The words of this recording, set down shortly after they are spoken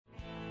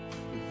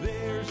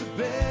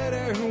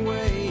better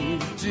way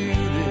to do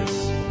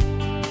this.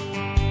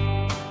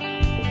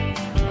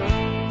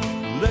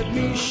 Let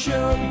me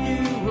show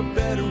you a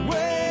better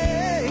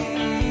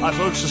way. Hi,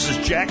 folks. This is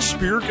Jack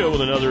Spirko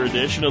with another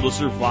edition of the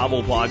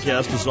Survival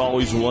Podcast. As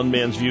always, one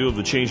man's view of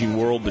the changing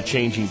world, the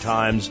changing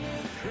times,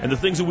 and the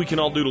things that we can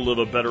all do to live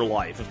a better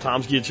life if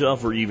times get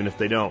tough or even if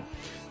they don't.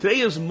 Today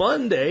is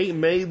Monday,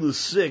 May the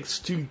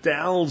 6th,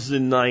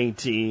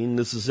 2019.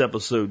 This is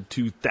episode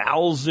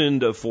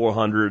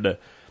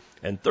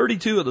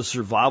 2432 of the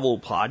Survival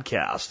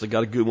Podcast. I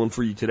got a good one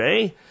for you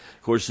today.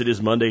 Of course, it is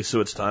Monday,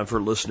 so it's time for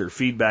a listener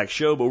feedback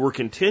show, but we're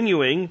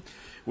continuing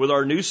with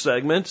our new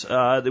segment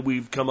that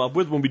we've come up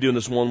with. We'll be doing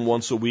this one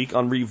once a week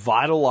on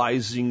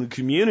revitalizing the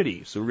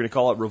community. So we're going to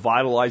call it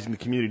Revitalizing the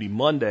Community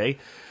Monday.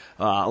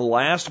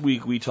 Last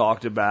week we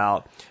talked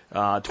about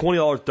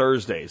 $20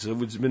 Thursdays.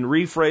 It's been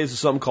rephrased as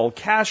something called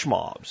cash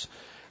mobs.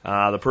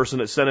 The person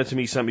that sent it to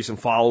me sent me some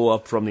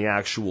follow-up from the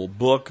actual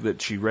book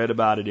that she read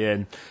about it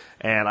in.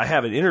 And I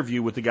have an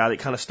interview with the guy that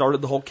kind of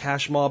started the whole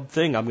cash mob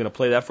thing. I'm going to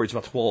play that for you. It's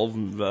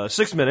about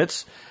 6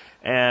 minutes.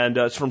 And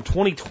it's from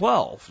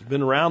 2012. It's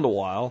been around a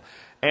while.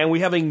 And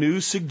we have a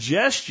new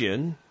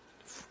suggestion.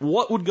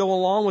 What would go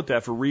along with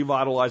that for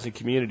revitalizing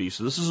communities?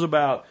 So this is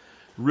about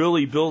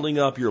really building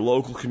up your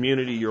local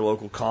community, your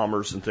local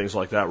commerce, and things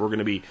like that. We're going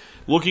to be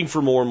looking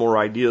for more and more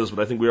ideas,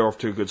 but I think we are off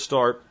to a good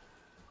start.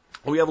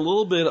 We have a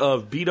little bit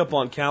of beat up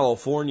on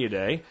California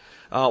Day.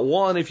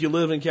 One, if you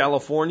live in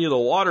California, the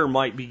water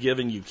might be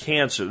giving you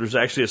cancer. There's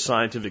actually a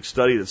scientific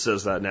study that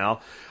says that now.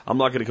 I'm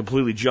not going to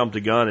completely jump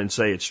the gun and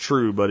say it's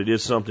true, but it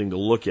is something to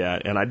look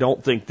at. And I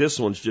don't think this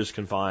one's just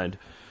confined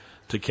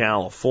to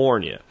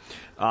California.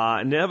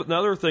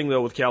 Another thing,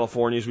 though, with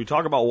California is we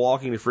talk about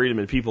walking to freedom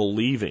and people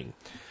leaving.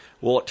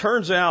 Well, it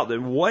turns out that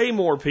way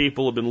more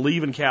people have been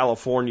leaving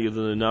California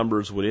than the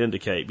numbers would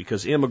indicate,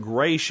 because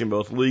immigration,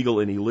 both legal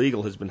and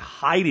illegal, has been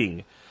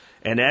hiding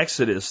an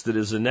exodus that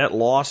is a net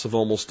loss of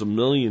almost 1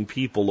 million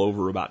people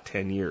over about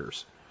 10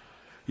 years.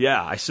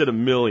 Yeah, I said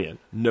 1 million,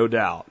 no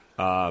doubt.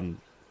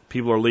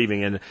 People are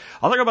leaving. And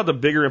I'll talk about the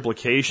bigger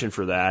implication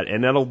for that,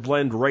 and that'll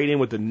blend right in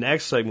with the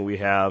next segment we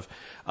have.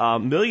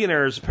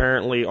 Millionaires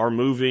apparently are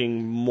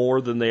moving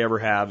more than they ever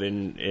have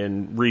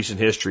in recent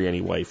history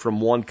anyway,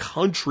 from one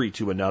country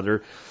to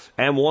another.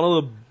 And one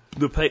of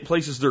the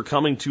places they're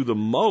coming to the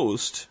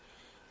most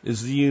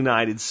is the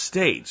United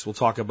States. We'll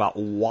talk about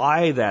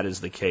why that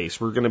is the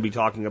case. We're going to be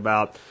talking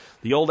about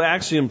the old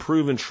axiom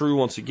proven true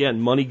once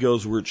again: money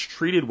goes where it's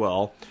treated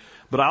well.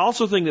 But I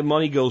also think that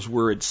money goes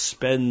where it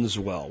spends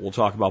well. We'll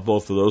talk about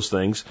both of those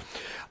things.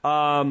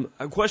 A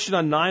question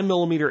on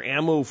 9mm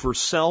ammo for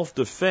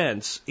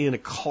self-defense in a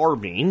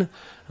carbine.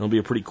 It'll be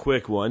a pretty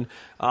quick one.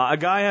 A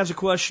guy has a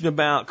question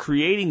about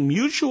creating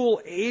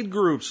mutual aid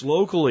groups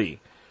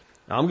locally.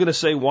 I'm going to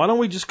say, why don't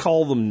we just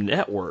call them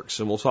networks?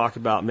 And we'll talk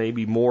about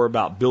maybe more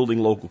about building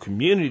local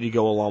community to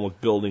go along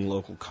with building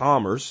local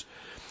commerce.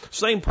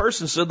 Same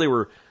person said they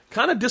were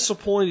kind of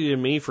disappointed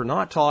in me for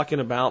not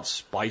talking about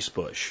Spice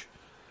Bush.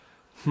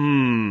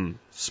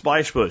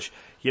 Spice Bush.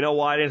 You know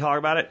why I didn't talk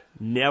about it?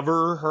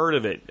 Never heard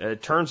of it.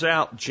 It turns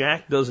out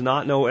Jack does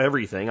not know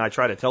everything. I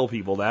try to tell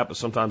people that, but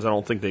sometimes I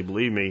don't think they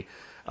believe me.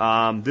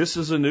 This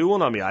is a new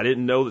one on me. I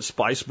didn't know that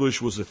Spice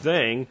Bush was a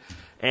thing,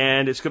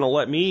 and it's going to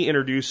let me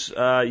introduce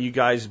you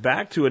guys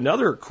back to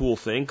another cool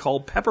thing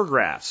called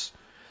peppergrass.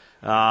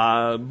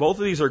 Both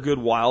of these are good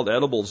wild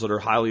edibles that are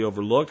highly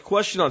overlooked.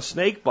 Question on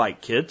snake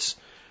bite kits.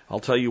 I'll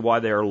tell you why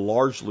they are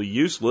largely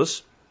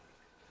useless.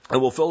 And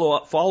we'll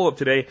follow up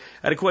today.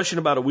 I had a question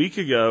about a week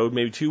ago,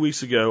 maybe 2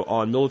 weeks ago,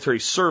 on military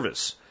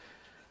service.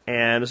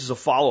 And this is a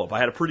follow-up. I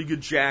had a pretty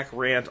good Jack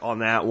rant on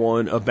that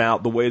one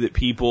about the way that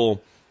people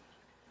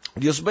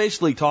just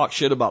basically talk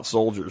shit about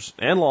soldiers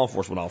and law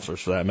enforcement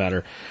officers, for that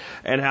matter,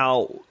 and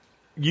how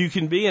you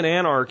can be an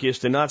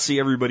anarchist and not see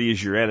everybody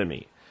as your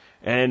enemy.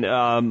 And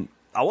I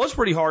was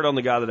pretty hard on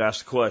the guy that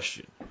asked the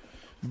question.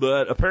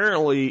 But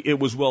apparently it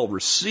was well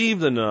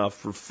received enough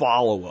for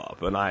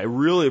follow-up, and I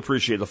really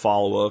appreciate the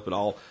follow-up, and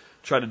I'll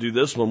try to do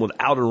this one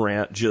without a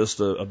rant,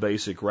 just a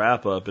basic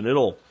wrap-up, and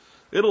it'll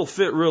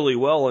fit really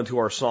well into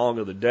our song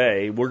of the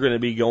day. We're going to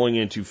be going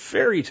into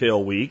Fairy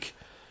Tale Week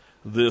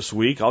this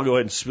week. I'll go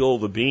ahead and spill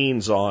the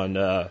beans on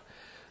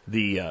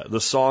the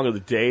song of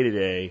the day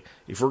today.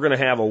 If we're going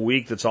to have a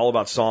week that's all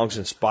about songs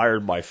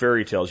inspired by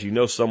fairy tales, you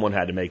know someone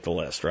had to make the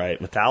list, right?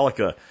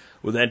 Metallica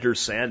with Enter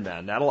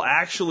Sandman. That'll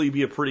actually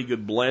be a pretty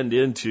good blend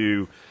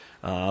into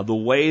the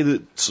way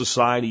that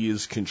society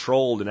is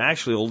controlled, and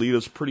actually will lead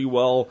us pretty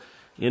well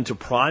into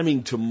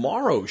priming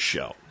tomorrow's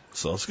show.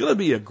 So it's going to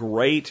be a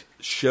great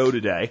show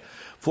today.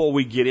 Before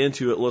we get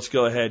into it, let's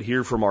go ahead and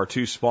hear from our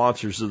two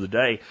sponsors of the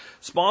day.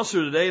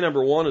 Sponsor today,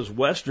 number one, is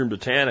Western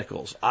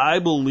Botanicals. I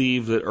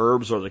believe that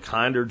herbs are the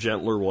kinder,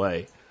 gentler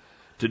way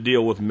to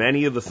deal with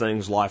many of the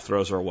things life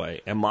throws our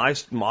way. And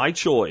my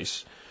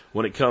choice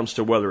when it comes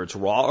to whether it's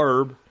raw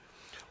herb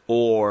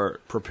or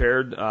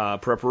prepared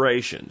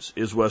preparations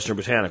is Western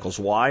Botanicals.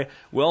 Why?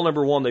 Well,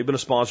 number one, they've been a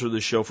sponsor of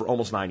this show for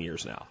almost 9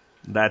 years now.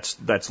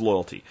 That's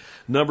loyalty.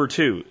 Number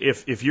two,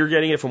 if you're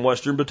getting it from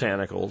Western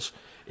Botanicals,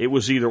 it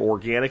was either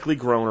organically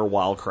grown or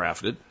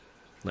wildcrafted.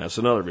 That's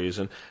another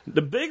reason.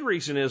 The big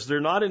reason is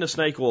they're not into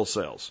snake oil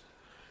sales.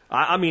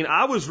 I mean,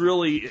 I was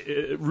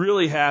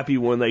really happy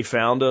when they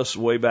found us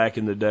way back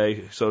in the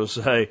day, so to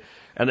say,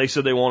 and they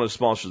said they wanted to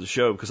sponsor the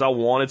show because I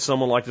wanted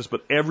someone like this,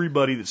 but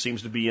everybody that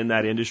seems to be in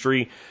that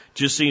industry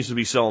just seems to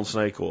be selling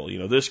snake oil. You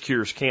know, this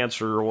cures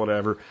cancer or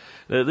whatever.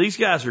 These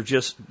guys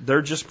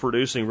they're just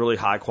producing really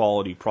high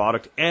quality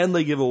product, and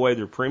they give away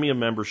their premium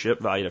membership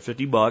valued at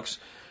 $50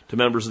 to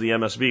members of the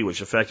MSB,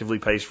 which effectively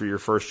pays for your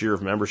first year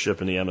of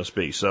membership in the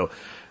MSB. So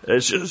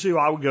it's just who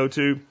I would go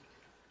to.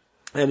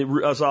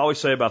 And as I always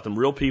say about them,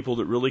 real people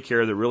that really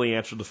care, that really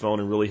answer the phone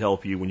and really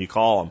help you when you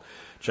call them.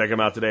 Check them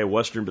out today at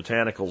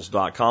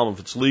westernbotanicals.com. If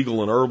it's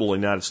legal and herbal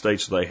in the United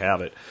States, they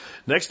have it.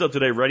 Next up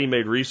today, Ready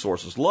Made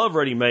Resources. Love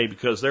Ready Made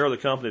because they're the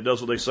company that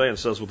does what they say and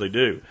says what they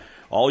do.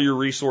 All your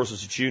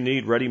resources that you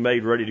need, Ready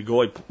Made, ready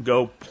to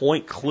go,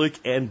 point, click,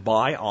 and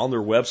buy on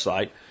their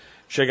website.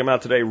 Check them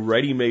out today,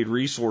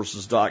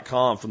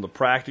 readymaderesources.com. From the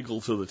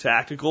practical to the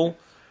tactical,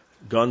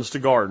 guns to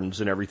gardens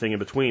and everything in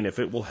between. If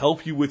it will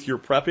help you with your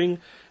prepping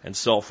and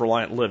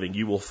self-reliant living,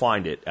 you will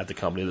find it at the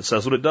company that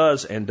says what it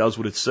does and does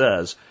what it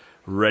says,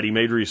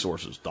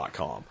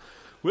 readymaderesources.com.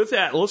 With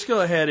that, let's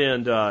go ahead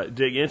and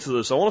dig into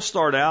this. I want to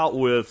start out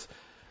with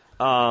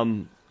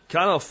kind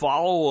of a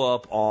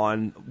follow-up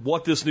on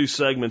what this new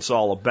segment's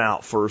all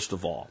about, first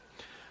of all.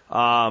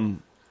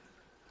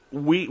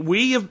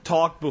 We have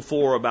talked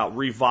before about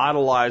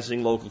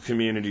revitalizing local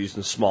communities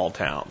in small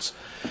towns.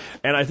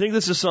 And I think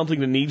this is something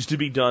that needs to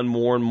be done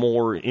more and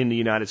more in the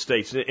United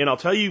States. And I'll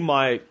tell you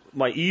my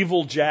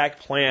evil Jack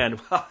plan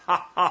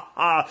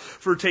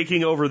for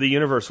taking over the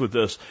universe with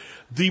this.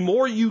 The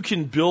more you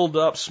can build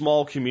up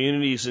small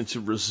communities into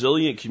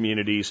resilient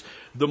communities,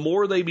 the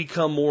more they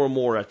become more and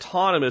more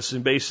autonomous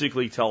and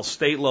basically tell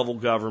state level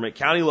government,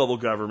 county level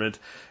government,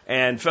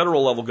 and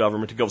federal level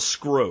government to go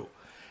screw.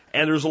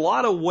 And there's a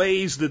lot of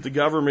ways that the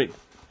government,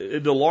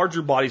 the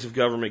larger bodies of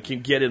government can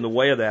get in the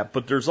way of that.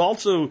 But there's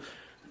also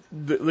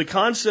the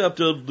concept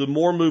of the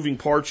more moving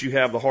parts you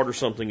have, the harder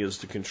something is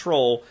to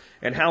control.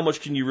 And how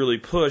much can you really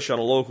push on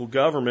a local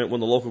government when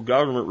the local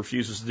government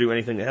refuses to do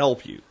anything to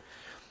help you?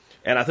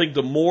 And I think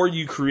the more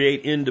you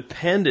create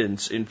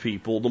independence in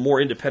people, the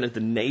more independent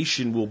the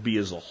nation will be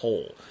as a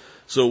whole.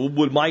 So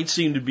what might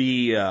seem to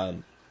be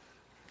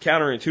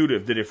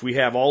counterintuitive that if we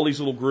have all these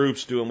little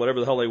groups doing whatever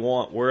the hell they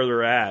want, where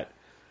they're at,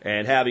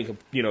 and having,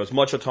 as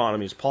much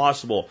autonomy as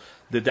possible,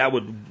 that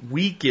would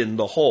weaken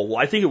the whole. Well,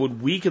 I think it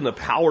would weaken the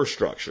power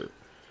structure.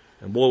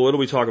 And boy, what do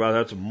we talk about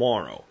that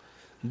tomorrow?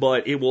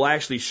 But it will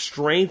actually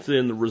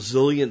strengthen the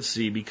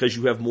resiliency because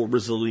you have more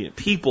resilient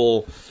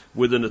people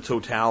within the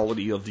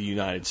totality of the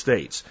United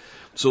States.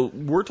 So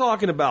we're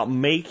talking about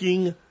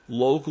making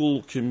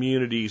local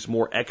communities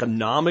more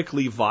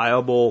economically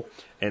viable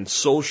and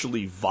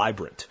socially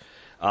vibrant.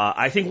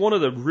 I think one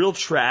of the real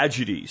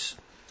tragedies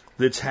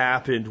that's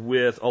happened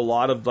with a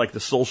lot of like the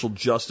social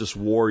justice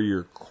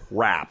warrior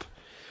crap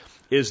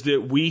is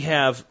that we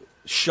have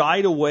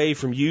shied away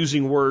from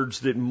using words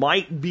that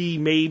might be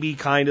maybe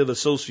kind of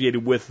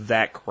associated with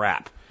that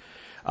crap.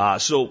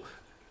 So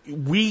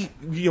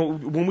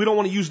when we don't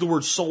want to use the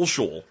word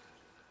social,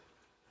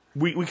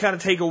 we kind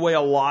of take away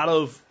a lot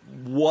of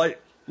what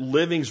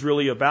living's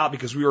really about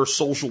because we are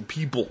social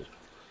people.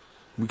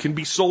 We can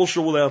be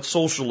social without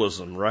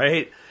socialism,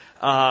 right?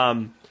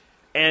 And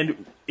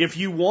if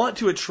you want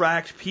to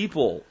attract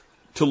people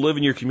to live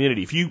in your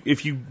community,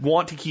 if you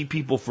want to keep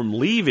people from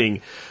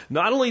leaving,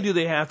 not only do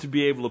they have to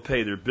be able to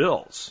pay their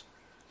bills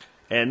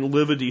and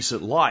live a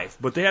decent life,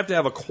 but they have to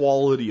have a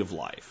quality of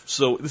life.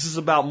 So this is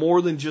about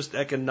more than just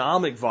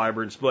economic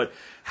vibrance, but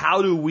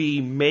how do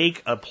we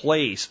make a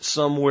place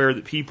somewhere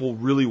that people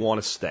really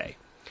want to stay?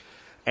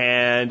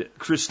 And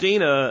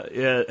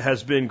Christina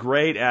has been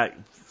great at,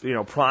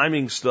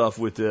 priming stuff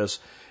with this.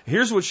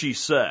 Here's what she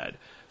said.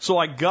 So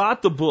I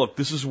got the book,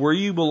 This Is Where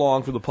You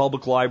Belong, from the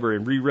public library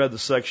and reread the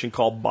section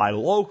called Buy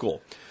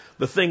Local.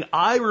 The thing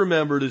I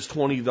remembered as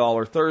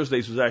 $20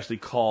 Thursdays was actually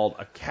called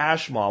a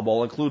cash mob.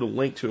 I'll include a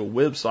link to a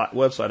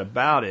website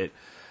about it.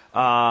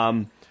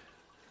 And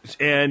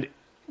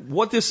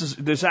what this is,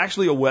 there's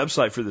actually a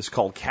website for this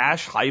called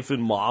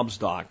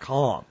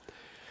cash-mobs.com.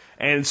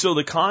 And so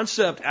the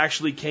concept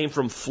actually came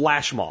from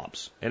flash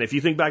mobs. And if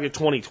you think back at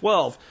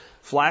 2012,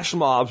 flash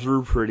mobs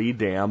were pretty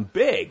damn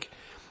big.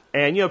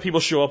 And, people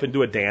show up and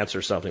do a dance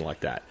or something like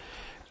that.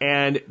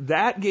 And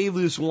that gave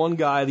this one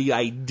guy the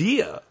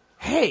idea,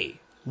 hey,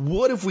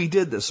 what if we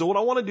did this? So what I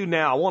want to do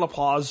now, I want to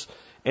pause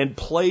and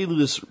play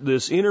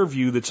this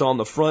interview that's on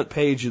the front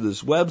page of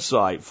this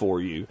website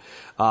for you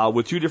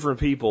with two different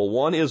people.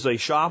 One is a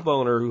shop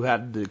owner who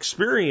had the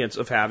experience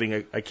of having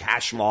a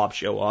cash mob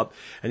show up,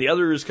 and the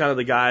other is kind of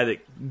the guy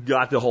that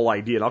got the whole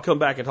idea. And I'll come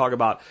back and talk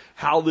about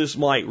how this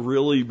might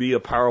really be a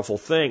powerful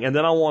thing. And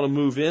then I want to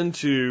move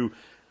into,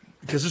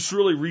 because it's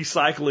really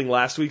recycling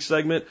last week's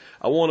segment,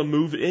 I want to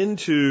move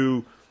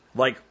into,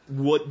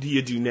 what do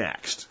you do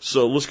next?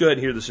 So let's go ahead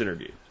and hear this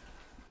interview.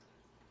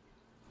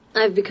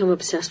 I've become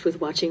obsessed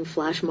with watching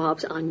flash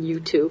mobs on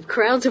YouTube.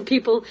 Crowds of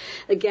people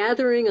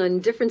gathering on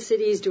different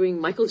cities doing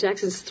Michael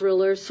Jackson's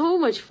Thriller. So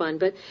much fun.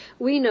 But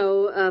we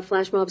know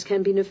flash mobs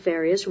can be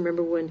nefarious.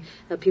 Remember when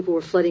people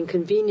were flooding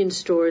convenience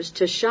stores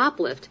to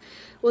shoplift?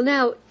 Well,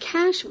 now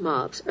cash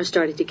mobs are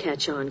starting to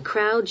catch on.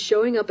 Crowds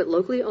showing up at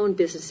locally owned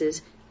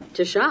businesses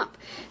to shop.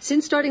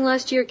 Since starting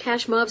last year,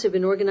 cash mobs have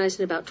been organized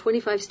in about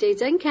 25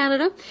 states and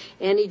Canada.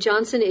 Annie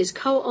Johnson is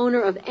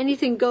co-owner of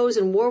Anything Goes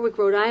in Warwick,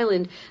 Rhode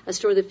Island, a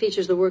store that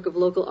features the work of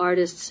local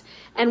artists,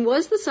 and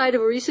was the site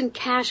of a recent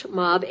cash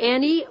mob.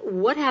 Annie,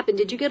 what happened?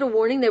 Did you get a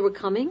warning they were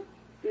coming?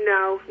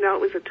 No,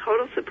 it was a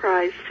total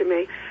surprise to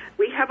me.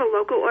 We have a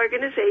local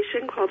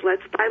organization called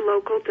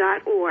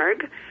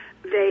letsbuylocal.org.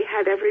 They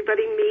had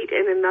everybody meet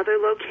in another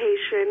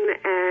location,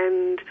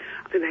 and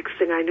the next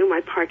thing I knew,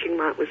 my parking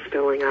lot was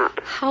filling up.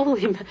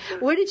 Holy,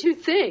 what did you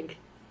think?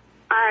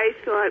 I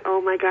thought,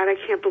 oh my God, I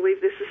can't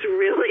believe this is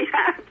really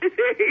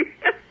happening.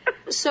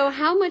 So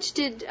how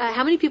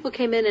many people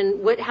came in,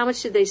 and how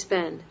much did they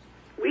spend?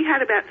 We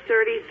had about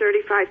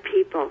 35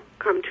 people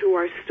come to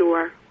our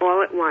store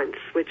all at once,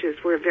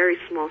 we're a very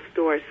small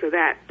store, so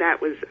that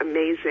was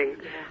amazing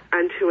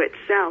unto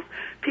itself.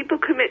 People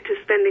commit to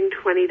spending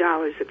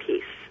 $20 a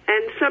piece.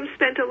 And some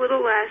spent a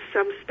little less,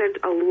 some spent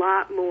a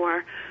lot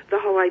more. The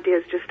whole idea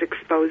is just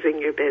exposing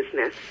your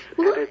business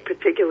at a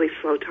particularly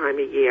slow time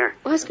of year.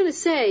 Well, I was going to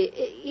say,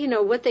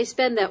 what they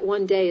spend that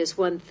one day is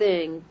one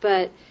thing,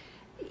 but,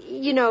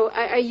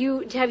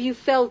 have you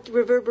felt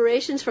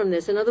reverberations from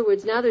this? In other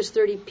words, now there's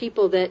 30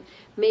 people that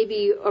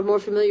maybe are more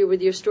familiar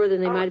with your store than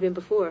they might have been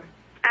before.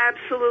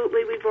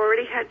 Absolutely. We've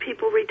already had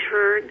people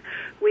return.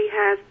 We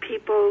have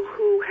people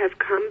who have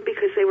come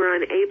because they were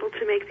unable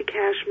to make the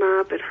cash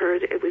mob but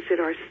heard it was at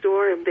our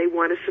store, and they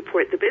want to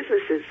support the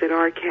businesses that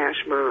are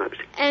cash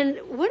mobbed. And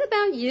what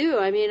about you?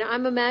 I mean,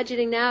 I'm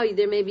imagining now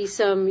there may be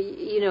some,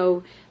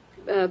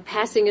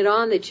 passing it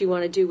on that you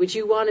want to do. Would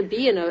you want to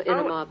be in a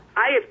mob?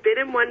 I have been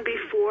in one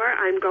before.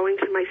 I'm going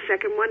to my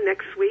second one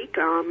next week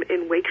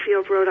in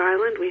Wakefield, Rhode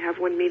Island. We have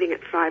one meeting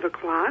at 5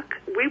 o'clock.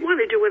 We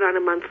want to do it on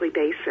a monthly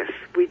basis.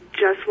 We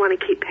just want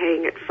to keep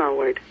paying it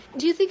forward.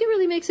 Do you think it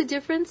really makes a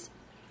difference?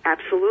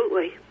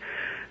 Absolutely.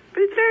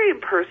 But it's very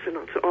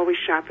impersonal to always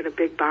shop in a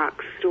big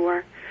box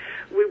store.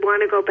 We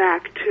want to go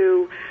back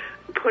to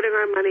putting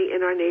our money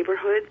in our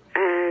neighborhood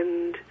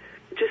and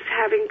just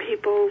having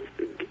people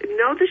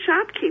know the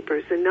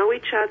shopkeepers and know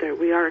each other.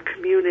 We are a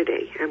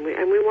community, and we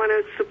want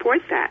to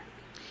support that.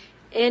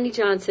 Annie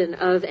Johnson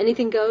of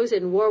Anything Goes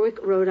in Warwick,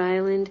 Rhode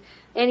Island.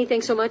 Annie,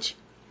 thanks so much.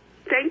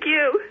 Thank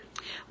you.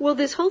 Well,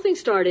 this whole thing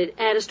started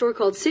at a store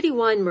called City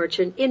Wine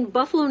Merchant in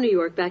Buffalo, New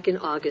York, back in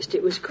August.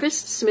 It was Chris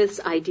Smith's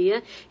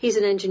idea. He's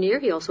an engineer.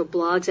 He also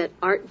blogs at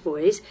Art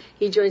Voice.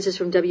 He joins us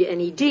from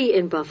WNED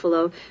in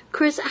Buffalo.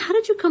 Chris, how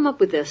did you come up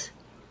with this?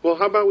 Well,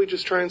 how about we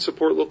just try and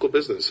support local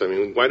business? I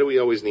mean, why do we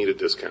always need a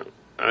discount?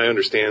 I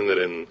understand that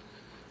in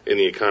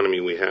the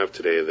economy we have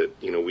today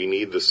that, we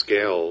need the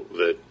scale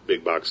that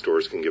big box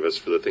stores can give us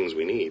for the things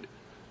we need.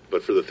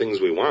 But for the things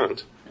we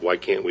want, why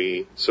can't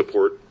we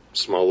support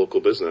small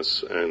local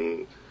business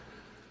and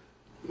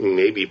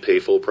maybe pay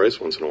full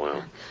price once in a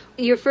while?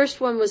 Your first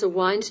one was a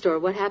wine store.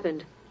 What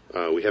happened?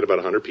 We had about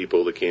 100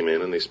 people that came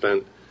in, and they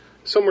spent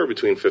somewhere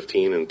between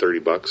 $15 and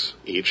 $30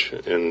 each.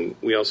 And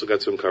we also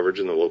got some coverage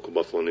in the local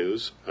Buffalo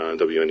News.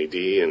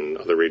 WNED and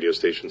other radio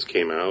stations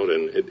came out,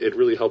 and it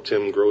really helped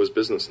him grow his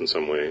business in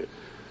some way.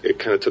 It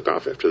kind of took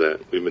off after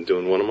that. We've been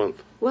doing one a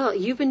month. Well,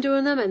 you've been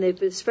doing them, and they've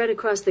been spread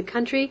across the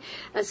country.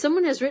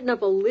 Someone has written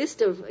up a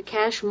list of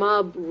cash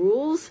mob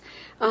rules,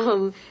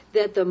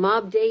 that the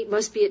mob date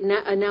must be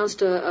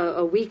announced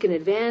a week in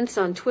advance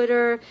on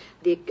Twitter.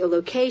 The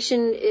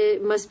location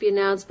must be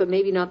announced, but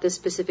maybe not the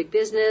specific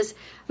business.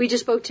 We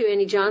just spoke to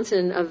Annie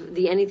Johnson of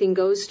the Anything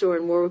Goes store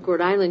in Warwick, Rhode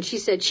Island. She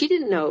said she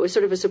didn't know. It was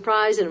sort of a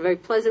surprise and a very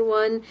pleasant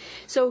one.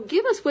 So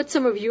give us what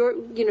some of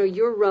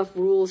your rough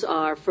rules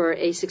are for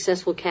a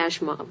successful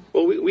cash mob.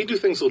 Well, we do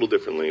things a little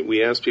differently.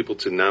 We ask people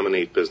to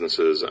nominate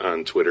businesses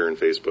on Twitter and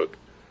Facebook.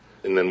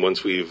 And then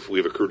once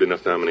we've accrued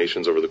enough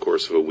nominations over the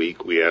course of a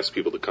week, we ask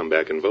people to come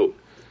back and vote.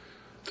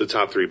 The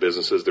top 3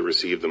 businesses that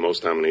receive the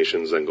most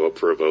nominations then go up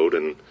for a vote,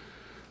 and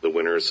the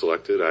winner is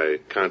selected. I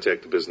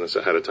contact the business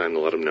ahead of time to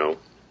let them know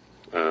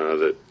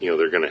that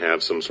they're going to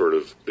have some sort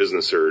of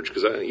business surge,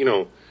 because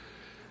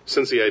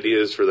since the idea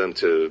is for them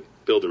to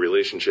build a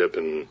relationship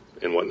and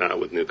whatnot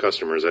with new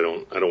customers, I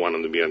don't want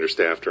them to be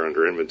understaffed or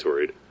under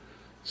inventoried.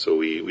 So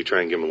we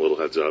try and give them a little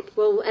heads up.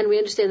 Well, and we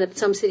understand that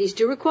some cities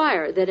do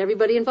require that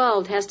everybody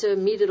involved has to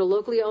meet at a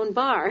locally owned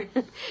bar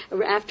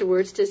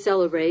afterwards to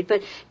celebrate.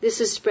 But this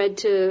is spread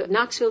to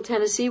Knoxville,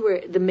 Tennessee,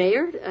 where the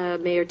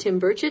Mayor Tim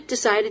Burchett,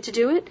 decided to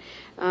do it.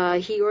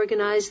 He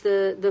organized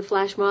the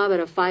flash mob at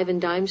a 5 and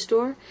dime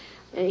store.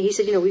 And he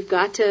said, we've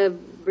got to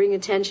bring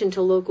attention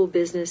to local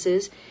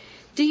businesses.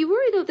 Do you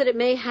worry, though, that it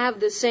may have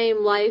the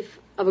same life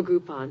of a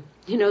Groupon?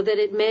 That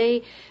it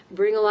may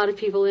bring a lot of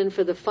people in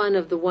for the fun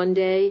of the one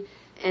day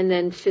and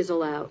then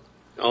fizzle out?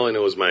 All I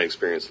know is my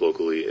experience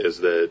locally is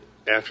that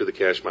after the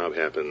cash mob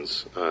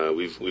happens,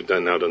 we've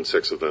done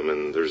 6 of them,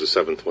 and there's a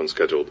 7th one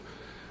scheduled.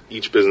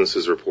 each business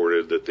has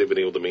reported that they've been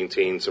able to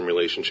maintain some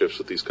relationships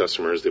with these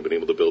customers. They've been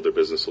able to build their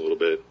business a little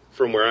bit.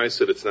 From where I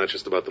sit, it's not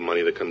just about the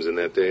money that comes in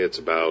that day. It's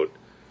about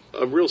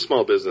a real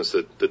small business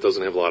that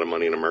doesn't have a lot of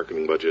money in a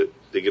marketing budget.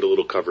 They get a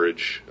little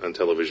coverage on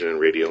television and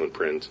radio and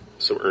print,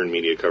 some earned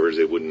media coverage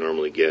they wouldn't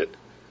normally get.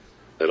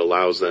 That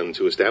allows them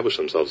to establish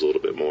themselves a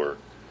little bit more.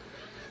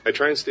 I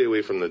try and stay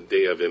away from the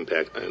day of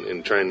impact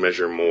and try and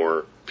measure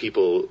more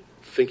people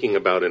thinking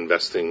about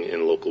investing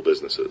in local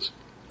businesses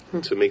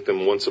to make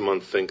them once a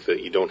month think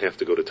that you don't have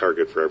to go to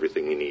Target for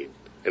everything you need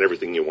and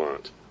everything you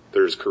want.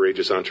 There's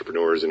courageous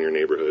entrepreneurs in your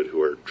neighborhood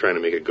who are trying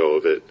to make a go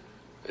of it,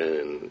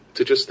 and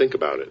to just think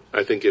about it.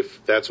 I think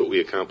if that's what we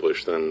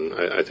accomplish, then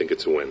I think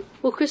it's a win.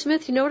 Well, Chris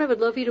Smith, you know what I would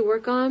love you to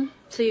work on?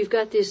 So you've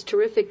got this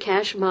terrific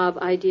cash mob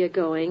idea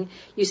going.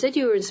 You said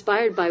you were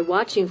inspired by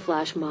watching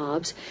flash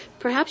mobs.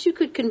 Perhaps you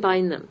could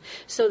combine them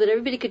so that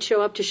everybody could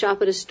show up to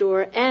shop at a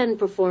store and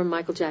perform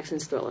Michael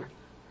Jackson's Thriller.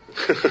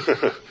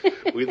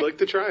 We'd like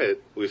to try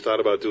it. We've thought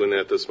about doing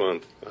that this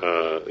month.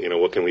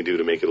 What can we do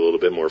to make it a little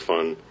bit more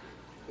fun?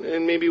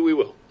 And maybe we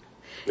will.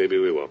 Maybe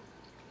we will.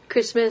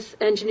 Chris Smith,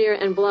 engineer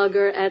and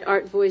blogger at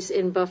Art Voice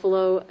in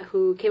Buffalo,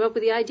 who came up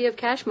with the idea of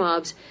cash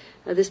mobs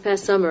this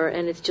past summer,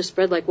 and it's just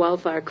spread like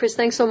wildfire. Chris,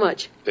 thanks so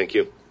much. Thank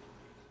you.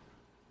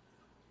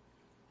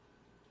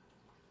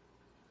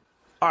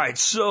 All right,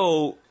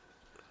 so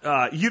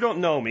you don't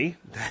know me.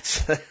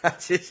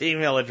 That's his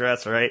email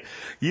address, right?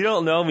 You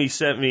don't know me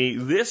sent me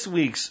this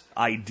week's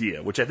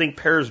idea, which I think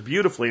pairs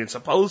beautifully, and it's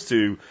supposed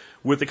to,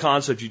 with the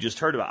concept you just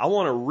heard about. I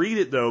want to read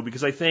it, though,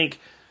 because I think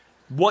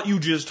what you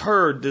just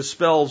heard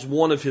dispels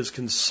one of his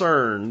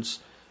concerns.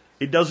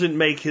 It doesn't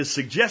make his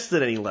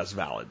suggestion any less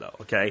valid, though,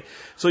 okay?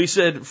 So he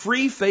said,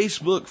 free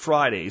Facebook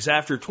Fridays.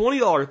 After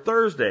 $20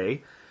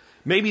 Thursday,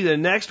 maybe the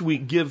next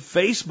week give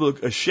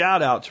Facebook a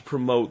shout-out to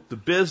promote the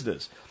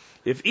business.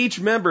 If each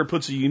member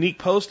puts a unique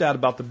post out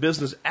about the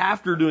business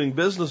after doing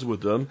business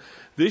with them,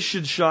 this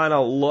should shine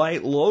a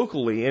light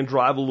locally and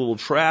drive a little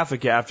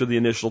traffic after the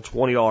initial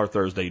 $20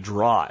 Thursday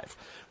drive.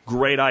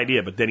 Great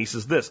idea. But then he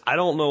says this, I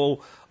don't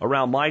know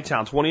around my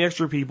town, 20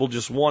 extra people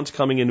just once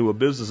coming into a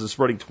business and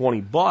spreading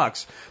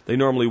 $20 they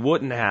normally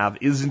wouldn't have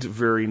isn't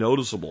very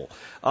noticeable.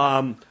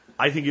 I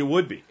think it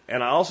would be.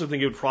 And I also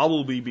think it would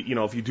probably be,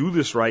 if you do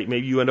this right,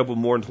 maybe you end up with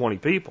more than 20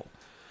 people.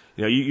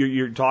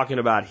 You're talking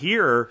about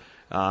here,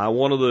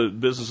 one of the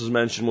businesses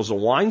mentioned was a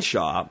wine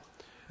shop,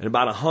 and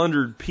about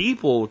 100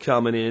 people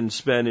coming in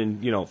spending,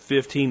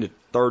 $15 to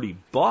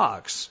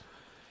 $30.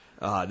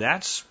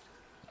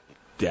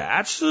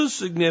 That's a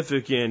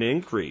significant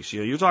increase.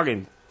 You're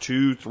talking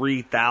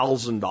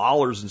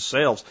 $2,000-$3,000 in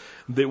sales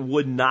that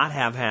would not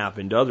have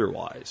happened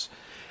otherwise.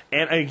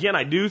 And again,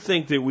 I do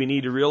think that we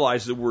need to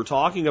realize that we're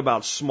talking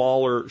about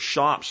smaller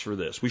shops for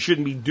this. We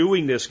shouldn't be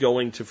doing this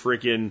going to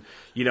frickin',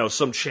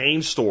 some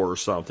chain store or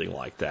something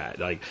like that.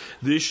 Like,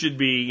 this should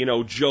be,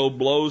 Joe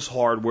Blow's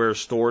hardware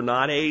store,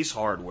 not Ace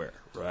Hardware,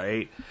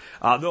 right?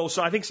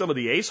 So I think some of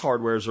the Ace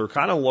Hardwares are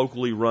kind of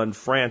locally run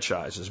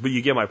franchises, but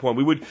you get my point.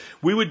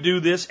 We would do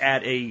this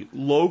at a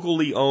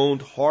locally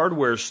owned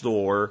hardware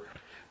store,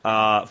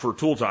 for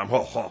tool time,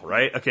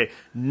 right? Okay.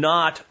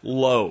 Not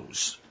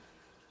Lowe's.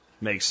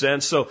 Makes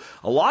sense. So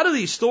a lot of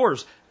these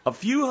stores, a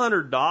few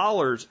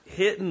 $100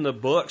 hitting the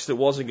books that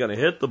wasn't going to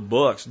hit the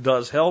books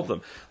does help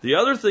them. The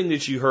other thing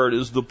that you heard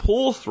is the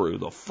pull through,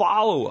 the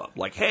follow up.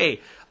 Like,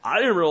 hey, I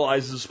didn't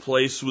realize this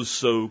place was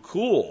so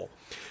cool.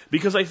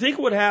 Because I think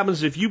what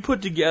happens if you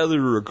put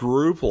together a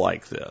group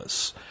like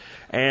this,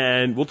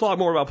 and we'll talk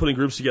more about putting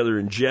groups together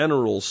in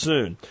general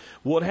soon.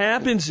 What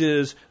happens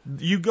is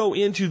you go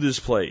into this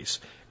place,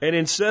 and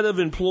instead of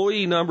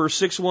employee number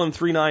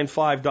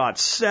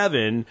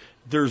 61395.7,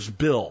 there's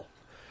Bill.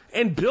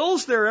 And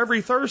Bill's there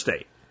every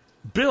Thursday.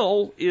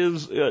 Bill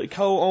is a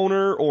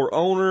co-owner or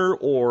owner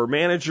or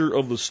manager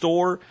of the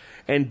store,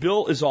 and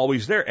Bill is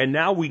always there. And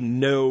now we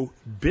know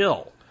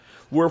Bill.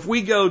 Where if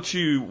we go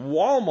to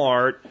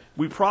Walmart,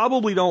 we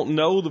probably don't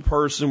know the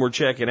person we're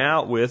checking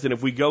out with, and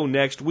if we go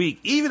next week,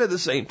 even at the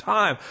same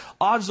time,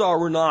 odds are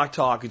we're not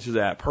talking to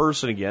that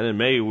person again, and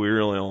maybe we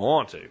really don't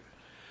want to.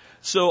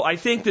 So I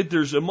think that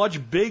there's a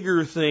much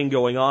bigger thing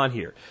going on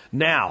here.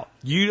 Now,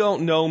 you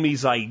don't know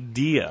me's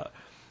idea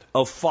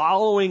of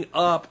following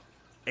up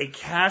a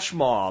cash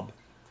mob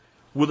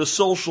with a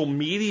social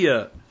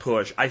media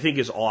push, I think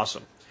is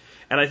awesome.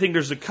 And I think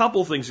there's a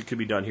couple things that could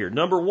be done here.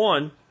 Number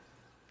one,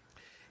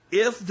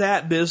 if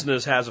that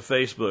business has a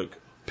Facebook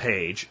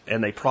page,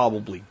 and they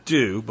probably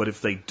do, but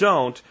if they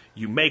don't,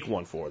 you make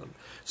one for them.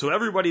 So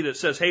everybody that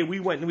says, hey,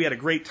 we went and we had a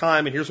great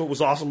time, and here's what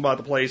was awesome about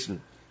the place,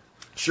 and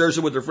shares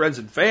it with their friends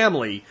and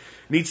family,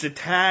 needs to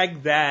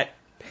tag that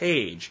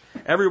page.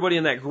 Everybody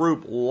in that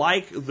group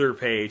like their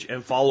page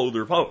and follow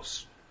their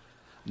posts.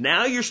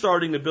 Now you're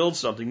starting to build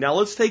something. Now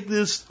let's take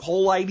this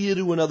whole idea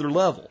to another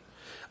level.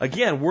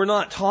 Again, we're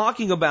not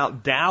talking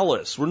about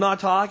Dallas. We're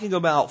not talking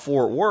about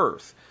Fort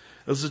Worth.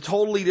 It's a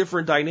totally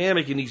different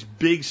dynamic in these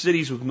big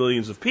cities with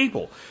millions of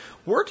people.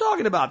 We're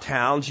talking about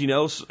towns,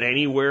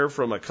 anywhere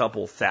from a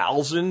couple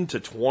thousand to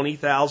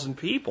 20,000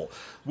 people,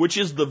 which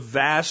is the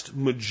vast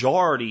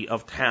majority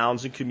of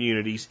towns and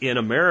communities in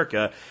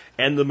America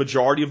and the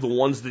majority of the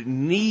ones that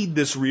need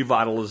this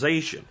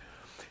revitalization.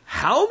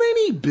 How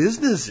many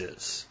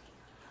businesses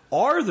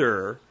are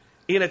there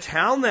in a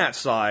town that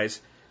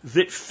size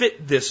that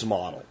fit this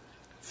model?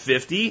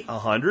 50,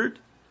 100?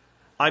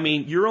 I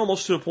mean, you're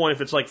almost to a point,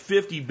 if it's like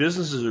 50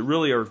 businesses that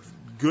really are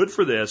good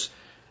for this,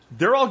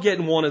 they're all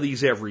getting one of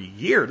these every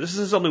year. This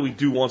isn't something we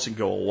do once and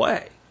go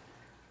away.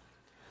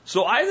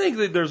 So I think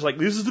that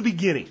this is the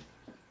beginning.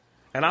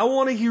 And I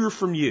want to hear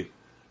from you.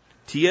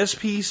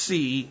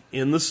 TSPC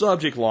in the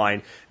subject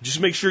line. Just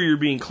make sure you're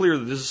being clear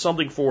that this is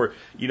something for,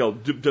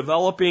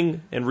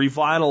 developing and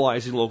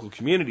revitalizing local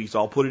communities.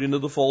 I'll put it into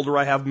the folder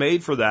I have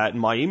made for that in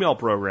my email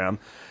program.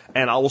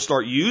 And I will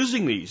start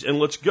using these. And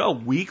let's go.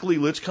 Weekly,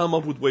 let's come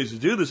up with ways to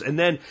do this. And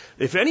then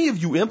if any of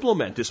you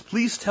implement this,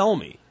 please tell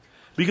me.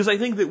 Because I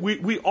think that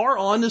we are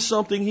onto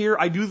something here.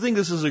 I do think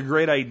this is a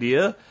great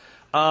idea.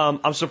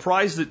 I'm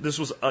surprised that this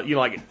was,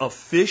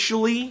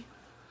 officially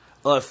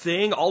a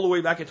thing all the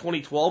way back in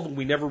 2012, and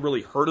we never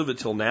really heard of it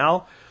till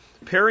now.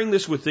 Pairing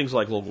this with things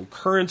like local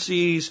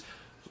currencies,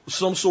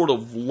 some sort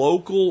of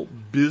local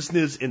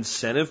business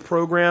incentive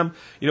program.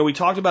 We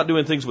talked about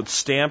doing things with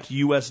stamped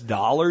U.S.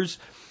 dollars,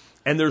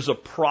 and there's a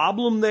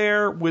problem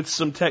there with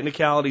some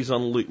technicalities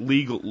on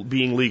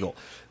being legal.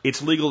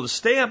 It's legal to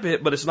stamp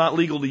it, but it's not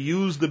legal to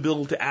use the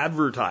bill to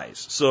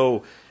advertise.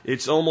 So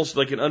it's almost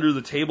like an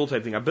under-the-table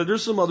type thing. I bet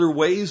there's some other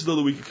ways, though,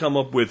 that we could come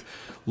up with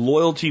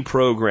loyalty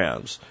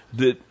programs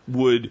that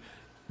would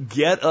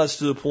get us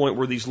to the point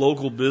where these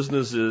local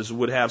businesses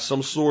would have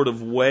some sort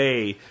of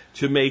way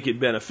to make it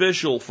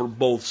beneficial for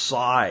both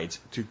sides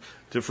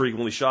to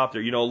frequently shop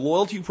there. A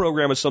loyalty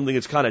program is something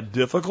that's kind of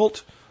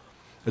difficult.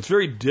 It's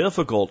very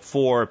difficult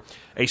for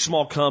a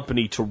small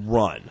company to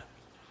run.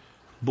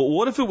 But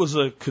what if it was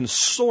a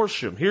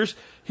consortium?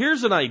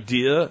 Here's an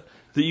idea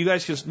that you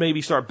guys can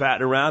maybe start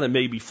batting around and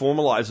maybe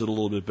formalize it a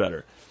little bit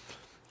better.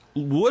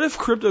 What if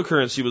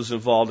cryptocurrency was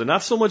involved, and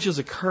not so much as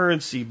a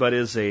currency, but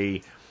as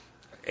a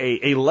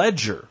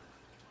ledger?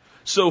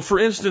 So, for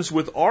instance,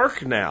 with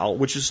ARK now,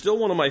 which is still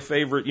one of my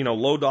favorite,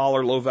 low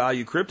dollar, low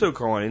value crypto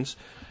coins,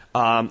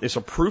 it's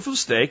a proof of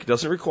stake,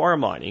 doesn't require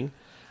mining.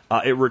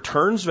 It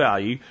returns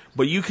value,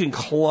 but you can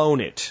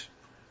clone it,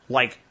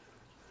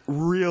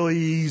 really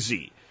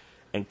easy,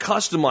 and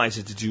customize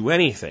it to do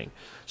anything.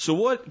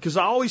 So because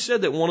I always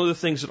said that one of the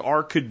things that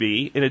ARK could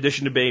be, in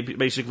addition to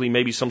basically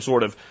maybe some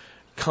sort of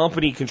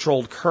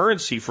company-controlled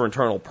currency for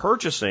internal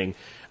purchasing,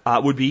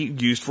 would be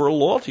used for a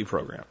loyalty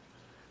program.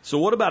 So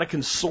what about a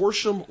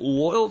consortium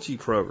loyalty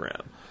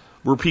program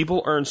where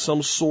people earn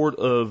some sort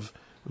of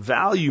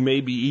value,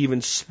 maybe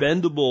even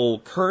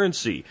spendable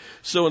currency?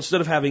 So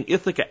instead of having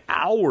Ithaca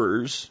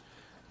hours,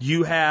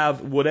 you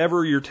have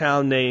whatever your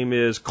town name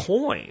is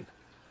coin.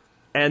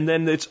 And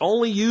then it's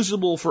only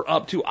usable for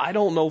up to,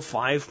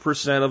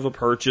 5% of a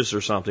purchase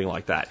or something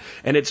like that.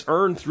 And it's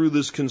earned through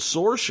this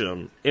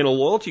consortium in a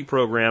loyalty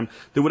program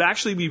that would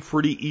actually be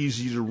pretty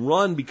easy to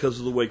run because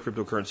of the way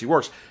cryptocurrency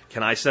works.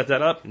 Can I set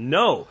that up?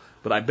 No.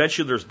 But I bet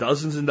you there's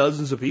dozens and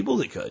dozens of people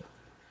that could.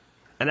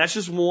 And that's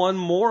just one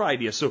more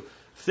idea. So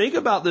think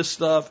about this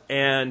stuff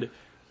and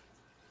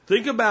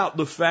think about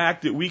the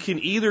fact that we can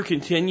either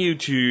continue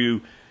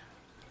to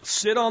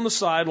sit on the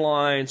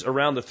sidelines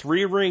around the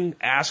three-ring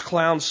ass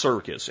clown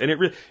circus.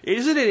 And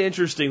isn't it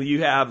interesting that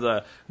you have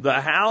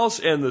the House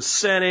and the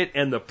Senate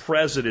and the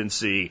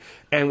presidency,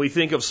 and we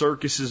think of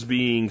circuses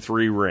being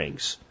three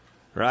rings,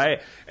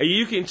 right? And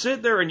you can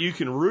sit there and you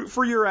can root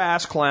for your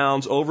ass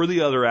clowns over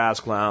the other ass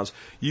clowns.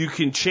 You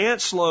can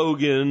chant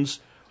slogans,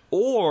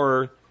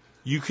 or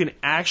you can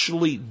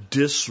actually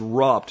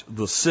disrupt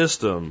the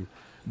system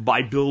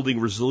by building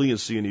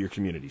resiliency into your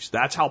communities.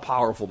 That's how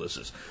powerful this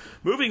is.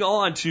 Moving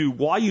on to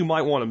why you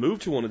might want to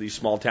move to one of these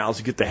small towns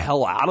to get the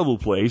hell out of a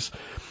place.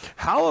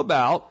 How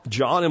about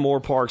John in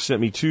Moore Park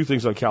sent me two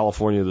things on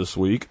California this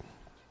week.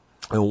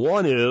 And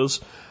one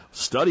is,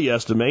 study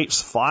estimates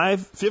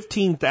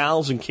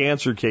 15,000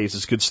 cancer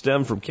cases could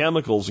stem from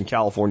chemicals in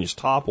California's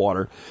tap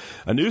water.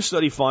 A new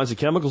study finds that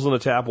chemicals in the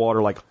tap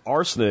water like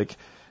arsenic,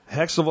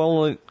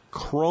 hexavalent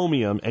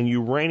chromium, and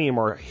uranium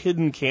are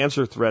hidden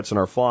cancer threats in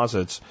our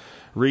faucets.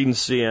 Reading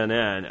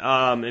CNN.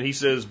 And he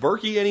says,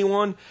 Berkey,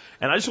 anyone?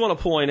 And I just want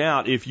to point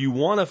out, if you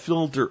want to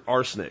filter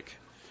arsenic,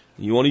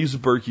 you want to use a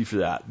Berkey for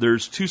that,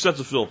 there's two sets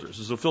of filters.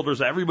 There's the filters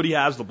that everybody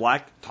has, the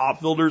black top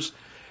filters,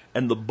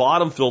 and the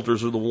bottom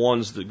filters are the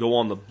ones that go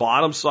on the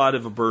bottom side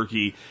of a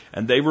Berkey,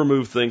 and they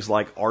remove things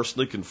like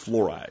arsenic and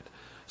fluoride.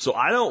 So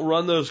I don't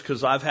run those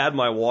because I've had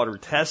my water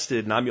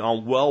tested, and I'm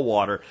on well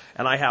water,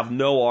 and I have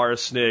no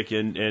arsenic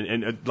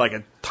and like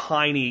a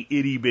tiny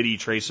itty-bitty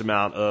trace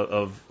amount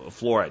of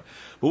fluoride.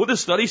 But what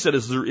this study said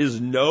is there is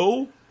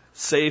no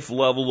safe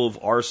level of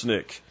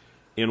arsenic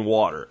in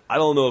water. I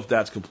don't know if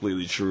that's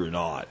completely true or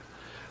not,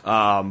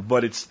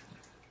 but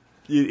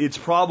it's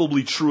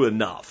probably true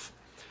enough.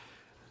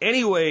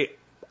 Anyway,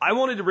 I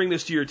wanted to bring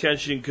this to your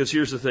attention because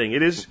here's the thing.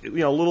 It is, a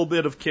little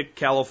bit of Kick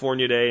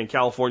California Day, and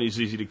California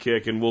is easy to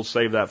kick, and we'll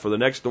save that for the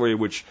next story,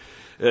 which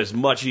is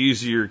much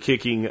easier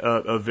kicking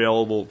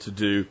available to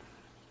do.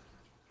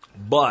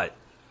 But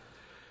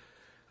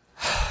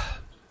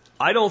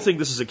I don't think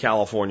this is a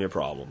California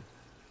problem.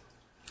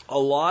 A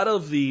lot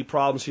of the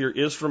problems here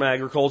is from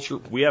agriculture.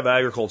 We have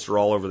agriculture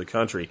all over the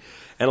country,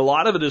 and a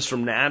lot of it is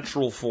from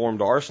natural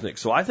formed arsenic.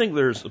 So I think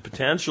there's a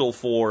potential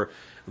for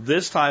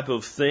this type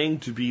of thing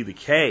to be the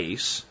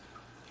case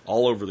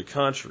all over the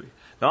country.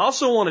 Now, I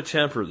also want to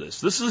temper this.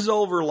 This is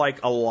over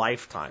like a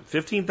lifetime,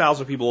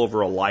 15,000 people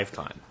over a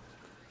lifetime.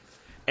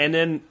 And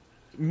then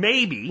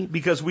maybe,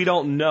 because we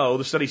don't know,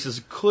 the study says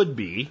it could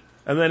be,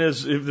 and then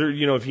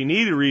if you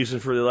need a reason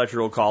for the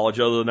electoral college,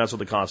 other than that's what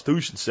the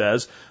Constitution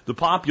says, the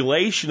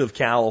population of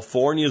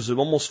California is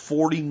almost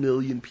 40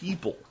 million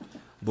people.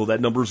 Though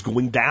that number is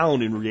going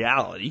down in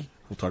reality.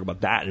 We'll talk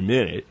about that in a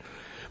minute.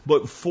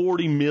 But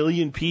 40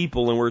 million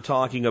people, and we're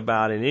talking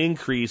about an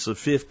increase of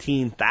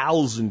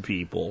 15,000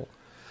 people.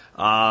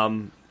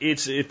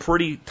 It's a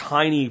pretty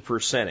tiny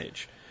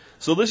percentage.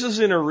 So this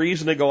isn't a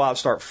reason to go out and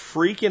start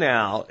freaking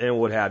out and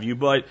what have you.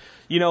 But,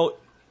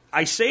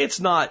 I say it's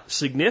not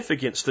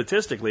significant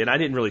statistically, and I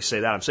didn't really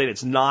say that. I'm saying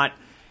it's not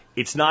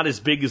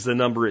as big as the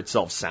number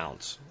itself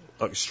sounds,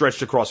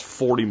 stretched across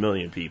 40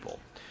 million people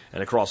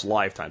and across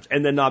lifetimes,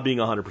 and then not being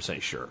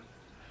 100% sure.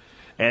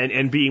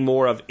 And being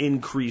more of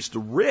increased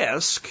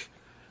risk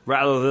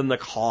rather than the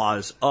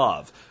cause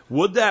of.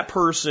 Would that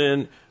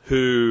person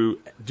who,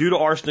 due to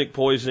arsenic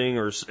poisoning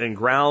and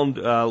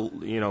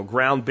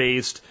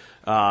ground-based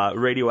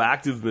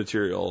radioactive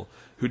material,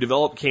 who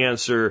developed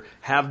cancer,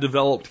 have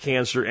developed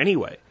cancer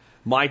anyway?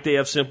 Might they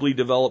have simply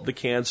developed the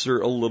cancer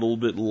a little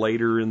bit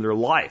later in their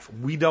life?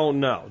 We don't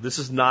know. This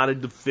is not a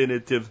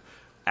definitive,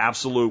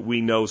 absolute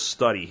we know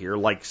study here,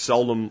 like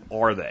seldom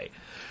are they.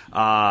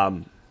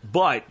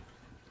 But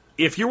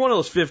if you're one of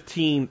those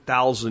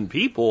 15,000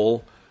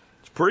 people,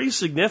 it's pretty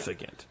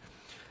significant.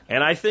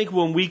 And I think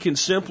when we can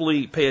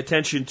simply pay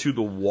attention to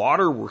the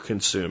water we're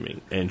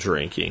consuming and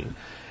drinking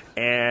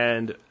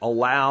and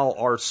allow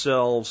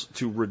ourselves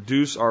to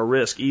reduce our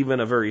risk, even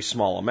a very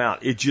small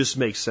amount, it just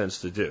makes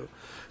sense to do.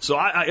 So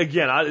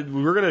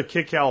we're going to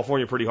kick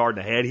California pretty hard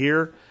in the head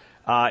here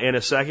in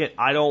a second.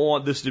 I don't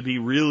want this to be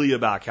really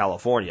about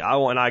California.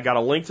 I got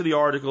a link to the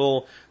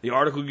article. The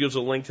article gives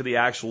a link to the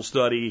actual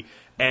study.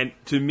 And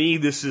to me,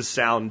 this is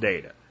sound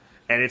data.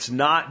 And it's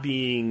not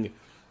being,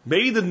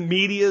 maybe the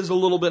media is a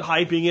little bit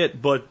hyping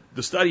it, but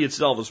the study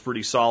itself is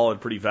pretty solid,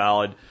 pretty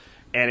valid.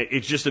 And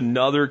it's just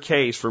another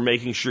case for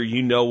making sure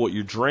you know what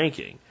you're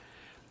drinking.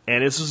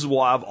 And this is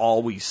why I've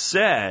always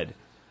said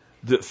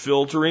that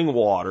filtering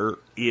water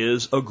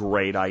is a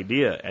great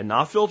idea. And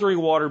not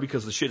filtering water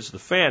because the shit's the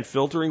fan,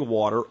 filtering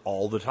water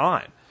all the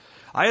time.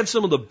 I had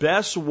some of the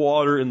best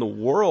water in the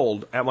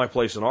world at my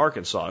place in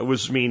Arkansas. It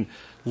was,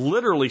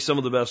 literally some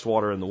of the best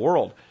water in the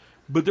world.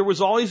 But there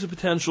was always a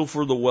potential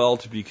for the well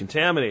to be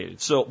contaminated.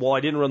 So while I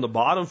didn't run the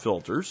bottom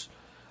filters,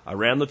 I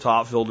ran the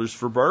top filters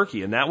for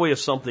Berkey. And that way, if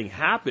something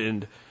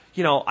happened,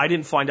 I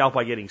didn't find out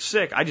by getting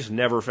sick. I just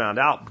never found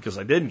out because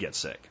I didn't get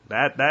sick.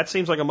 That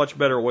seems like a much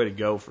better way to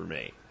go for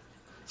me.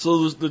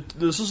 So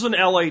this is an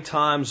LA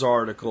Times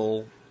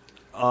article.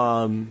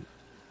 And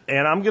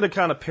I'm going to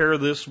kind of pair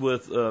this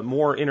with a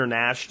more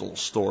international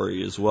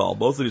story as well.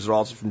 Both of these are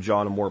also from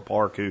John and Moore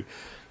Park, who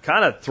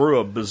kind of threw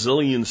a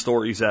bazillion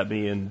stories at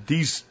me, and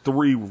these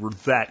three were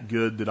that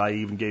good that I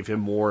even gave him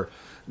more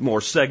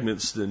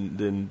segments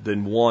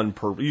than one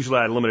per. Usually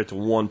I limit it to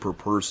one per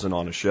person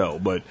on a show,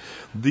 but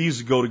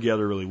these go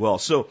together really well.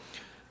 So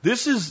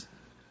this is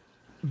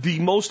the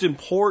most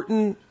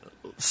important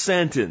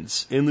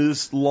sentence in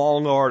this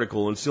long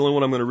article, and it's the only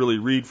one I'm going to really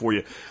read for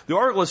you. The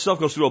article itself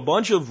goes through a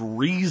bunch of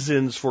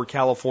reasons for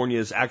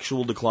California's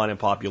actual decline in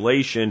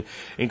population,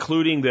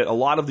 including that a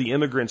lot of the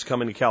immigrants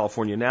coming to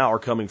California now are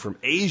coming from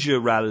Asia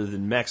rather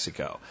than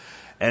Mexico.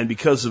 And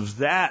because of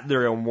that,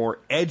 they're more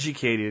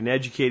educated, and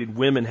educated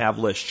women have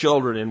less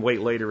children and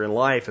wait later in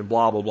life and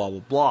blah, blah, blah, blah,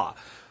 blah.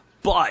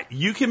 But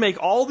you can make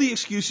all the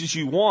excuses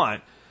you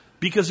want,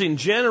 because in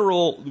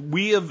general,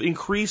 we have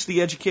increased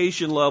the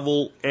education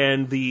level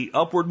and the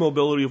upward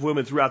mobility of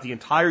women throughout the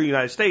entire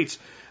United States,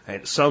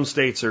 and some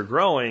states are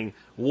growing.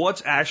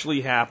 What's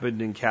actually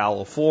happened in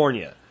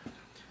California?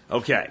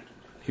 Okay,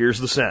 here's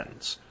the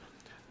sentence.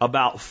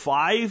 About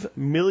 5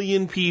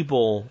 million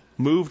people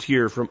moved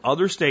here from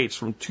other states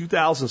from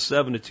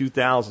 2007 to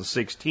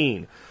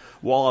 2016,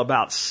 while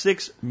about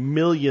 6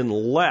 million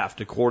left,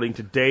 according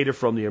to data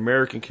from the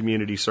American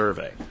Community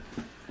Survey.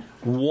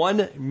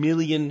 1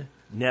 million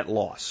net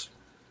loss.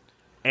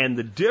 And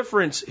the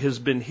difference has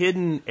been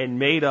hidden and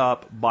made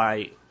up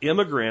by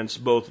immigrants,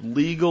 both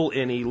legal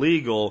and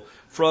illegal,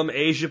 from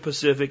Asia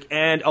Pacific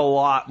and a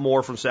lot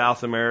more from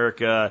South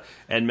America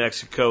and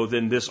Mexico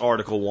than this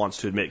article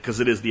wants to admit, because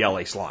it is the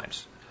LA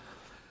Slimes.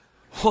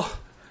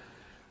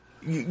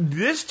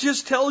 This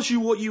just tells you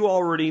what you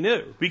already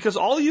knew. Because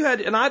all you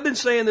had, and I've been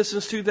saying this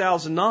since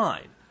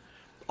 2009,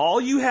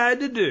 all you had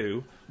to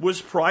do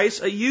was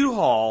price a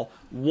U-Haul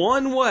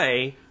one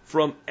way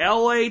from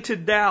LA to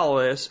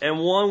Dallas and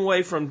one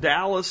way from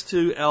Dallas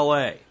to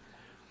LA.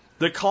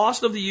 The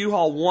cost of the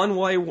U-Haul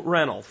one-way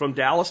rental from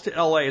Dallas to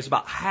LA is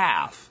about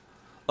half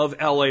of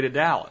LA to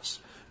Dallas.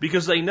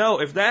 Because they know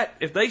if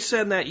they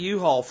send that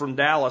U-Haul from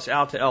Dallas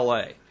out to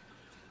LA,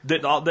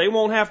 that they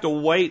won't have to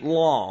wait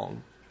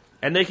long,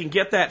 and they can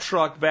get that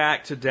truck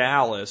back to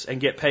Dallas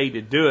and get paid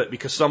to do it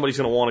because somebody's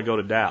going to want to go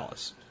to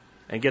Dallas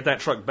and get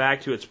that truck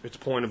back to its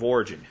point of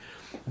origin.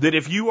 That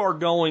if you are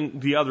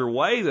going the other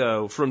way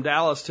though, from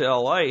Dallas to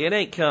LA, it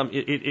ain't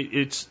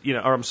it's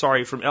or I'm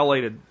sorry, from LA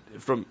to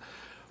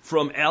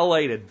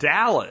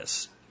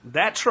Dallas,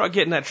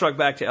 getting that truck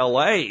back to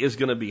LA is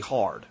going to be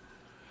hard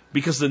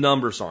because the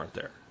numbers aren't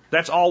there.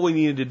 That's all we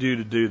needed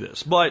to do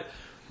this. But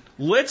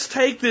let's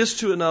take this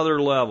to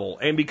another level.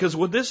 And because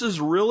what this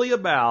is really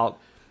about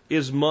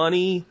is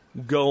money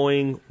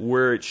going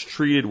where it's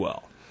treated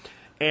well.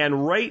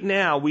 And right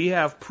now we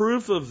have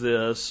proof of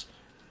this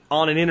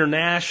on an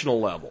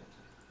international level.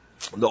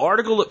 The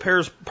article that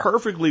pairs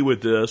perfectly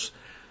with this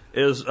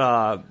is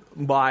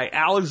by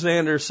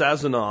Alexander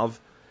Sazonov,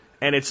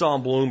 and it's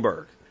on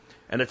Bloomberg.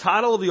 And the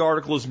title of the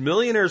article is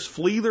Millionaires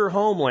Flee Their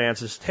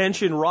Homelands as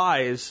Tension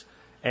Rise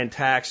and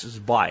Taxes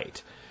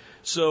Bite.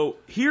 So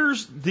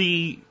here's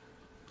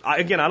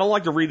again, I don't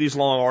like to read these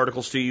long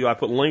articles to you. I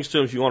put links to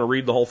them. If you want to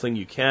read the whole thing,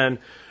 you can.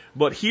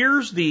 But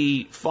here's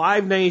the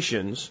 5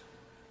 nations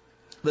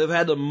that have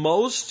had the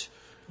most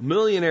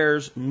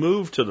millionaires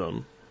move to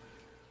them.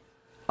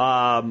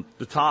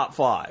 The top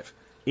 5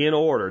 in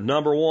order.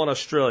 Number 1,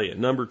 Australia.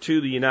 Number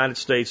 2, the United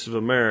States of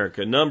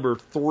America. Number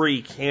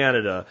 3,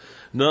 Canada.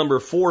 Number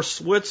 4,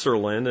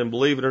 Switzerland. And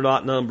believe it or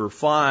not, number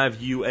 5,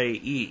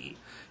 UAE.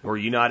 Or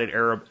United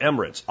Arab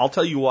Emirates. I'll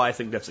tell you why I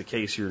think that's the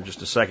case here in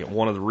just a second.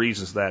 One of the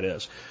reasons that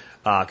is.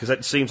 Because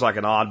that seems like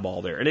an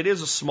oddball there. And it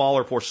is a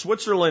smaller portion.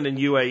 Switzerland and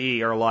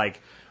UAE are like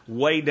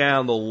way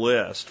down the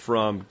list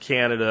from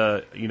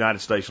Canada, United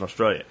States, and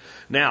Australia.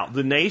 Now,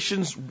 the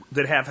nations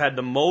that have had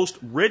the most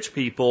rich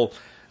people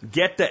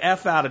get the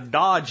F out of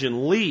Dodge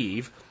and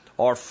leave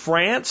are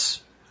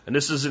France, and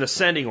this is in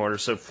ascending order,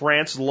 so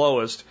France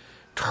lowest,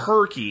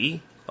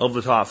 Turkey of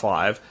the top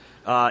 5,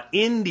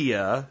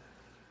 India,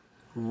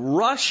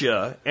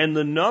 Russia, and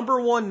the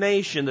number 1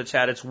 nation that's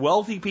had its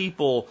wealthy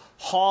people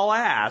haul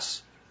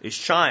ass is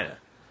China.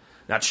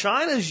 Now,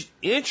 China's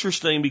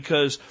interesting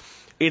because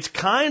it's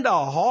kind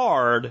of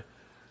hard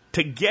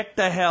to get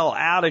the hell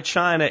out of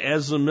China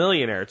as a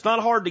millionaire. It's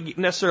not hard to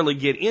necessarily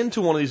get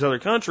into one of these other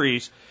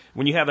countries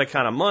when you have that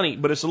kind of money,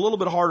 but it's a little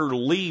bit harder to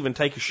leave and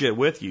take your shit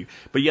with you.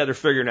 But yeah, they're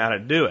figuring out how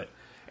to do it.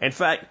 In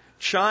fact,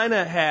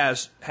 China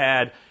has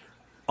had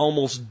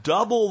almost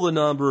double the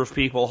number of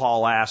people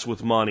haul ass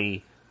with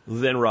money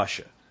than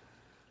Russia.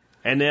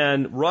 And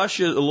then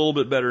Russia a little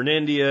bit better than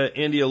India,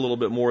 India a little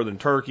bit more than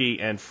Turkey,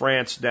 and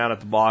France down at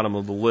the bottom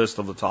of the list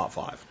of the top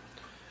 5.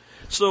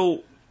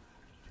 So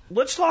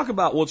let's talk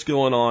about what's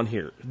going on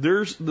here.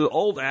 There's the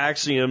old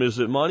axiom is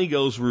that money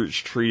goes where it's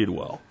treated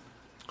well.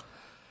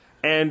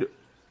 And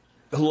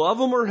love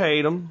them or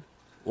hate them,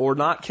 or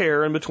not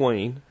care in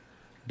between,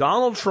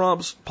 Donald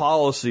Trump's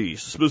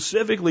policies,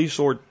 specifically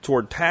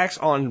toward tax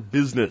on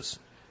business,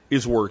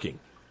 is working.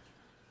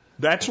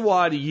 That's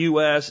why the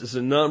U.S. is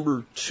the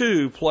number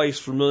 2 place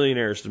for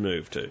millionaires to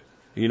move to,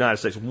 the United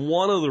States.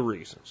 One of the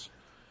reasons.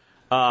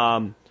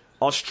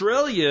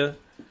 Australia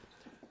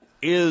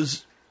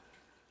is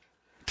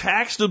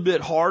taxed a bit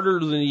harder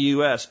than the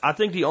U.S. I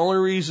think the only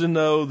reason,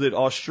 though, that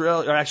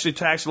Australia actually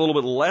taxed a little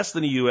bit less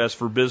than the U.S.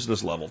 for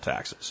business level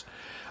taxes,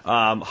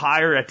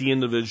 higher at the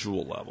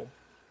individual level.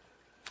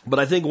 But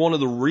I think one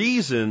of the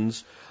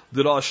reasons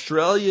that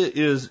Australia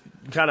is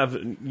kind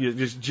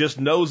of just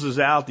noses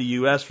out the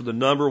U.S. for the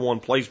number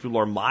 1 place people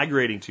are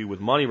migrating to with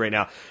money right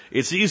now,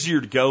 it's easier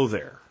to go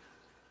there.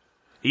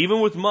 Even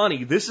with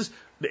money,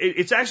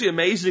 it's actually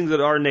amazing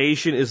that our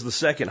nation is the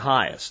second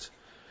highest.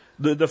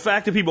 The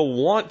fact that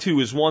people want to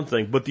is one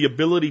thing, but the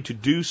ability to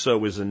do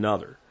so is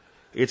another.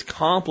 It's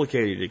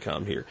complicated to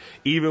come here,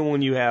 even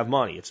when you have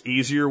money. It's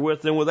easier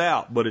with than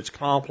without, but it's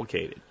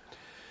complicated.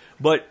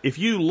 But if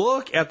you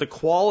look at the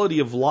quality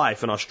of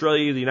life in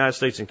Australia, the United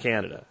States, and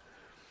Canada,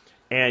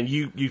 and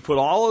you put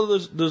all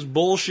of this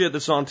bullshit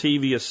that's on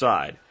TV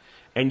aside,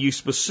 and you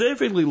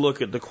specifically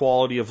look at the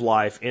quality of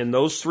life in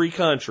those 3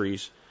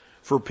 countries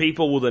for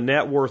people with a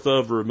net worth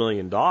over $1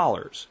 million,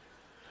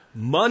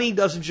 money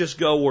doesn't just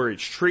go where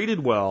it's treated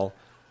well,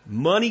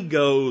 money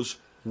goes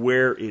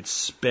where it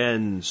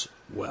spends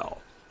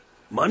well.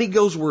 Money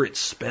goes where it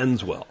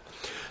spends well.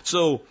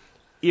 So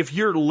if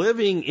you're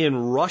living in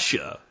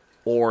Russia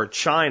or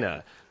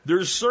China,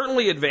 there's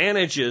certainly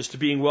advantages to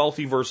being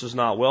wealthy versus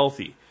not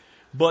wealthy.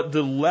 But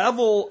the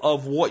level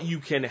of what you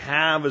can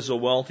have as a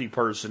wealthy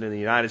person in the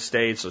United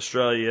States,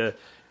 Australia,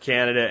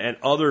 Canada, and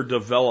other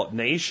developed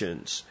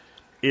nations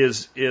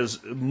is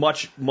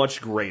much,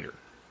 much greater.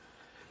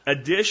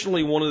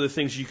 Additionally, one of the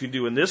things you can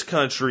do in this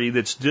country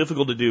that's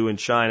difficult to do in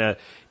China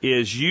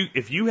is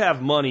if you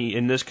have money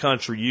in this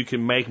country, you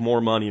can make more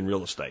money in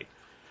real estate.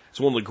 It's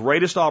one of the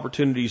greatest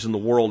opportunities in the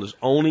world is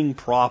owning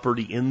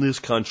property in this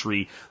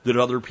country that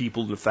other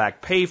people in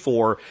fact pay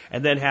for,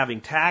 and then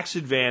having tax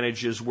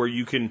advantages where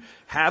you can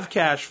have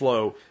cash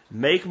flow,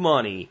 make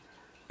money,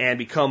 and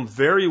become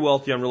very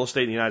wealthy on real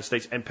estate in the United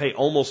States and pay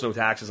almost no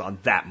taxes on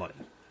that money.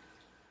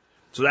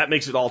 So that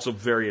makes it also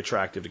very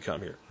attractive to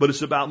come here. But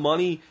it's about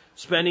money,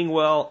 spending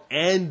well,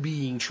 and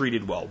being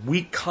treated well.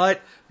 We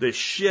cut the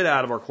shit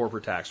out of our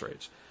corporate tax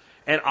rates.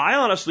 And I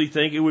honestly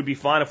think it would be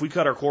fine if we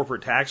cut our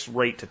corporate tax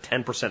rate to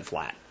 10%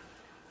 flat.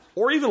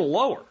 Or even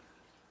lower.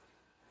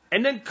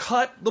 And then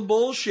cut the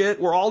bullshit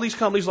where all these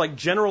companies like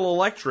General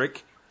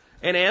Electric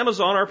and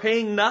Amazon are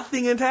paying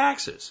nothing in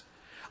taxes.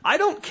 I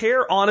don't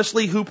care,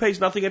 honestly, who pays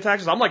nothing in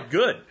taxes. I'm like,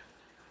 good.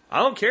 I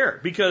don't care.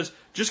 Because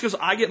just because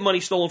I get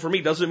money stolen from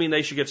me doesn't mean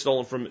they should get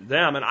stolen from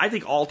them. And I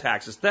think all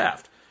tax is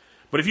theft.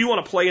 But if you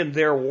want to play in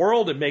their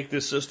world and make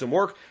this system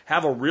work,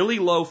 have a really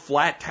low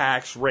flat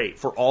tax rate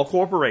for all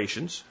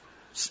corporations.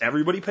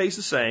 Everybody pays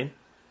the same,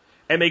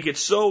 and make it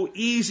so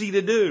easy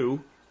to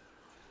do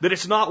that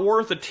it's not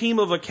worth a team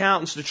of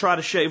accountants to try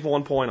to shave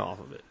 1 point off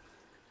of it.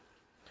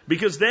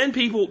 Because then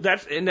people,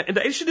 and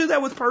they should do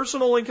that with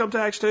personal income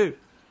tax too.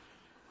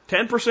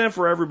 10%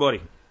 for everybody.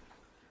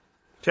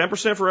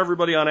 10% for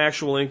everybody on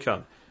actual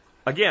income.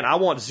 Again, I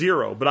want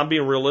 0, but I'm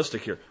being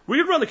realistic here. We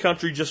could run the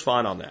country just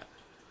fine on that.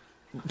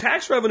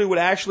 Tax revenue would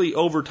actually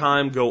over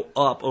time go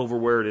up over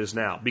where it is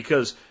now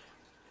because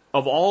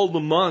of all the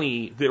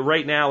money that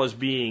right now is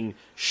being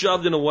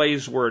shoved in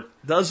ways where it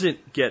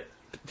doesn't get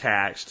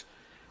taxed,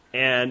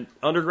 and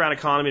underground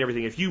economy and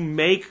everything. If you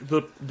make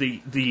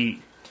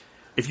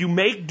if you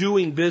make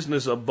doing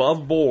business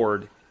above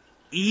board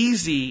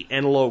easy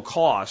and low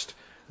cost,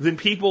 then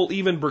people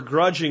even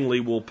begrudgingly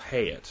will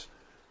pay it.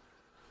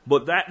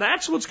 But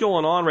that's what's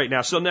going on right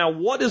now. So now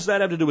what does that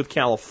have to do with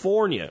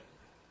California?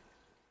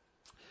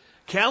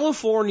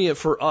 California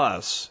for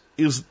us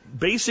is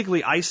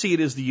basically, I see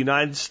it as the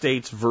United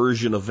States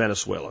version of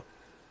Venezuela.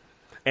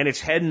 And it's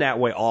heading that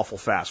way awful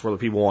fast, whether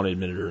people want to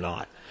admit it or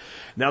not.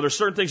 Now, there's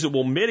certain things that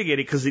will mitigate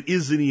it because it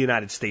is in the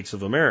United States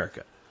of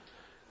America.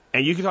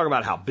 And you can talk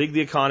about how big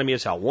the economy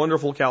is, how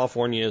wonderful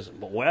California is,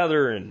 and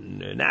weather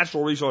and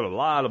natural resources,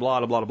 blah, blah,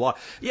 blah, blah, blah.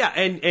 Yeah,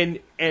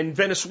 and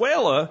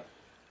Venezuela,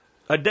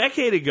 a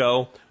decade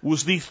ago,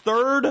 was the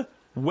third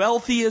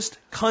wealthiest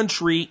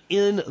country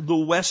in the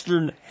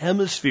Western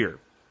Hemisphere.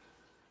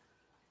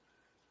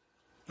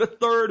 The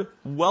third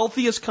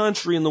wealthiest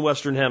country in the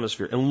Western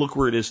Hemisphere. And look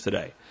where it is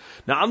today.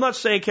 Now, I'm not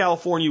saying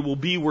California will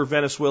be where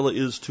Venezuela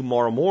is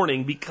tomorrow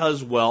morning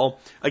because, well,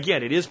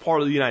 again, it is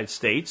part of the United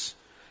States.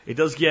 It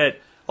does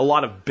get a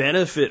lot of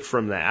benefit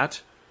from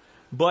that.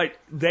 But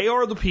they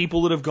are the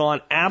people that have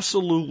gone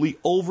absolutely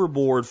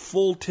overboard,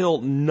 full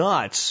tilt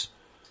nuts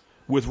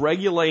with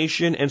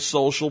regulation and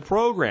social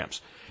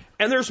programs.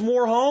 And there's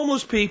more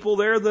homeless people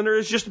there than there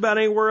is just about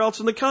anywhere else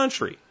in the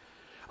country.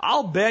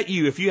 I'll bet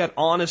you if you had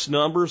honest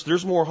numbers,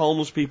 there's more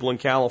homeless people in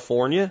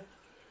California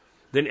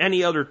than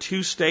any other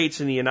 2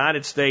 states in the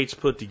United States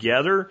put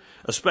together,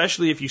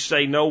 especially if you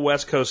say no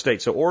West Coast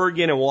states. So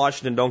Oregon and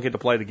Washington don't get to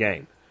play the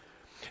game.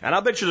 And I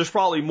bet you there's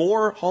probably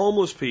more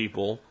homeless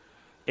people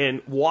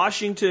in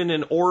Washington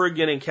and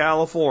Oregon and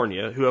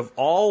California who have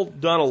all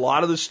done a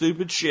lot of the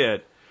stupid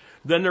shit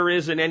than there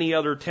is in any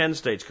other 10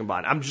 states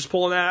combined. I'm just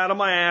pulling that out of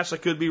my ass. I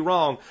could be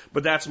wrong,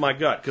 but that's my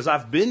gut because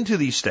I've been to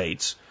these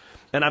states.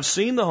 And I've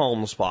seen the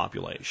homeless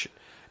population.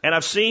 And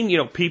I've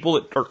seen, people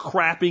that are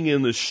crapping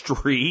in the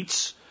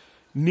streets,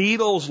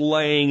 needles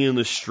laying in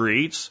the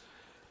streets.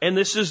 And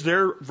this is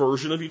their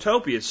version of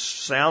utopia. It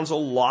sounds a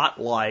lot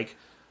like,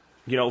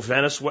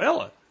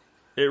 Venezuela.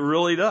 It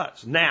really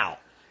does. Now,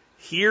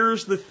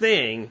 here's the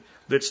thing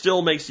that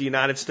still makes the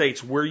United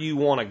States where you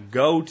want to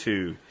go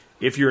to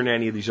if you're in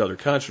any of these other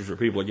countries where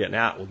people are getting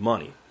out with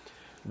money.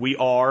 We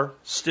are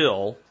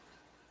still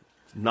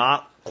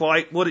not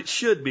quite what it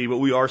should be, but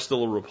we are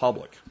still a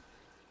republic.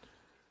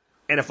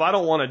 And if I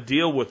don't want to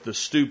deal with the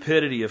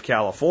stupidity of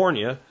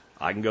California,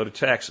 I can go to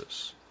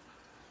Texas,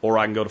 or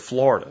I can go to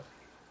Florida,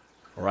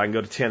 or I can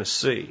go to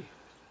Tennessee,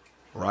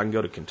 or I can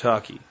go to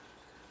Kentucky,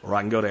 or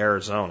I can go to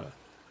Arizona,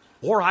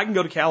 or I can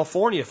go to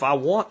California if I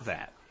want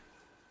that.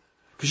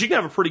 Because you can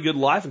have a pretty good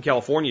life in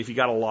California if you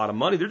got a lot of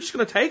money. They're just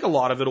going to take a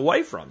lot of it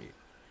away from you.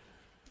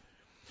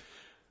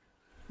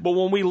 But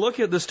when we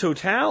look at this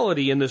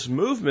totality in this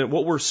movement,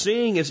 what we're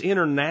seeing is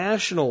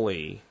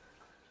internationally,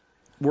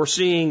 we're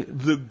seeing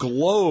the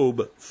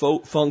globe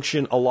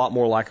function a lot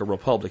more like a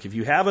republic. If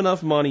you have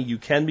enough money, you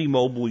can be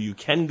mobile, you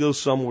can go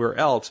somewhere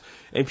else,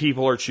 and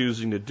people are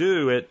choosing to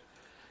do it,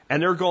 and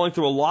they're going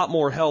through a lot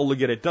more hell to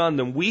get it done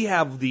than we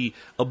have the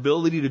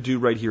ability to do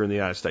right here in the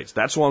United States.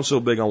 That's why I'm so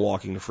big on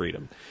walking to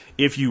freedom.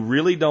 If you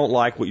really don't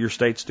like what your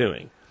state's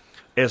doing,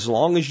 as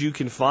long as you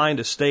can find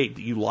a state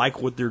that you like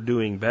what they're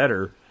doing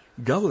better,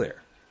 go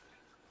there.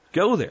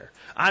 Go there.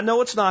 I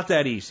know it's not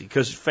that easy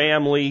because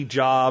family,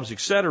 jobs,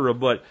 etc.,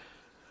 but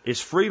it's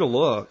free to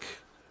look.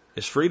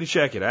 It's free to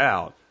check it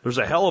out. There's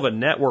a hell of a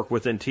network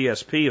within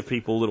TSP of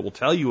people that will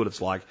tell you what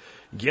it's like.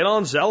 Get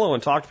on Zello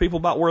and talk to people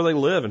about where they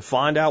live and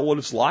find out what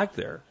it's like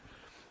there.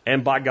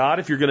 And by God,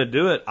 if you're going to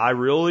do it,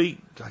 I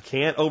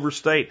can't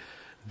overstate.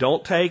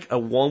 Don't take a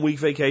 1-week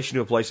vacation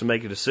to a place and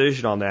make a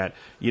decision on that.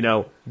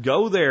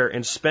 Go there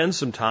and spend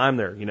some time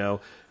there.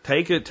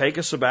 Take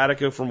a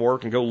sabbatical from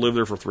work and go live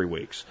there for 3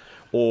 weeks.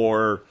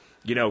 Or,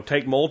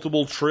 take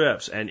multiple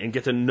trips and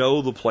get to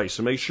know the place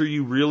and make sure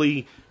you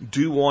really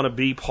do want to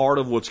be part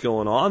of what's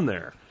going on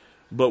there.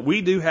 But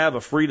we do have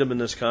a freedom in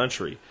this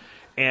country.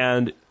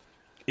 And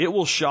it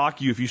will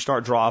shock you if you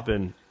start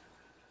dropping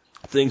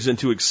things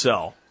into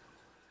Excel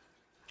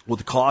with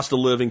the cost of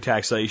living,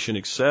 taxation,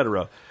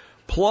 etc.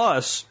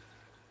 Plus,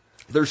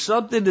 there's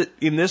something that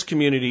in this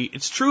community,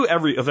 it's true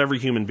of every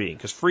human being,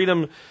 because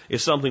freedom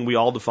is something we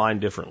all define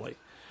differently.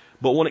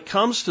 But when it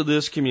comes to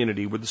this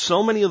community, with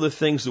so many of the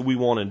things that we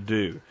want to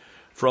do,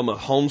 from a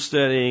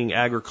homesteading,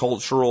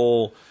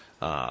 agricultural,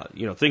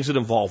 things that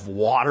involve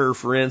water,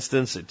 for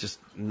instance, it just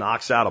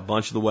knocks out a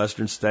bunch of the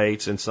western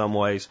states in some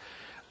ways.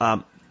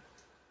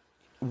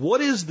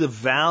 What is the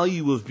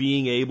value of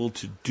being able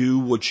to do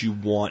what you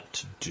want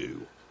to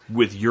do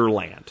with your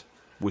land,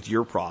 with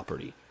your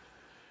property?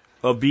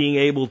 Of being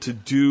able to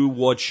do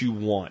what you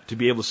want, to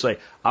be able to say,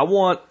 I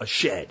want a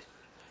shed,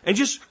 and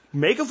just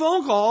make a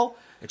phone call,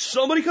 and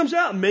somebody comes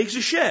out and makes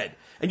a shed.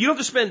 And you don't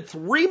have to spend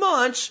 3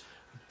 months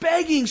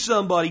begging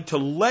somebody to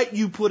let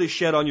you put a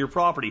shed on your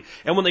property.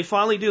 And when they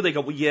finally do, they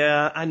go, well,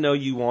 yeah, I know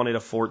you wanted a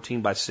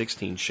 14 by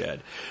 16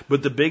 shed,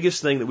 but the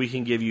biggest thing that we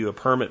can give you a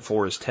permit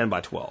for is 10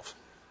 by 12.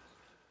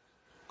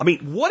 I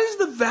mean, what is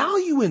the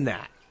value in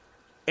that?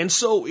 And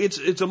so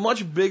it's a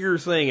much bigger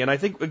thing. And I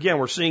think, again,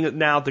 we're seeing it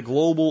now at the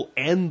global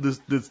and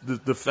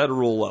the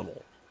federal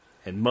level.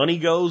 And money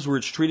goes where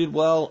it's treated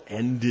well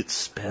and it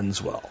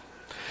spends well.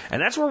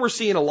 And that's where we're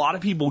seeing a lot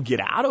of people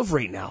get out of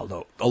right now,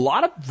 though. A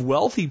lot of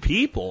wealthy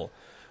people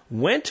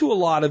went to a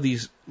lot of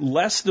these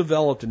less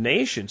developed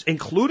nations,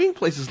 including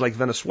places like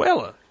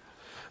Venezuela.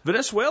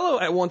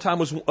 Venezuela at one time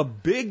was a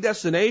big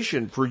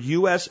destination for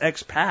U.S.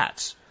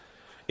 expats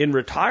in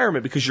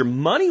retirement because your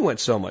money went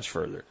so much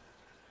further.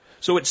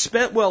 So it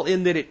spent well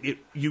in that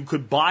you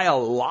could buy a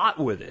lot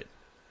with it.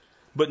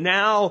 But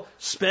now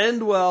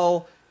spend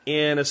well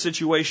in a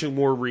situation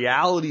where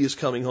reality is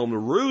coming home to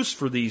roost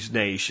for these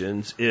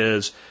nations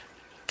is,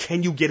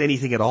 can you get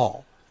anything at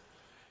all?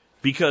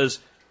 Because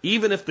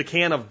even if the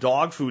can of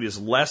dog food is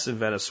less in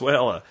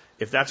Venezuela,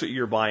 if that's what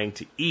you're buying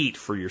to eat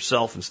for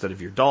yourself instead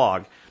of your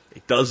dog,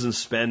 it doesn't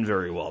spend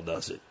very well,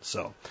 does it?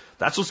 So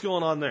that's what's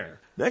going on there.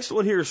 Next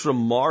one here is from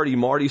Marty.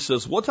 Marty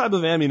says, what type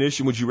of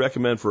ammunition would you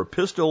recommend for a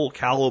pistol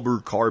caliber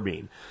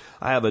carbine?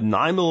 I have a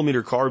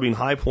 9mm carbine,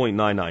 high point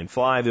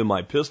 995. In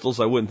my pistols,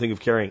 I wouldn't think of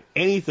carrying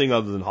anything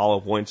other than hollow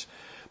points.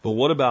 But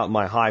what about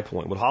my high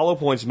point? Would hollow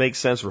points make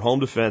sense for home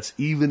defense,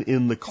 even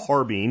in the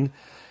carbine?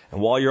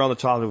 And while you're on the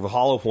topic of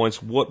hollow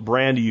points, what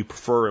brand do you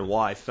prefer and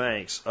why?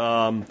 Thanks.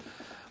 Marty,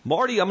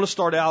 I'm going to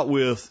start out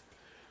with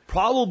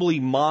probably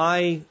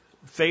my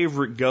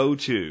favorite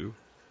go-to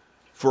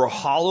for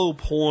hollow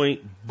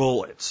point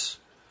bullets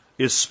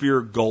is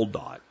Spear Gold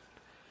Dot.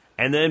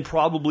 And then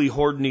probably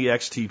Hordney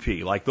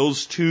XTP. Like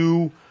those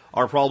two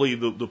are probably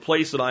the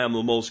place that I am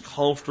the most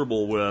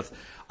comfortable with.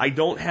 I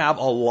don't have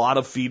a lot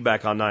of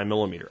feedback on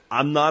 9mm.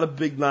 I'm not a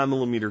big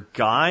 9mm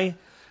guy.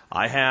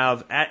 I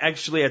have,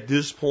 actually at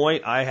this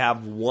point, I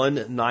have one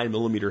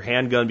 9mm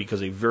handgun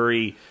because a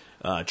very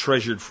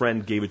treasured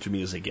friend gave it to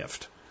me as a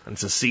gift. And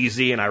it's a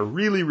CZ and I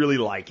really, really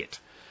like it.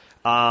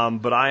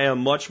 But I am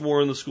much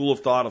more in the school of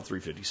thought of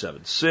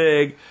 357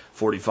 SIG,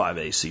 45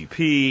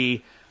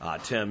 ACP,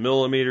 10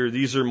 millimeter.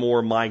 These are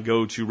more my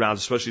go-to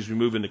rounds, especially as we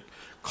move into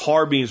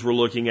carbines. We're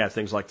looking at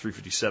things like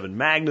 357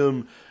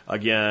 Magnum,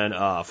 again,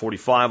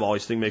 45.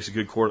 Always think makes a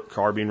good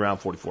carbine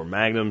round, 44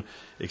 Magnum,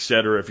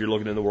 etc. If you're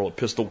looking in the world of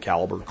pistol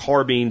caliber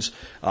carbines,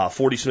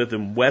 40 Smith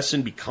 &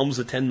 Wesson becomes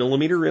a 10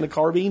 millimeter in a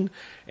carbine,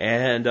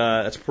 and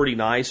that's pretty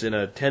nice. And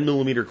a 10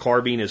 millimeter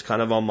carbine is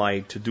kind of on my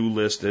to-do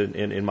list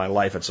in my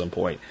life at some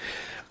point.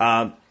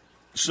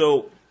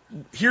 So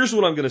here's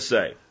what I'm going to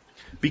say.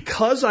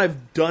 Because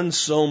I've done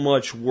so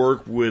much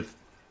work with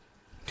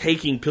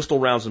taking pistol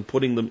rounds and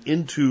putting them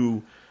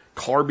into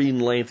carbine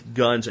length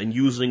guns and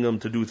using them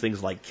to do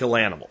things like kill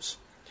animals,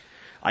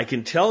 I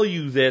can tell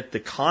you that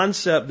the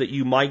concept that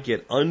you might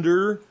get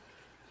under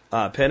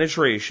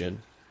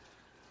penetration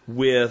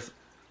with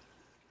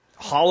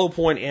hollow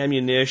point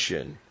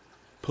ammunition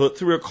put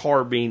through a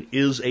carbine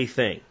is a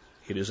thing.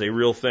 It is a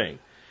real thing.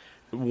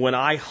 When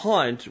I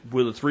hunt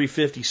with a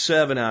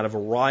 357 out of a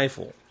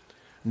rifle,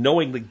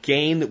 knowing the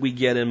gain that we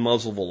get in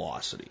muzzle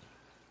velocity,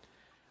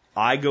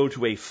 I go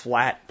to a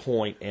flat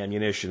point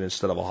ammunition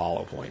instead of a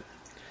hollow point.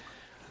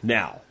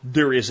 Now,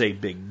 there is a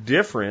big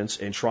difference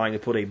in trying to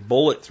put a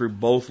bullet through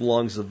both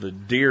lungs of the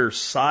deer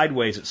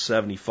sideways at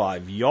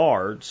 75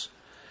 yards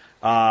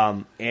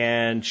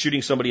and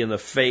shooting somebody in the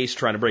face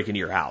trying to break into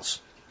your house.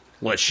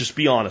 Let's just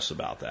be honest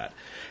about that.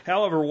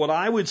 However, what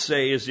I would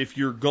say is if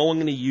you're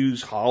going to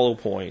use hollow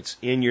points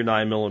in your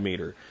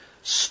 9mm,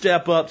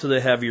 step up to the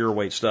heavier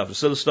weight stuff.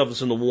 Instead of stuff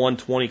that's in the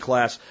 120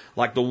 class,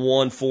 like the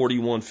 140,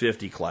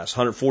 150 class,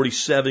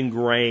 147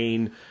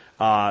 grain,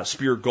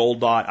 Spear Gold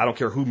Dot. I don't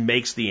care who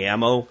makes the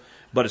ammo,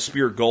 but a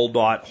Spear Gold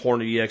Dot,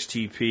 Hornet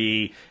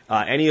EXTP,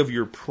 any of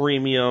your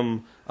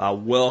premium,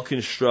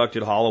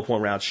 well-constructed hollow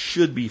point rounds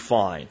should be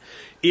fine.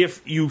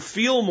 If you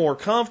feel more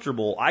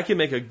comfortable, I can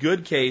make a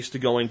good case to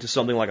going to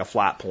something like a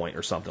flat point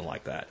or something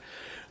like that.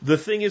 The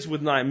thing is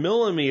with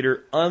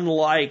 9mm,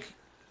 unlike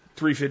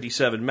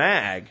 357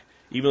 mag,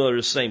 even though they're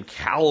the same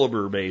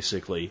caliber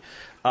basically,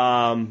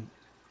 most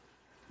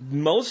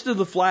of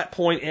the flat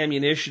point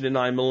ammunition in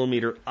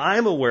 9mm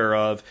I'm aware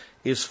of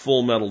is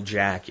full metal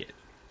jacket.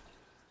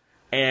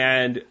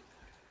 And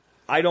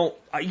I don't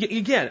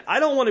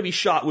want to be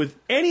shot with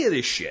any of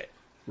this shit,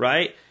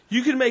 right?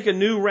 You can make a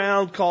new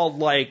round called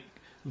like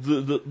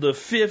the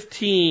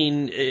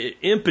 15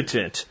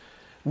 impotent,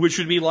 which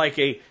would be like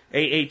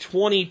a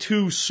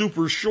 22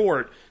 super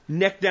short,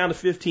 neck down to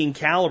 15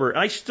 caliber. And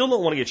I still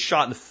don't want to get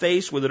shot in the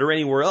face with it or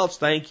anywhere else,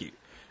 thank you.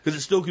 Because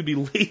it still could be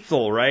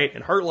lethal, right?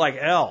 And hurt like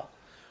hell.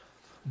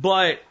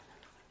 But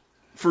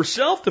for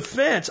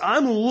self-defense,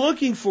 I'm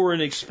looking for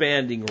an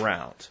expanding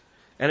round.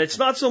 And it's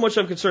not so much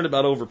I'm concerned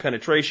about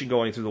over-penetration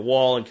going through the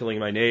wall and killing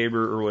my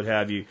neighbor or what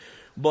have you.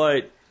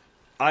 But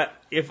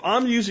if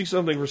I'm using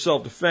something for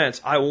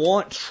self-defense, I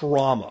want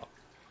trauma.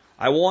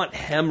 I want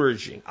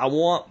hemorrhaging. I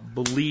want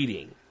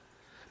bleeding.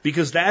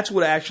 Because that's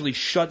what actually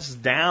shuts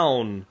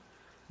down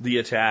the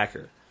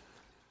attacker.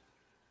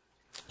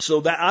 So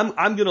that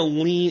I'm going to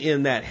lean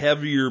in that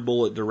heavier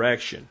bullet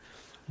direction.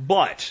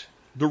 But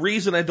the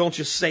reason I don't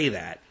just say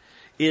that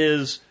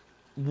is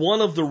one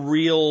of the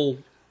real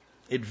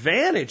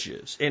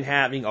advantages in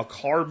having a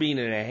carbine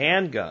and a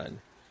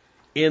handgun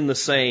in the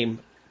same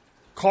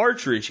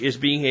cartridge is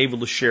being able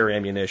to share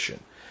ammunition.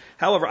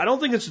 However, I don't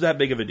think it's that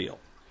big of a deal.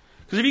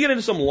 Because if you get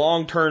into some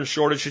long-term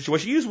shortage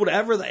situation, use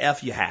whatever the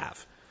F you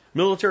have.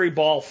 Military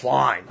ball,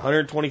 fine.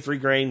 123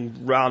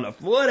 grain round,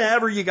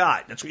 whatever you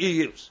got. That's what you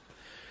use.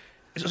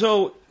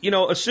 So,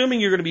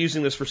 assuming you're going to be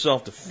using this for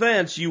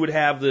self-defense, you would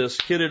have this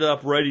kitted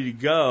up, ready to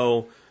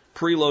go,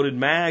 preloaded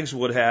mags,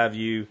 what have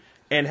you,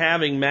 and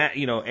having,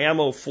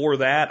 ammo for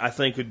that, I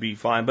think would be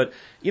fine. But,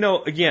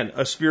 again,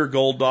 a Spear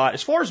Gold Dot.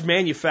 As far as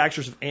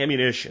manufacturers of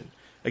ammunition,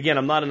 again,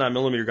 I'm not a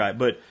 9mm guy,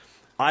 but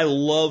I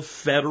love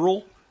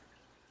Federal,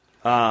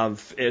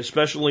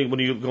 especially when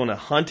you go into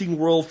hunting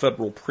world,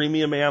 Federal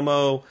premium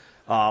ammo.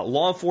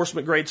 Law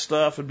enforcement grade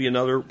stuff would be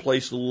another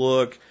place to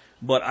look.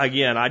 But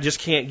again, I just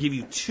can't give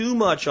you too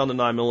much on the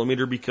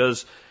 9mm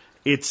because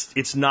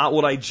it's not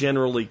what I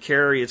generally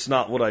carry. It's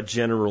not what I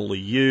generally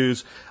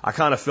use. I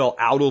kind of fell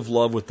out of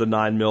love with the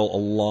 9mm a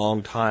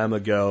long time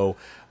ago.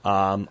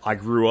 I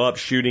grew up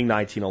shooting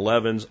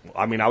 1911s.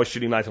 I mean, I was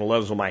shooting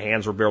 1911s when my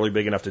hands were barely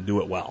big enough to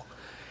do it well.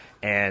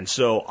 And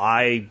so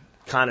I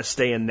kind of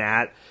stay in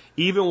that.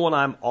 Even when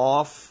I'm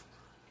off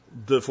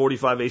the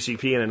 45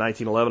 ACP and a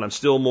 1911, I'm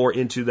still more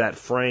into that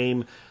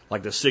frame.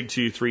 Like the SIG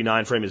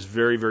 239 frame is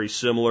very, very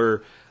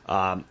similar.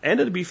 And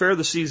to be fair,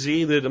 the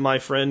CZ that my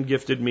friend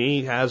gifted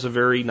me has a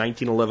very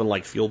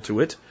 1911-like feel to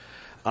it.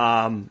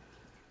 But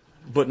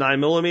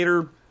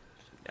 9mm,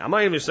 I'm not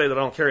even going to say that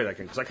I don't carry that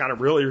because I kind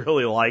of really,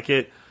 really like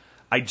it.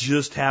 I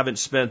just haven't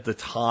spent the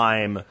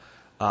time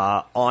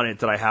on it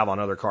that I have on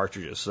other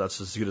cartridges. So that's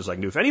as good as I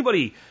can do. If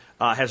anybody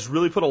has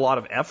really put a lot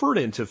of effort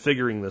into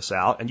figuring this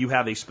out and you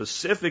have a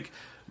specific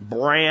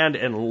brand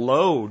and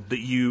load that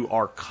you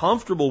are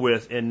comfortable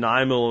with in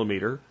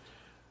 9mm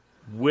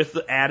with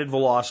the added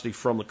velocity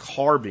from the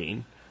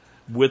carbine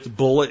with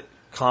bullet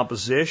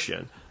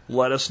composition,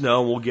 let us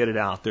know and we'll get it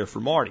out there for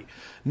Marty.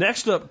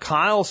 Next up,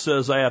 Kyle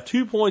says, I have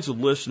 2 points of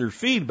listener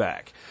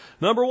feedback.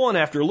 Number one,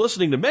 after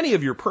listening to many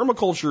of your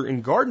permaculture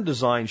and garden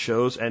design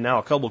shows and now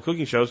a couple of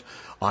cooking shows,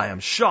 I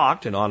am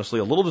shocked and honestly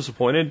a little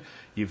disappointed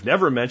you've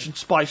never mentioned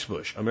Spice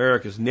Bush,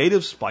 America's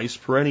native spice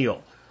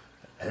perennial.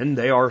 And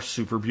they are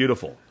super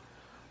beautiful.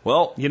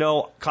 Well,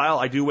 Kyle,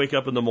 I do wake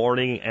up in the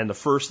morning and the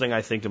first thing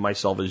I think to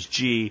myself is,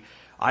 gee,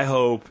 I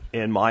hope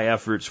in my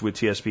efforts with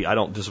TSP I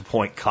don't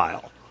disappoint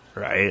Kyle,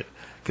 right?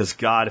 Because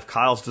God, if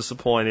Kyle's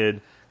disappointed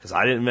because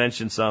I didn't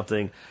mention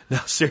something, no,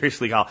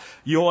 seriously, Kyle,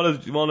 you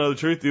want to know the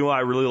truth? You know why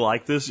I really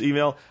like this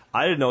email?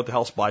 I didn't know what the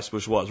hell Spice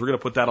Bush was. We're going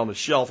to put that on the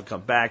shelf and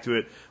come back to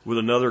it with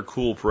another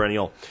cool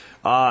perennial.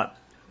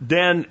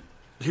 Then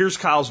here's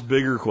Kyle's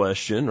bigger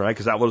question, right?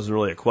 Because that wasn't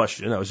really a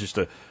question. That was just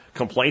a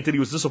complaint that he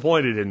was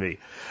disappointed in me.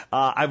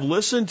 I've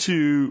listened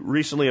to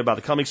recently about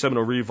the coming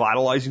segment of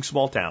revitalizing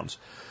small towns.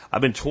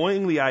 I've been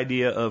toying the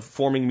idea of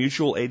forming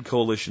mutual aid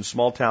coalition,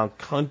 small town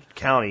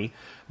county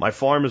my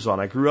farm is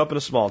on. I grew up in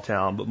a small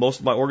town, but most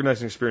of my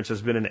organizing experience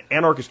has been in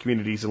anarchist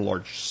communities in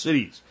large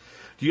cities.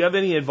 Do you have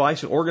any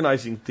advice in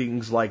organizing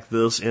things like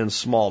this in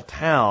small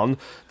town?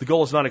 The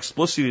goal is not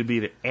explicitly to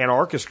be an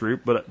anarchist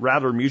group, but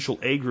rather a mutual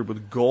aid group with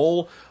the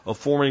goal of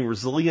forming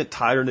resilient,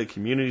 tighter-knit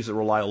communities that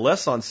rely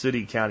less on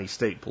city, county,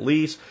 state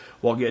police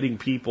while getting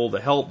people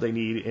the help they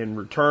need in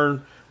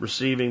return,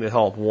 receiving the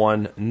help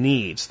one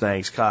needs.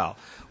 Thanks, Kyle.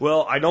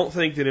 Well, I don't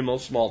think that in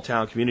most small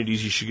town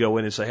communities you should go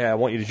in and say, hey, I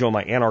want you to join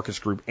my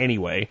anarchist group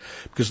anyway,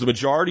 because the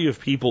majority of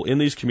people in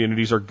these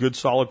communities are good,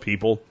 solid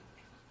people,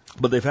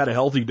 but they've had a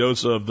healthy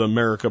dose of the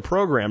America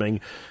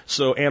programming,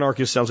 so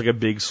anarchist sounds like a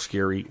big,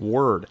 scary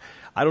word.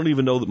 I don't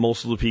even know that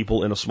most of the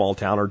people in a small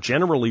town are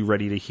generally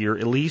ready to hear,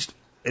 at least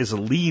as a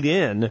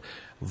lead-in,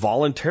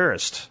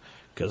 voluntarist.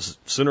 Because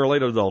sooner or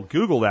later they'll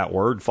Google that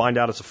word, find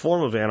out it's a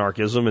form of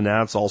anarchism, and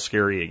now it's all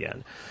scary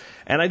again.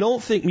 And I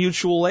don't think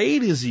mutual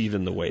aid is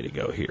even the way to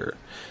go here.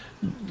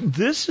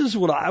 This is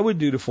what I would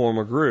do to form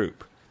a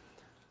group.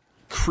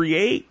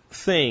 Create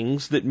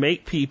things that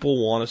make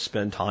people want to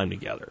spend time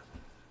together.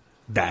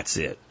 That's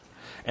it.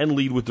 And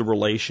lead with the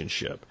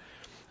relationship.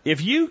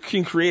 If you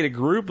can create a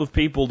group of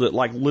people that,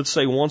 like, let's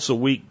say once a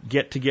week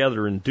get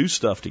together and do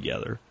stuff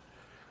together,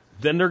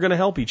 then they're going to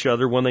help each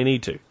other when they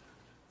need to.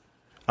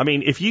 I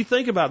mean, if you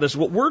think about this,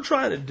 what we're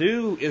trying to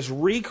do is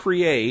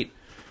recreate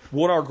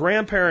what our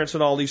grandparents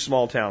in all these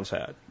small towns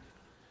had.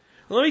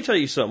 Let me tell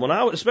you something.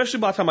 Especially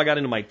by the time I got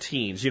into my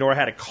teens, where I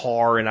had a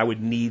car and I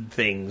would need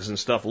things and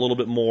stuff a little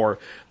bit more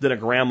than a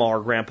grandma or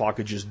grandpa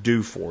could just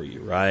do for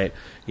you, right?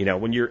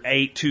 When you're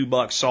 8,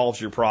 $2 solves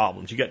your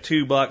problems. You got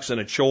 $2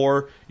 and a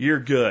chore, you're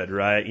good,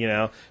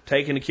 right?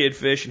 Taking a kid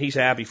fishing, he's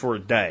happy for a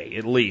day,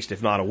 at least,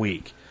 if not a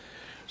week.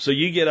 So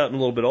you get up and a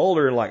little bit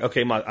older and like,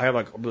 okay, I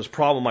have this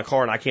problem with my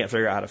car and I can't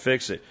figure out how to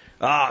fix it.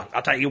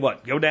 I'll tell you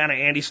what, go down to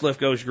Andy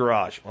Slifko's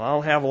garage. Well, I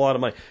don't have a lot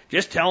of money.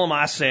 Just tell him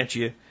I sent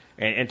you.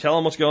 And tell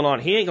him what's going on.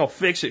 He ain't going to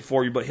fix it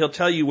for you, but he'll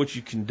tell you what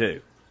you can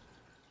do.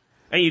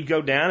 And you'd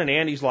go down, and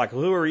Andy's like,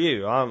 who are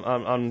you?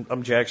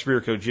 I'm Jack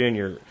Spirko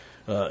Jr.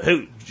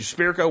 Who?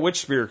 Spirko?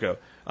 Which Spirko?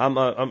 I'm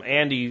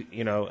Andy,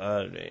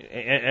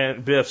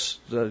 and Biff's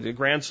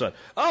grandson.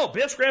 Oh,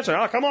 Biff's grandson.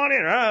 Oh, come on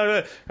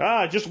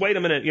in. Just wait a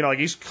minute. Like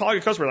he's calling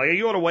your customer. Like,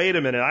 you ought to wait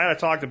a minute. I got to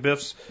talk to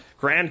Biff's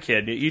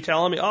grandkid. You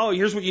telling me? Oh,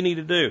 here's what you need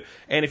to do.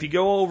 And if you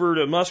go over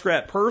to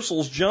Muskrat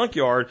Purcell's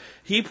junkyard,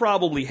 he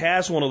probably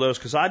has one of those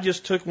because I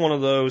just took one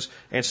of those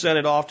and sent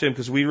it off to him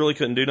because we really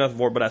couldn't do nothing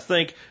for it. But I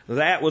think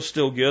that was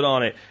still good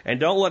on it. And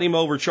don't let him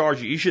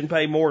overcharge you. You shouldn't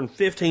pay more than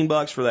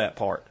 $15 for that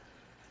part.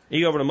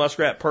 You go over to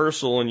Muskrat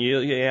Purcell and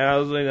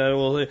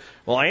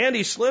well,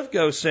 Andy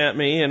Slifko sent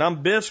me and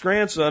I'm Biff's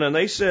grandson and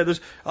they said this.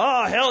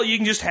 Oh, hell, you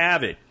can just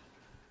have it.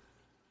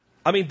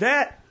 I mean,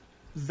 that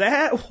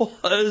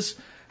was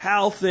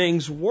how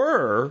things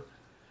were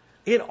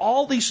in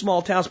all these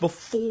small towns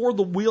before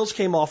the wheels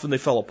came off and they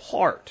fell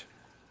apart.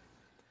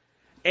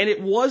 And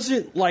it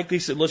wasn't like they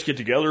said, let's get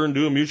together and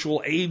do a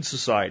mutual aid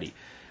society.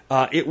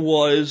 It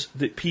was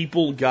that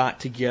people got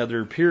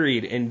together,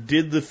 period, and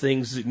did the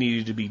things that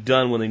needed to be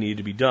done when they needed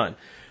to be done.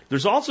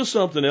 There's also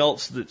something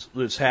else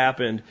that's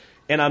happened,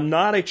 and I'm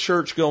not a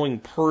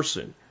church-going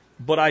person,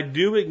 but I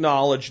do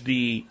acknowledge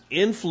the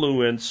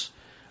influence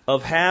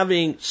of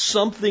having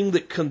something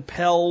that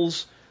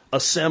compels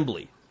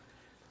assembly.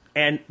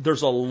 And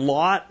there's a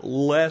lot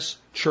less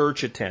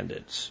church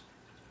attendance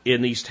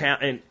in these towns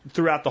and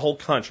throughout the whole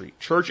country.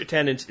 Church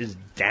attendance is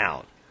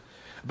down.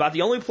 About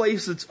the only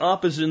place that's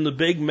up is in the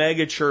big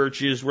mega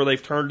churches where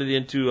they've turned it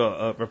into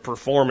a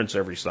performance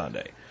every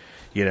Sunday.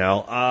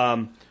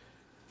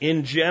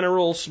 In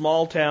general,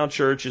 small town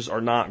churches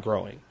are not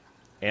growing,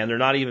 and they're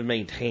not even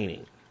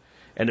maintaining.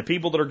 And the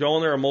people that are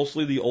going there are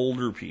mostly the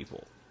older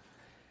people.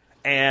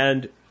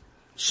 And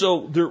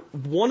so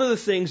one of the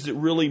things that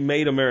really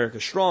made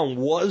America strong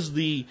was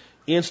the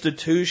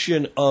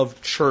institution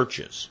of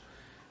churches.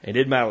 It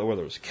didn't matter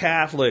whether it was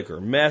Catholic or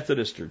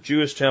Methodist or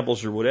Jewish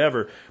temples or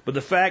whatever, but the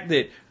fact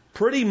that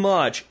pretty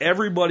much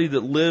everybody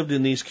that lived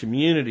in these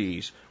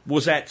communities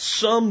was at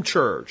some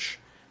church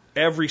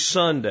every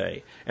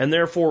Sunday, and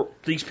therefore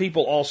these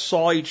people all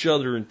saw each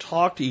other and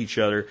talked to each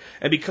other,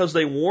 and because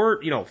they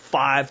weren't,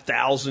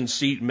 5,000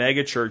 seat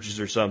mega churches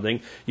or something,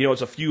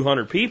 it's a few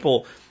hundred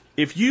people.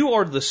 If you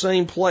are the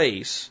same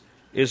place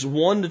as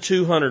 100 to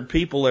 200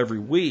 people every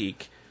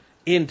week,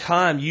 in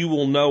time, you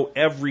will know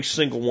every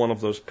single one of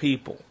those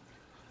people,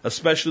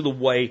 especially the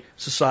way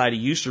society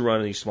used to run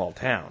in these small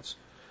towns.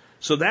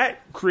 So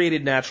that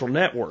created natural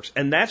networks,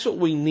 and that's what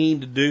we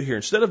need to do here.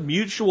 Instead of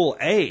mutual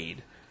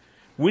aid,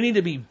 we need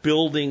to be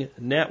building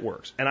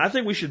networks. And I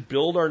think we should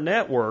build our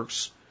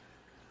networks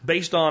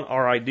based on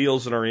our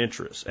ideals and our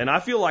interests. And I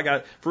feel like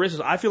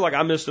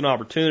I missed an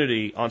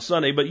opportunity on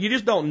Sunday, but you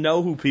just don't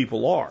know who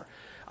people are.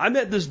 I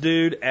met this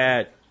dude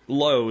at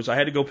Lowe's. I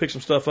had to go pick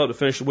some stuff up to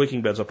finish the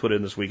wicking beds I put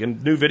in this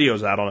weekend. New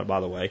videos out on it, by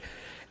the way.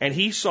 And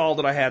he saw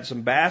that I had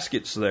some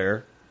baskets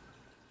there,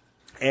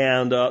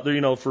 and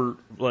they're for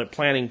like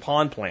planting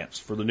pond plants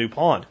for the new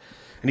pond.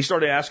 And he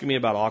started asking me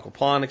about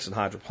aquaponics and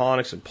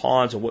hydroponics and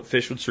ponds and what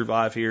fish would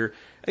survive here.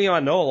 And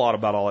I know a lot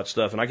about all that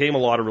stuff, and I gave him a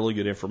lot of really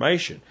good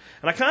information.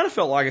 And I kind of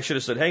felt like I should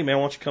have said, hey man,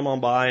 why don't you come on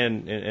by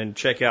and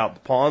check out the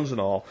ponds and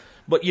all.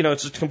 But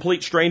it's a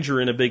complete stranger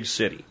in a big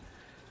city,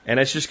 and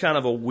it's just kind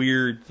of a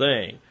weird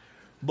thing.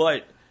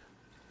 But,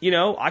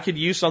 I could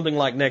use something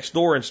like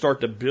Nextdoor and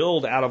start to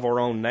build out of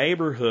our own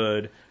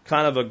neighborhood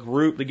kind of a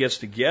group that gets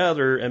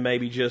together and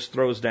maybe just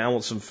throws down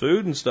with some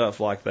food and stuff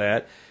like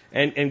that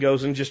and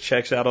goes and just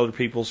checks out other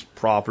people's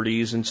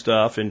properties and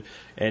stuff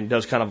and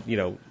does kind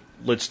of,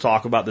 let's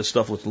talk about this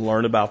stuff, let's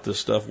learn about this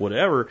stuff,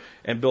 whatever,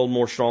 and build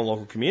more strong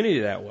local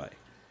community that way.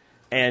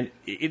 And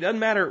it doesn't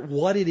matter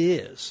what it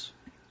is.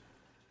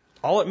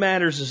 All it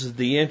matters is that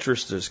the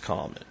interest is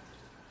common.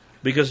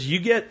 Because you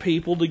get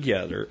people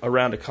together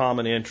around a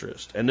common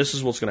interest, and this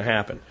is what's going to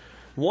happen.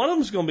 One of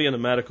them is going to be in the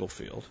medical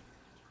field.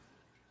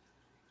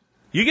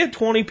 You get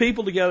 20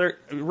 people together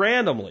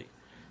randomly.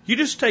 You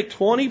just take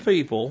 20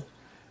 people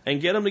and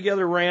get them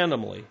together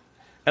randomly.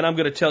 And I'm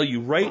going to tell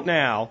you right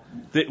now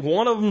that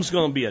one of them is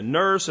going to be a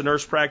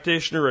nurse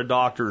practitioner, a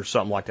doctor, or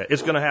something like that.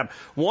 It's going to happen.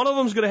 One of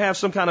them is going to have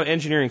some kind of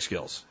engineering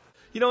skills.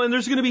 You know, and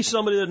there's going to be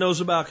somebody that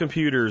knows about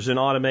computers and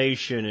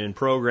automation and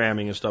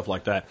programming and stuff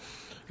like that.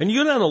 And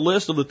you go down a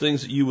list of the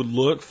things that you would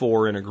look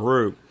for in a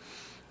group.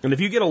 And if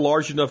you get a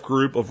large enough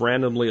group of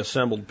randomly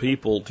assembled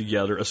people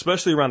together,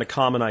 especially around a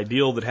common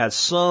ideal that has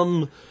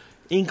some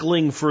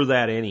inkling for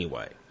that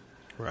anyway,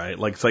 right?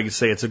 Like if I could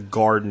say it's a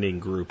gardening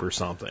group or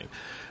something,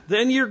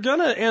 then you're going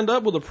to end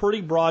up with a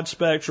pretty broad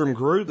spectrum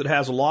group that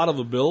has a lot of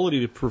ability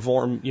to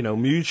perform, you know,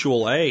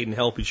 mutual aid and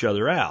help each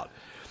other out.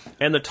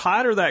 And the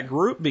tighter that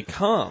group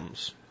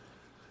becomes,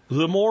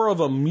 the more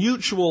of a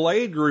mutual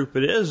aid group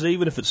it is,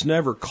 even if it's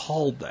never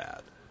called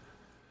that.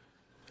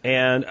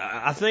 And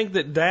I think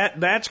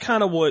that's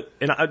kind of what,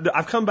 and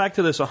I've come back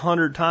to this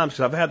 100 times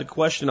because I've had the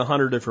question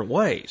 100 different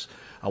ways.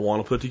 I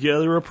want to put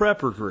together a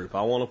prepper group.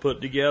 I want to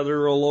put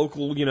together a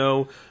local, you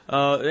know,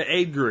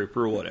 aid group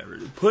or whatever.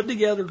 Put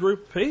together a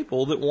group of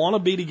people that want to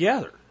be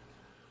together.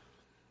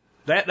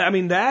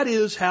 That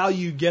is how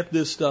you get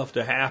this stuff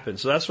to happen.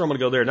 So that's where I'm going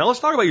to go there. Now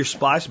let's talk about your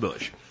spice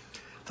bush.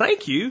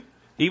 Thank you.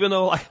 Even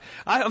though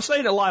I'm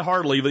saying it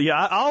lightheartedly, but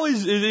yeah,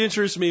 it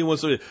interests me when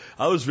somebody,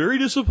 I was very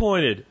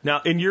disappointed.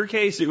 Now, in your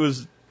case, it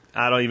was,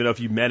 I don't even know if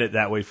you meant it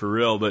that way for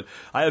real, but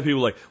I have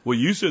people like, well,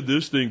 you said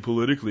this thing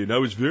politically, and I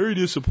was very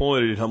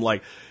disappointed. And I'm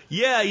like,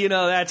 yeah, you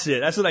know, that's it.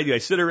 That's what I do. I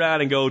sit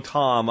around and go,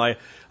 Tom, I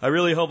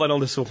really hope I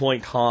don't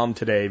disappoint Tom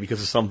today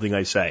because of something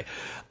I say.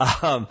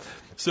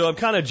 So I'm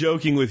kind of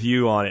joking with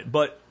you on it,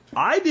 but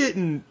I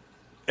didn't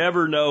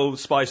ever know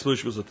spice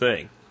bush was a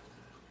thing.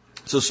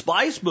 So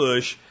spice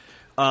bush,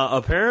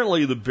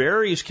 apparently the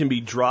berries can be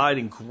dried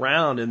and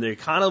ground, and they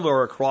kind of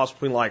are a cross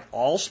between like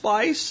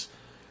allspice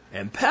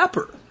and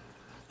pepper.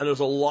 And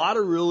there's a lot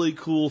of really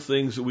cool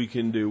things that we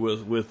can do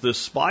with this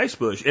spice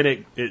bush. And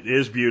it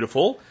is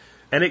beautiful,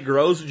 and it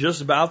grows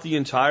just about the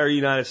entire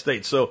United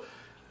States. So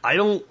I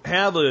don't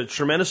have a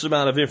tremendous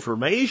amount of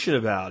information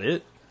about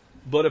it,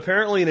 but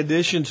apparently in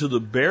addition to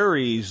the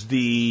berries,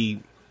 the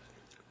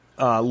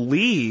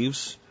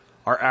leaves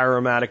are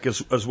aromatic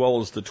as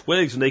well as the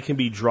twigs, and they can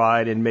be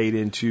dried and made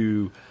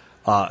into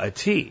a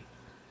tea.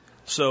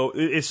 So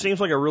it seems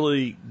like a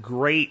really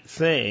great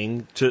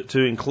thing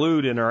to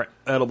include in our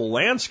edible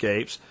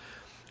landscapes.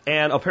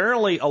 And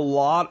apparently a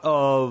lot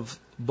of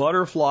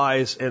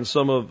butterflies and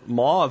some of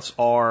moths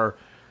are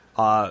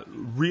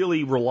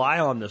really rely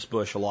on this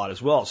bush a lot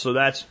as well. So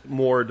that's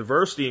more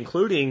diversity,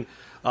 including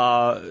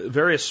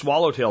various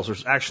swallowtails.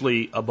 There's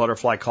actually a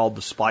butterfly called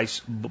the spice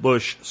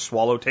bush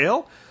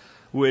swallowtail,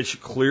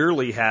 which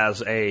clearly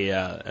has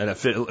an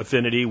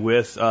affinity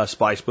with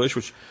spice bush,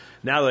 which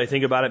now that I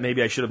think about it,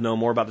 maybe I should have known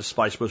more about the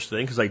spice bush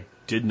thing because I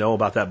did know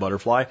about that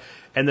butterfly.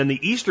 And then the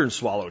eastern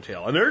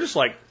swallowtail. And they're just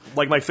like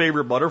my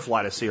favorite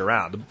butterfly to see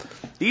around.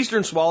 The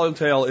eastern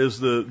swallowtail is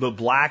the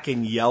black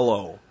and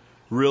yellow,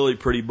 really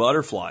pretty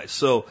butterflies.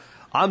 So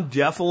I'm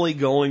definitely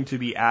going to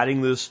be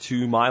adding this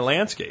to my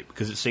landscape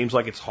because it seems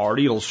like it's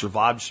hardy. It'll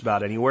survive just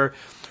about anywhere.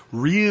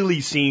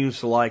 Really seems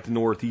to like the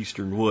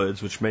northeastern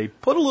woods, which may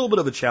put a little bit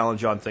of a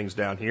challenge on things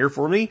down here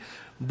for me.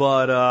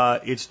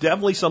 But it's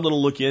definitely something to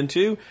look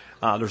into.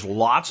 There's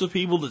lots of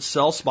people that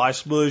sell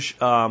spice bush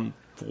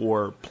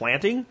for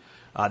planting,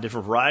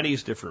 different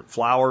varieties, different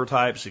flower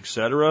types,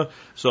 etc.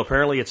 So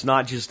apparently it's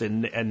not just a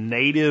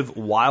native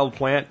wild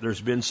plant.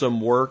 There's been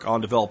some work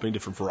on developing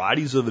different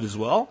varieties of it as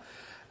well.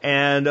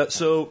 And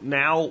so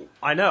now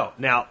I know.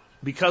 Now,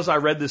 because I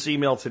read this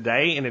email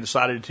today and I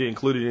decided to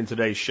include it in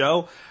today's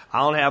show, I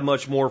don't have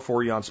much more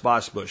for you on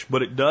spice bush.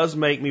 But it does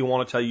make me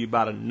want to tell you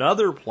about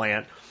another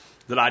plant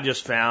that I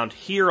just found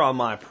here on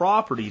my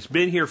property. It's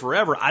been here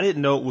forever. I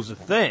didn't know it was a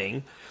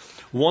thing.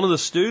 One of the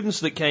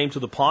students that came to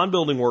the pond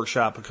building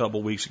workshop a couple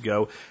of weeks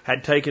ago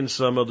had taken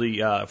some of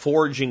the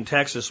foraging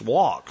Texas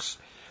walks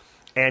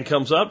and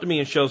comes up to me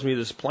and shows me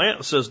this plant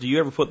and says, do you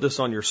ever put this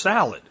on your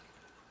salad?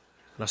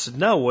 And I said,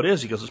 no, what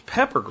is it? He goes, it's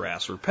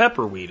peppergrass, or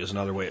pepperweed is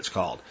another way it's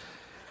called.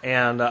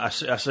 And I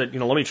said,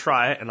 let me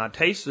try it. And I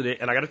tasted it,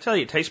 and I got to tell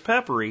you, it tastes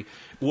peppery.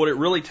 What it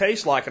really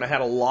tastes like, and I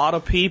had a lot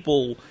of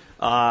people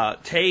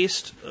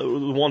taste the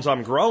ones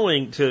I'm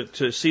growing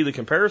to see the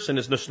comparison,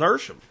 is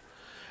nasturtium.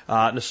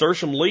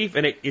 Nasturtium leaf,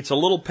 and it's a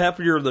little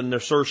peppier than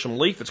nasturtium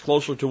leaf. It's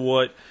closer to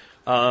what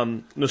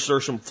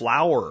nasturtium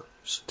flower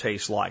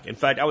tastes like. In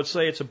fact, I would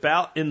say it's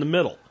about in the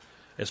middle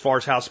as far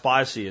as how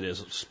spicy it is.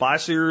 It's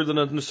spicier than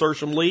a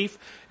nasturtium leaf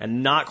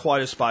and not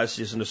quite as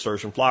spicy as a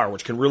nasturtium flower,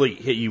 which can really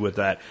hit you with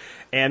that.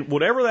 And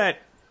whatever that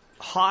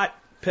hot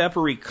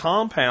peppery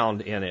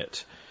compound in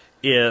it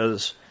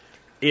is,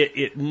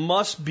 it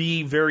must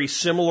be very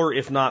similar,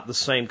 if not the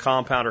same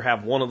compound, or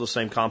have one of the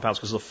same compounds,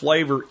 because the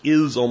flavor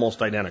is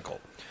almost identical.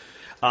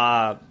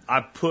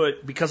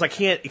 Because I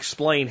can't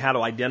explain how to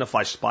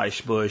identify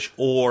spice bush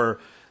or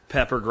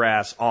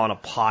peppergrass on a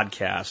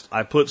podcast.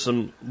 I put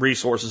some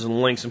resources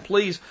and links, and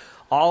please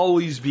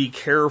always be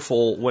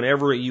careful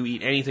whenever you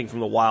eat anything from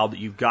the wild that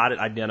you've got it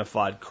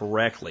identified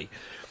correctly.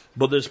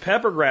 But this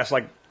peppergrass,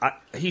 like,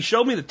 he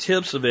showed me the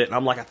tips of it, and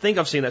I'm like, I think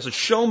I've seen that. So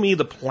show me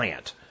the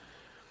plant.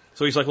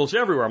 So he's like, well, it's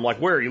everywhere. I'm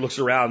like, where? He looks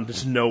around,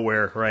 it's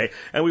nowhere, right?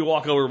 And we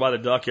walk over by the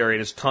duck area, and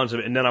there's tons of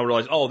it. And then I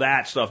realize, oh,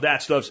 that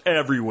stuff's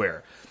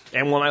everywhere.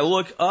 And when I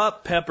look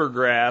up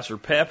peppergrass or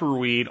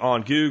pepperweed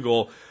on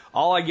Google,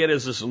 all I get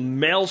is this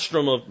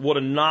maelstrom of what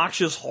a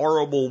noxious,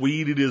 horrible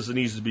weed it is that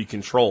needs to be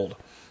controlled.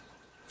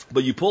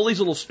 But you pull these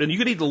little, and you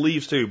can eat the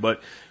leaves too,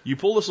 but you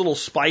pull this little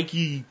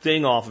spiky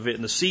thing off of it,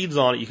 and the seeds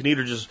on it, you can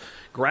either just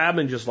grab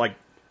and just like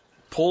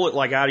pull it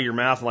like out of your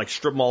mouth and like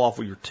strip them all off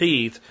with your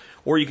teeth,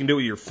 or you can do it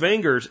with your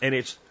fingers, and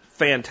it's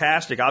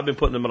fantastic. I've been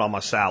putting them on my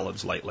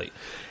salads lately.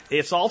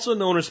 It's also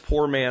known as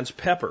poor man's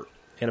pepper,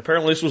 and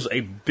apparently this was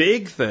a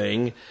big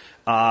thing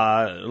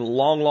a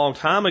long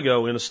time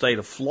ago in the state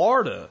of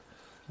Florida,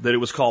 that it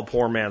was called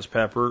poor man's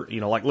pepper, you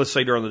know, like let's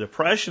say during the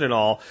Depression and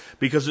all,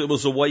 because it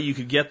was a way you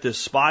could get this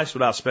spice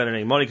without spending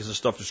any money because the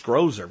stuff just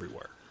grows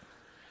everywhere.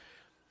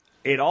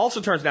 It also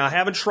turns out, I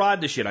haven't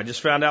tried this yet, I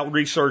just found out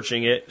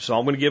researching it, so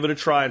I'm going to give it a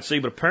try and see,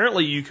 but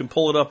apparently you can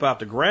pull it up out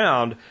the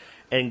ground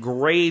and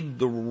grade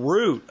the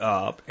root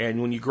up,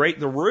 and when you grate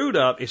the root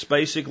up, it's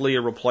basically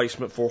a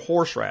replacement for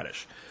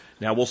horseradish.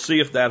 Now, we'll see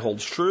if that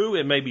holds true.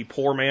 It may be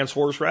poor man's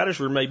horseradish,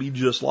 or it may be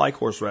just like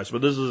horseradish.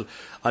 But this is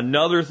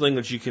another thing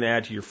that you can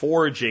add to your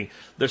foraging.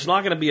 That's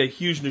not going to be a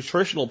huge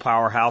nutritional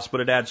powerhouse,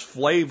 but it adds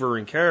flavor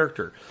and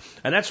character.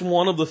 And that's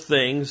one of the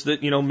things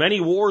that, you know,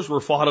 many wars were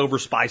fought over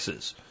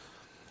spices.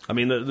 I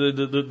mean,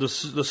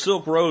 the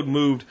Silk Road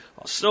moved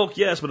silk,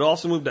 yes, but it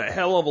also moved a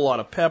hell of a lot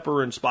of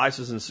pepper and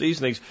spices and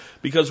seasonings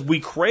because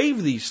we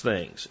crave these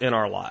things in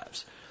our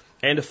lives.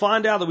 And to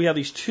find out that we have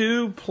these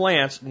two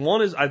plants,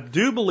 one is, I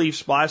do believe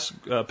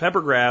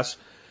peppergrass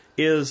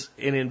is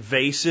an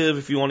invasive,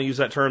 if you want to use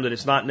that term, that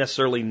it's not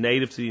necessarily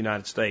native to the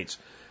United States.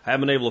 I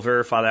haven't been able to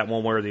verify that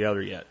one way or the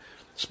other yet.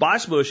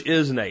 Spicebush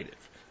is native.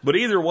 But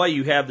either way,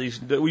 you have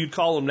these, we'd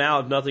call them now,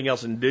 if nothing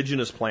else,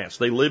 indigenous plants.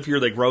 They live here,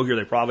 they grow here,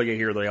 they propagate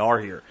here, they are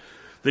here.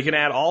 They can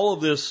add all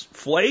of this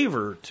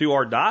flavor to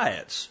our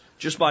diets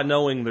just by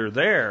knowing they're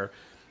there.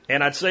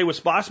 And I'd say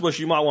with spicebush,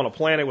 you might want to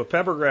plant it. With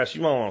peppergrass,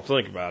 you might want to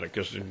think about it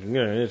because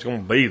it's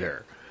going to be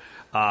there.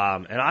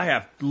 And I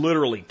have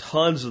literally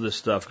tons of this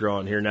stuff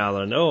growing here now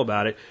that I know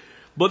about it.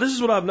 But this is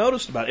what I've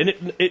noticed about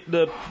it. And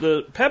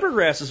the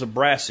peppergrass is a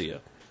Brassica.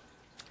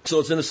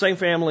 So it's in the same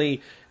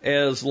family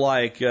as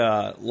like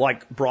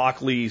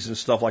broccolis and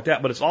stuff like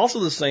that. But it's also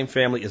the same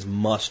family as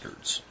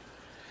mustards.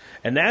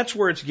 And that's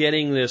where it's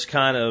getting this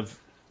kind of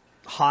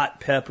hot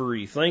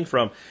peppery thing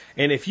from.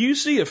 And if you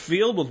see a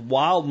field with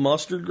wild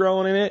mustard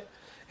growing in it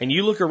and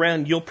you look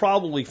around, you'll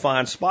probably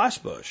find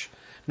spicebush.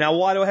 Now,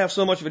 why do I have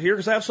so much of it here?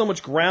 Because I have so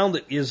much ground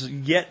that is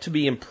yet to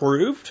be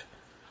improved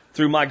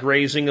through my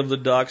grazing of the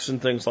ducks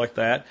and things like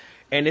that.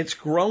 And it's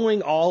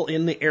growing all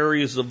in the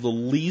areas of the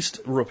least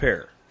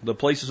repair, the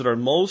places that are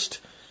most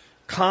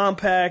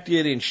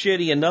compacted and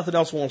shitty and nothing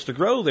else wants to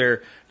grow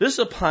there. This is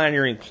a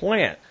pioneering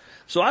plant.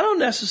 So I don't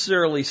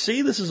necessarily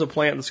see this as a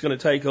plant that's going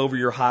to take over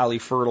your highly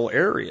fertile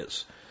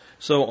areas.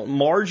 So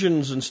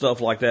margins and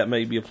stuff like that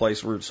may be a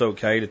place where it's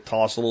okay to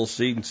toss a little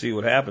seed and see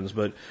what happens.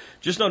 But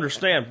just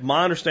understand,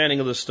 my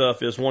understanding of this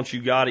stuff is once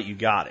you got it, you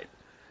got it.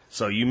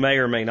 So you may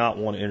or may not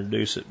want to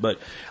introduce it. But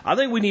I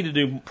think we need to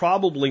do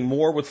probably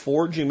more with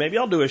foraging. Maybe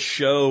I'll do a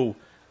show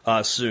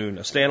soon,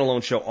 a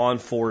standalone show on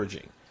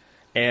foraging.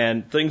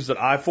 And things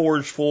that I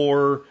forage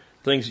for,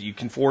 things that you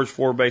can forage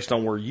for based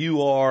on where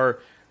you are.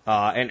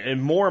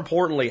 And more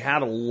importantly, how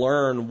to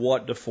learn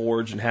what to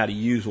forage and how to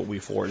use what we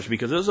forage,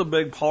 because this is a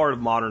big part of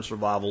modern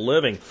survival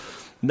living.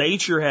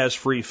 Nature has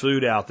free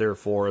food out there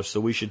for us, so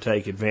we should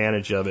take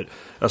advantage of it,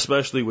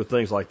 especially with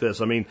things like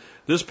this. I mean,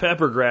 this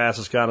peppergrass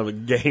is kind of a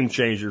game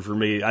changer for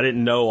me. I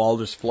didn't know all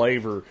this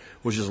flavor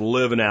was just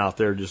living out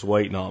there, just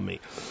waiting on me.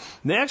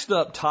 Next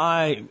up,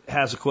 Ty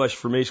has a question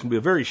for me. It's going to be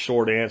a very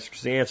short answer,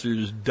 because the answer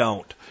is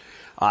don't.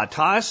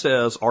 Ty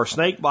says, are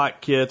snake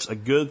bite kits a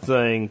good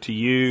thing to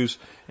use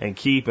and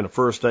keep in a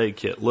first aid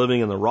kit?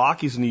 Living in the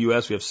Rockies in the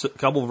U.S., we have a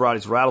couple of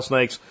varieties of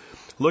rattlesnakes.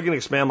 Looking to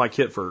expand my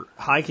kit for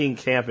hiking,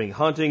 camping,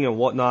 hunting, and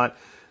whatnot.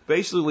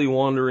 Basically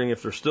wondering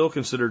if they're still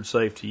considered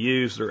safe to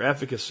use, their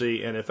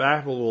efficacy, and if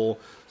applicable,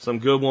 some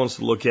good ones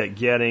to look at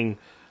getting.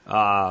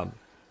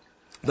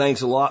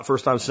 Thanks a lot.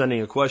 First time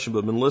sending a question,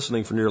 but been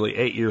listening for nearly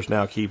 8 years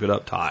now. Keep it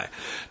up, Ty.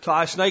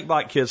 Ty, snake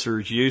bite kits are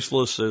as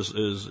useless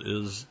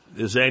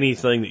as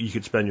anything that you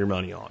could spend your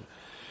money on.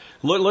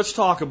 Let's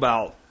talk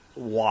about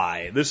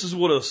why. This is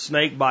what a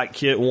snake bite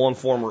kit, in one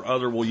form or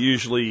other, will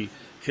usually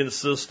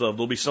consist of,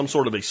 there'll be some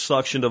sort of a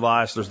suction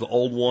device. There's the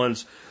old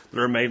ones that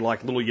are made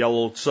like little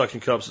yellow suction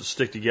cups that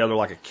stick together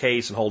like a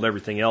case and hold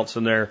everything else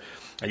in there.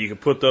 And you can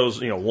put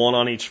those, one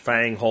on each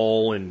fang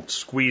hole and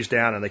squeeze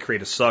down and they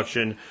create a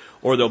suction.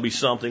 Or there'll be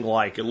something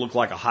like, it looked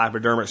like a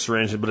hypodermic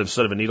syringe, but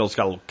instead of a needle, it's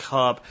got a little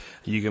cup.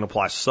 You can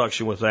apply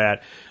suction with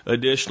that.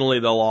 Additionally,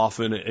 they'll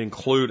often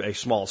include a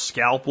small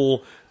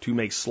scalpel to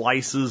make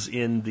slices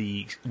in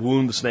the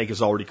wound the snake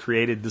has already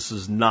created. This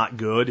is not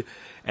good.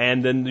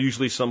 And then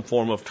usually some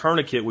form of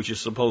tourniquet, which is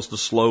supposed to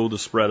slow the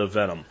spread of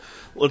venom.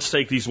 Let's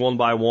take these one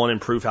by one and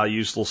prove how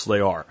useless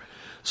they are.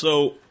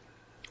 So,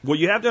 what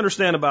you have to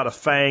understand about a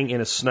fang in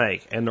a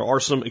snake, and there are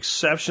some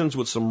exceptions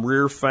with some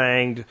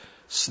rear-fanged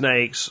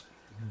snakes,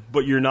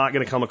 but you're not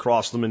going to come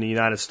across them in the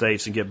United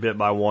States and get bit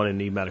by one and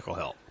need medical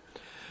help.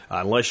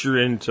 Unless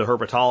you're into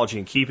herpetology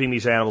and keeping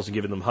these animals and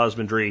giving them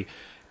husbandry,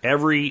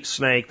 every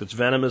snake that's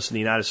venomous in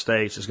the United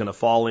States is going to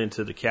fall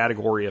into the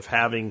category of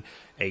having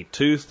a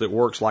tooth that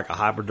works like a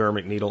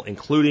hypodermic needle,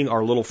 including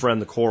our little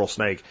friend, the coral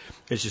snake.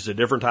 It's just a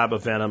different type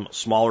of venom,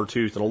 smaller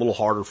tooth, and a little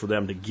harder for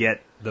them to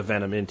get the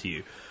venom into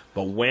you.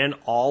 But when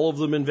all of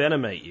them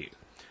envenomate you,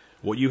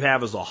 what you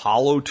have is a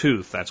hollow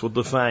tooth. That's what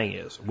the fang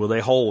is, with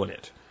a hole in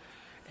it.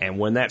 And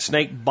when that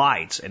snake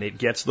bites and it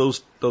gets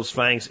those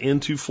fangs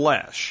into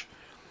flesh,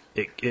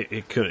 it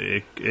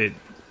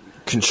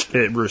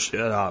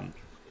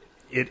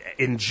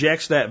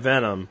injects that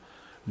venom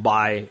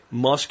by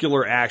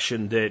muscular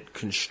action that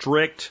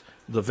constrict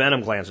the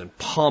venom glands and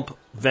pump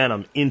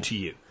venom into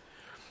you.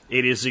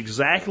 It is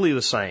exactly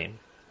the same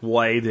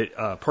way that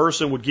a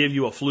person would give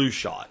you a flu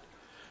shot.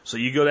 So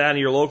you go down to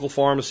your local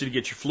pharmacy to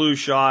get your flu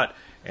shot,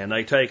 and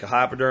they take a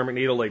hypodermic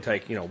needle, they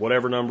take,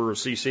 whatever number of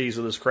cc's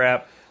of this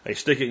crap, they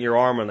stick it in your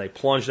arm and they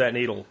plunge that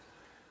needle.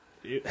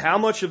 How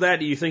much of that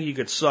do you think you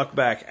could suck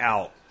back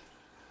out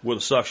with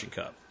a suction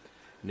cup?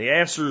 And the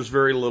answer is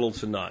very little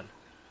to none.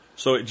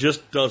 So it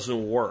just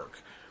doesn't work.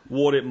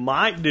 What it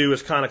might do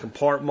is kind of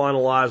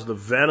compartmentalize the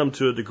venom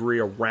to a degree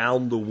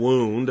around the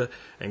wound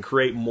and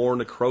create more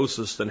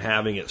necrosis than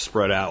having it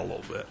spread out a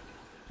little bit.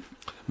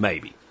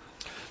 Maybe.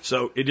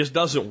 So it just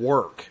doesn't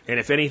work. And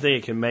if anything,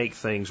 it can make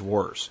things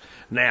worse.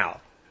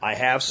 Now, I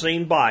have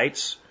seen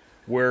bites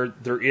where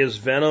there is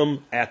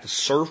venom at the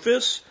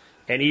surface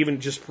and even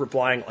just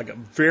applying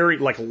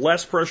like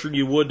less pressure than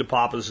you would to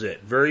pop a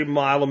zit. Very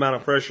mild amount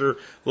of pressure, a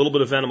little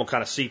bit of venom will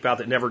kind of seep out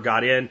that never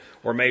got in,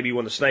 or maybe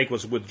when the snake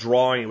was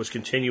withdrawing, it was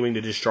continuing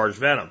to discharge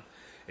venom.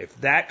 If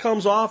that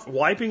comes off,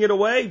 wiping it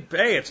away,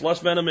 hey, it's less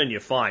venom in you,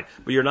 fine.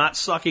 But you're not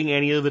sucking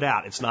any of it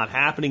out. It's not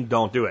happening,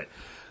 don't do it.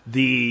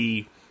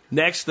 The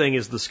next thing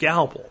is the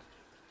scalpel.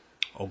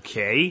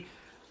 Okay,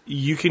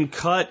 you can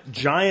cut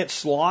giant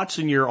slots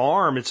in your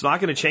arm. It's not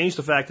going to change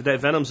the fact that that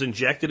venom's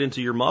injected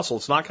into your muscle.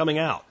 It's not coming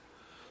out.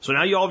 So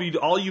now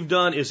all you've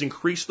done is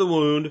increase the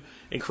wound,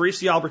 increase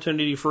the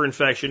opportunity for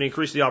infection,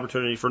 increase the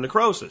opportunity for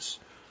necrosis,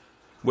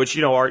 which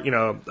our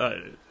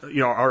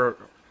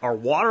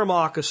water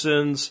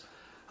moccasins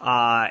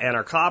and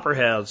our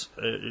copperheads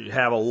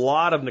have a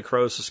lot of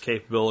necrosis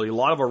capability. A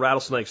lot of our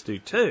rattlesnakes do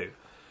too.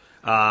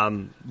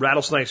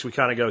 Rattlesnakes, we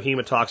kind of go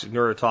hemotoxic,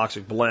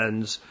 neurotoxic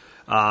blends,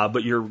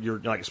 but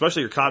you're like,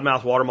 especially your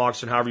cottonmouth, water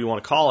moccasin, however you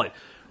want to call it,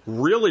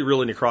 really,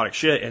 really necrotic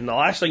shit. And the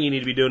last thing you need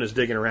to be doing is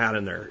digging around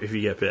in there if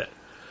you get bit.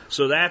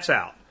 So that's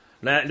out.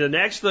 Now, the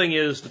next thing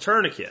is the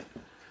tourniquet.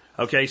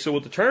 Okay, so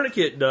what the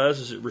tourniquet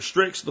does is it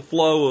restricts the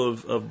flow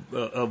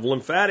of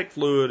lymphatic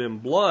fluid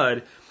and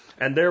blood,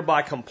 and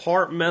thereby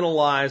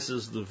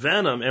compartmentalizes the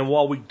venom. And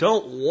while we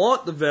don't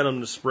want the venom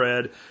to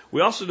spread,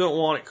 we also don't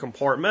want it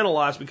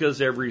compartmentalized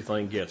because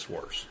everything gets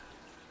worse.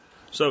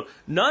 So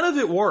none of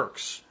it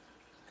works.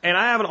 And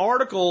I have an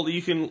article that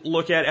you can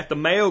look at the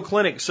Mayo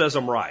Clinic that says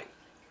I'm right.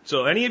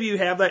 So any of you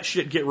have that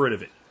shit, get rid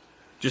of it.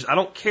 I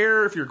don't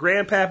care if your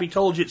grandpappy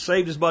told you it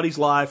saved his buddy's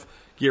life,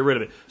 get rid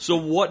of it. So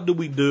what do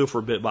we do if we're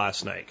bit by a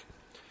snake?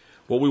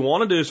 What we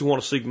want to do is we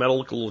want to seek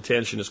medical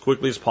attention as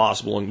quickly as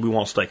possible, and we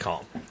want to stay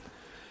calm.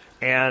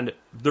 And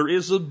there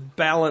is a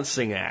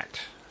balancing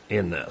act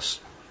in this.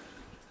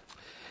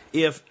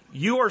 If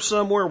you are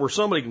somewhere where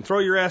somebody can throw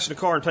your ass in a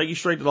car and take you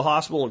straight to the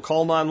hospital and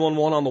call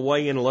 911 on the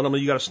way in and let them know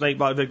you got a snake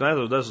bite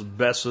victim, that's the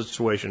best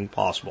situation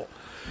possible.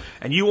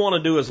 And you want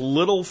to do as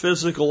little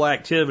physical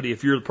activity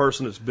if you're the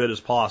person that's bit as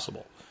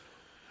possible.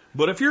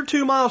 But if you're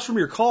 2 miles from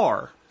your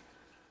car,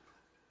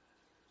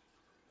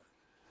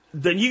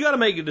 then you got to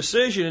make a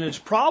decision, and it's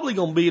probably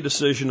going to be a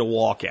decision to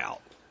walk out.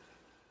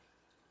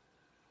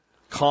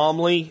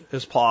 Calmly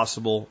as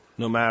possible,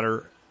 no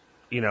matter,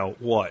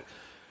 what.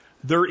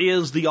 There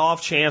is the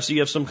off chance that you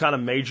have some kind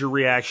of major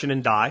reaction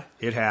and die.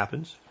 It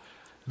happens.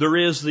 There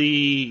is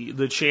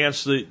the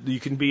chance that you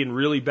can be in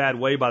really bad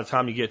way by the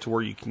time you get to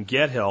where you can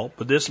get help.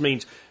 But this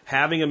means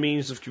having a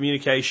means of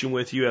communication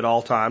with you at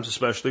all times,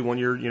 especially when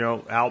you're,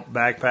 out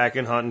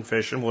backpacking, hunting,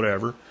 fishing,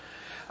 whatever.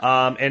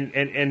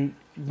 And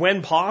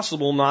when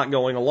possible, not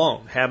going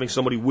alone. Having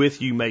somebody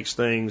with you makes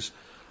things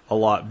a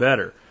lot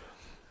better.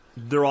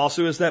 There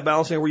also is that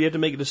balancing where you have to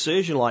make a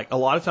decision. Like a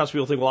lot of times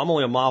people think, well, I'm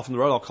only a mile from the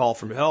road, I'll call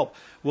for help.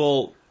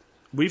 Well,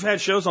 we've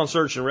had shows on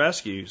search and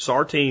rescue,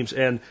 SAR teams,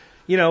 and,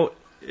 you know,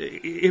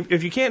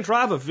 if you can't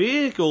drive a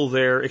vehicle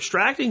there,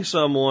 extracting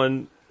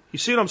someone, you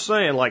see what I'm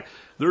saying? Like,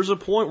 there's a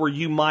point where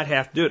you might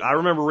have to do it. I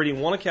remember reading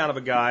one account of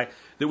a guy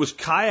that was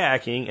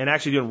kayaking and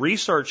actually doing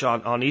research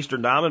on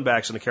eastern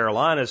diamondbacks in the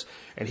Carolinas,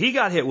 and he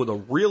got hit with a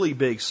really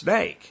big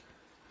snake.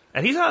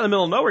 And he's out in the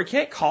middle of nowhere. He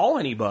can't call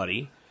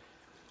anybody.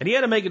 And he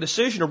had to make a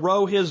decision to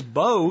row his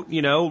boat,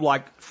 you know,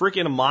 like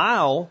freaking a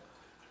mile.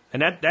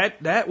 And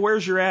that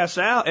wears your ass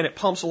out, and it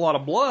pumps a lot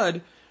of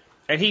blood.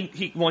 And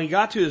he when he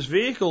got to his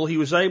vehicle, he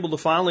was able to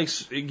finally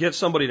get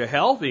somebody to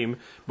help him,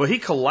 but he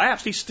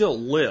collapsed. He still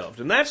lived.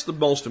 And that's the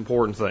most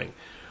important thing.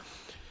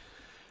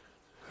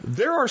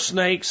 There are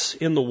snakes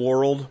in the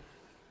world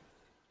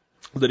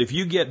that if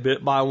you get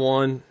bit by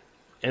one,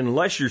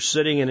 unless you're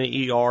sitting in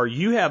an ER,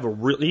 you have a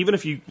real, even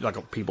if you,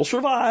 like, people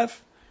survive,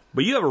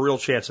 but you have a real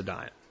chance of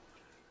dying.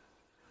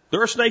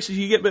 There are snakes that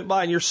you get bit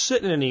by and you're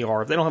sitting in an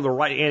ER, if they don't have the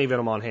right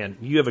antivenom on hand,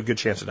 you have a good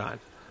chance of dying.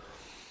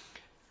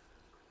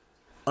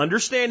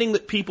 Understanding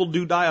that people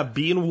do die of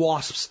bee and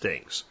wasp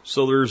stings,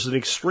 so there's an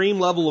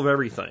extreme level of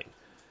everything.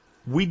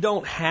 We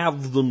don't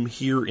have them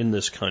here in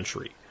this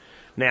country.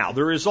 Now,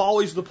 there is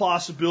always the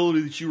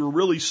possibility that you were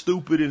really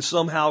stupid and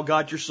somehow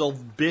got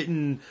yourself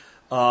bitten,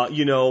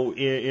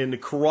 in the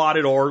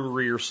carotid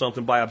artery or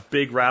something by a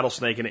big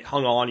rattlesnake, and it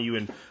hung on you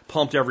and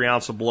pumped every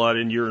ounce of blood,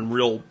 and you're in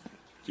real...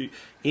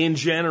 In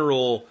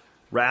general,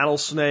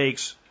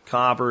 rattlesnakes,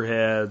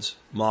 copperheads,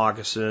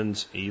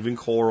 moccasins, even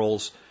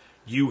corals,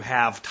 you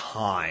have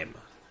time.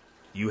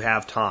 You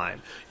have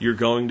time. You're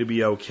going to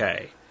be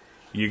okay.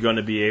 You're going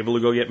to be able to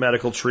go get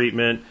medical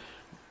treatment.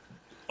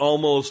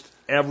 Almost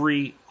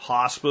every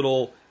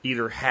hospital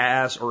either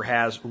has or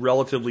has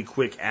relatively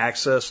quick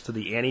access to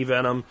the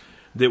antivenom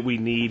that we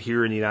need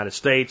here in the United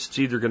States. It's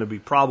either going to be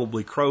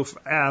probably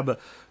Crofab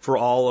for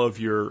all of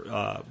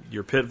your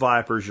pit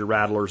vipers, your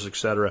rattlers,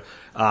 etc.,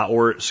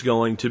 or it's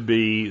going to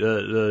be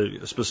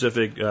the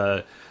specific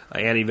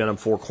antivenom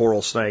for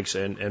coral snakes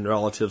and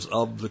relatives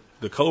of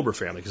the cobra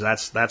family,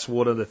 because that's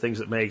one of the things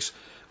that makes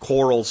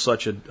corals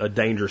such a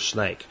dangerous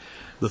snake.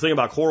 The thing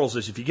about corals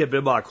is if you get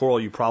bit by a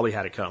coral, you probably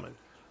had it coming.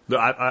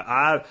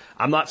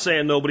 I'm not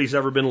saying nobody's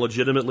ever been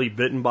legitimately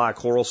bitten by a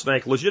coral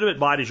snake. Legitimate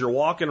bite is you're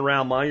walking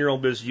around, mind your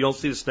own business, you don't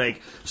see the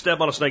snake, step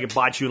on a snake and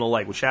bite you in the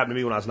leg, which happened to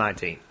me when I was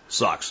 19.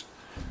 Sucks,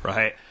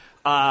 right?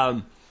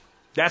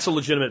 That's a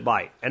legitimate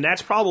bite. And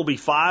that's probably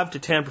 5 to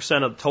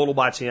 10% of the total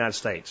bites in the United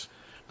States.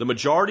 The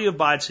majority of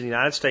bites in the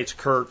United States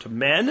occur to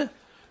men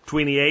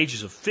between the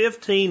ages of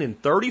 15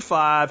 and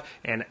 35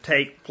 and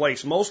take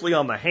place mostly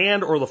on the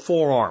hand or the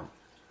forearm.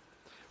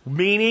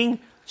 Meaning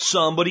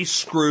somebody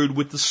screwed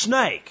with the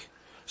snake.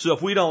 So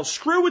if we don't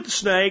screw with the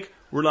snake,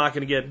 we're not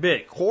going to get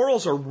bit.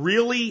 Corals are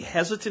really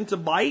hesitant to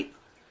bite,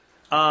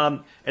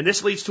 and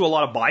this leads to a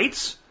lot of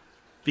bites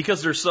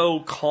because they're so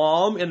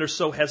calm and they're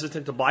so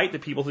hesitant to bite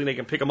that people think they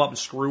can pick them up and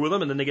screw with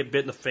them, and then they get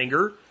bit in the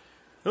finger.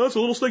 Oh, it's a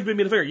little snake bit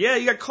me in the finger. Yeah,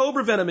 you got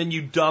cobra venom in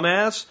you,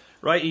 dumbass.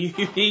 Right? You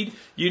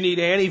need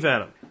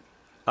antivenom.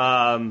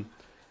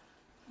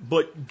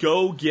 But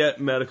go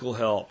get medical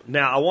help.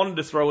 Now, I wanted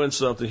to throw in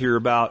something here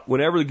about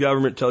whenever the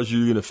government tells you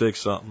you're going to fix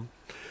something.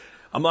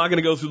 I'm not going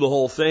to go through the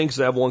whole thing because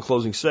I have one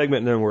closing segment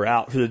and then we're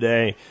out for the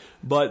day.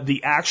 But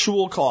the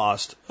actual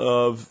cost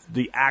of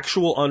the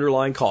actual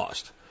underlying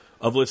cost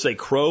of, let's say,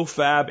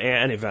 Crofab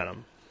antivenom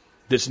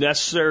that's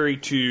necessary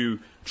to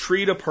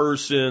treat a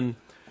person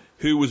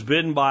who was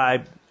bitten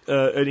by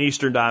an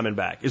eastern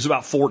diamondback is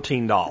about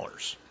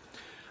 $14.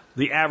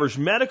 The average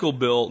medical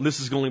bill, and this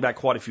is going back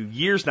quite a few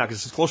years now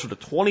because it's closer to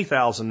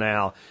 $20,000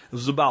 now, it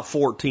was about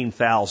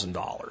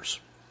 $14,000.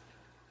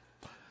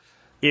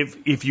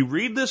 If you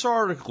read this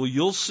article,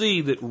 you'll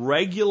see that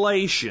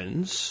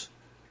regulations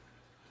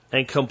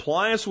and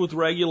compliance with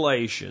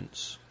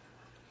regulations,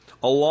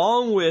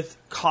 along with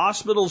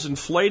hospitals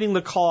inflating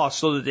the cost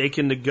so that they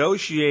can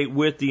negotiate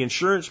with the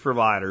insurance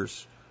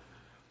providers,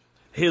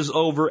 is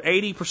over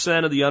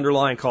 80% of the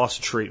underlying cost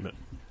of treatment.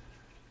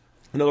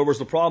 In other words,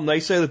 the problem they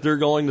say that they're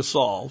going to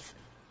solve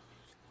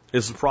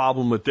is the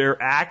problem that they're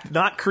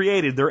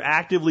they're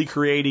actively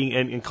creating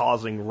and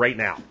causing right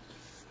now.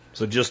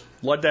 So just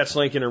let that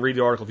sink in and read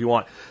the article if you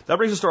want. That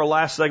brings us to our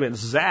last segment.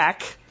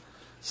 Zach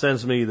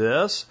sends me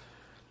this.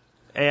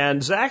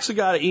 And Zach's the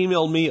guy that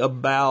emailed me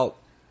about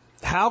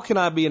how can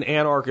I be an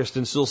anarchist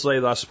and still say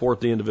that I support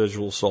the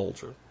individual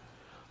soldier.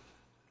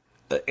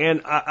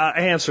 And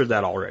I answered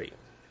that already.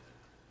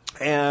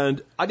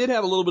 And I did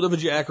have a little bit of a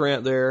jack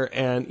rant there,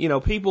 and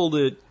people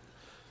that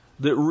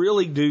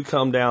really do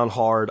come down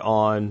hard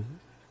on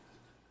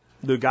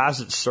the guys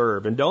that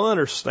serve and don't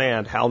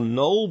understand how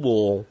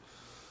noble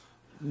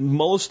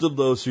most of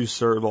those who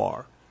serve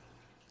are.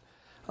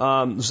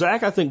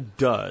 Zach, I think,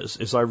 does,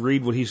 as I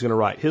read what he's going to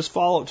write. His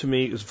follow-up to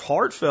me is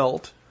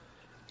heartfelt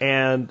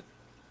and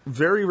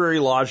very, very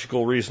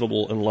logical,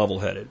 reasonable, and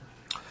level-headed.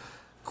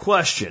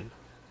 Question.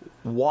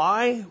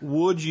 Why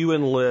would you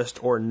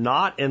enlist or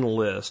not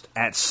enlist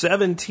at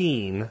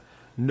 17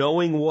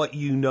 knowing what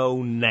you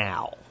know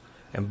now?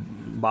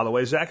 And by the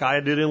way, Zach, I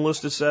did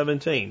enlist at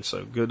 17,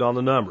 so good on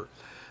the number.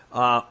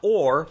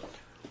 Or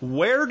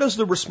Where does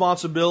the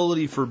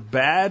responsibility for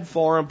bad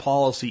foreign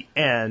policy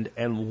end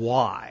and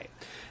why?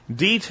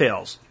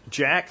 Details.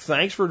 Jack,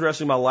 thanks for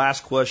addressing my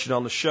last question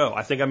on the show.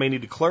 I think I may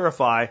need to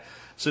clarify,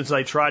 since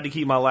I tried to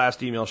keep my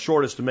last email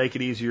shortest to make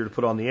it easier to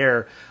put on the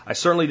air. I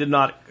certainly did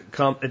not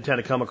intend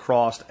to come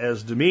across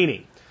as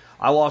demeaning.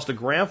 I lost a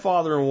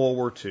grandfather in World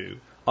War II,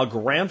 a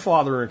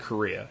grandfather in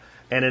Korea,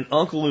 and an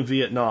uncle in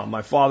Vietnam.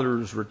 My father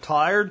is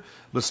retired,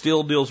 but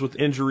still deals with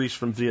injuries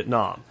from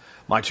Vietnam.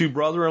 My two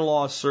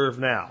brother-in-laws serve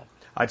now.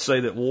 I'd say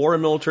that war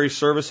and military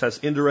service has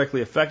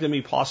indirectly affected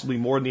me, possibly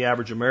more than the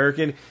average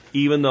American,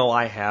 even though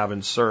I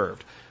haven't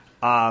served.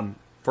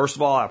 First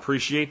of all, I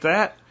appreciate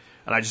that.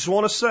 And I just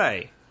want to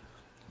say,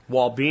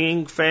 while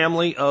being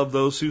family of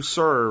those who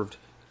served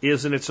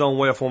is in its own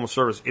way a form of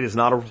service, it is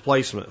not a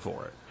replacement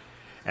for it.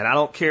 And I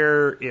don't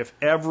care if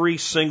every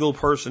single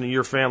person in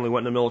your family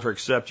went in the military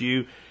except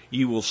you,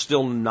 you will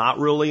still not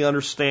really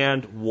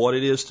understand what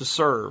it is to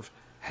serve,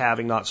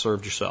 having not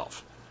served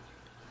yourself.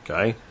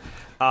 Okay?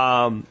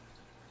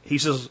 He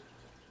says,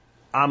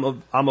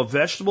 I'm a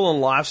vegetable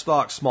and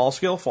livestock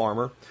small-scale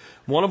farmer.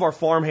 One of our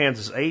farm hands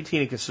is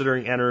 18 and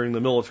considering entering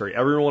the military.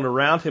 Everyone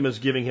around him is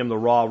giving him the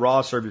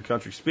rah, serve your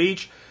country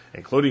speech,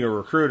 including a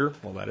recruiter.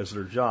 Well, that is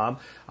their job.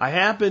 I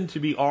happen to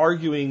be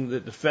arguing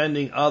that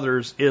defending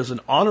others is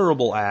an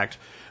honorable act,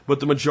 but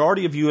the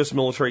majority of U.S.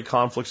 military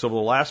conflicts over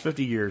the last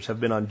 50 years have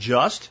been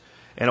unjust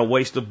and a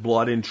waste of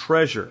blood and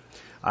treasure.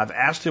 I've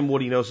asked him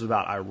what he knows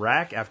about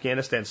Iraq,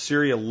 Afghanistan,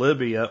 Syria,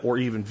 Libya, or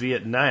even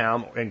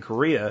Vietnam and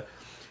Korea.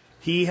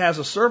 He has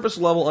a surface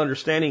level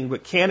understanding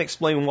but can't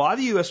explain why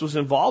the U.S. was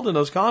involved in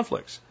those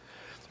conflicts.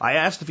 I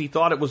asked if he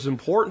thought it was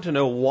important to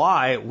know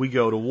why we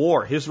go to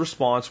war. His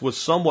response was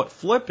somewhat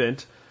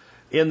flippant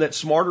in that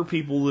smarter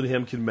people than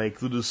him can make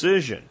the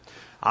decision.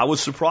 I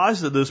was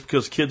surprised at this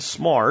because kid's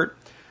smart.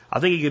 I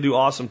think he can do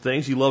awesome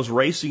things. He loves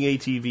racing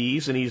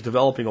ATVs and he's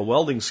developing a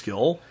welding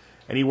skill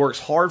and he works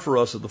hard for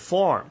us at the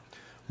farm.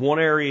 One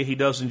area he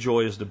does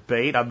enjoy is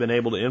debate. I've been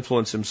able to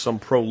influence him some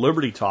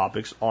pro-liberty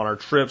topics on our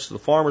trips to the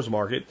farmer's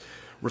market.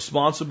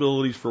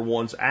 Responsibilities for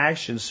one's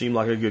actions seem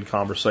like a good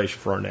conversation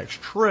for our next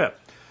trip.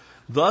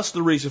 Thus,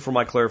 the reason for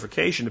my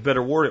clarification, to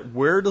better word it,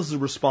 where does the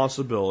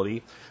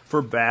responsibility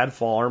for bad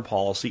foreign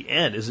policy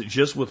end? Is it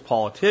just with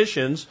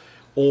politicians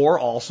or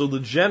also the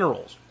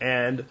generals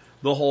and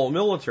the whole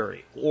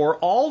military or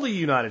all the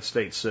United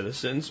States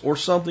citizens or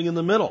something in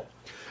the middle?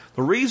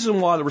 The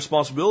reason why the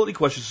responsibility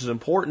question is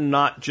important,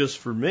 not just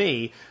for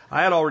me,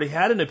 I had already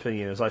had an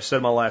opinion. As I said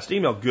in my last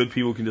email, good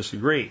people can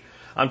disagree.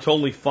 I'm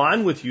totally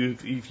fine with you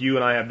if you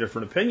and I have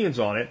different opinions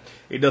on it.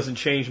 It doesn't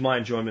change my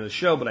enjoyment of the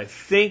show, but I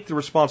think the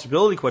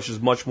responsibility question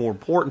is much more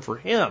important for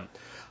him.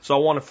 So I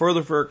want a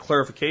further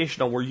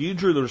clarification on where you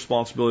drew the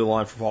responsibility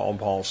line for foreign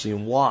policy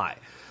and why.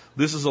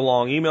 This is a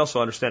long email, so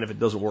I understand if it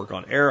doesn't work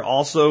on air.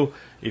 Also,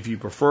 if you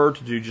prefer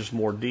to do just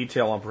more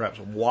detail on perhaps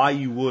why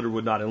you would or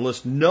would not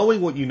enlist,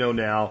 knowing what you know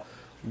now,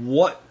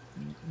 what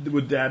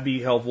would that be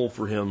helpful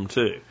for him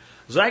too?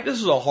 Zach, this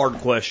is a hard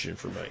question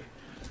for me.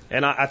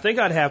 And I think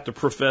I'd have to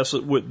profess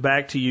it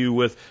back to you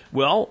with,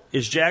 well,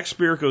 is Jack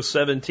Spirko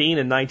 17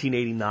 in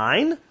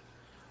 1989?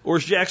 Or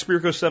is Jack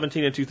Spirko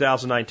 17 in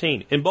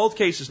 2019? In both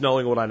cases,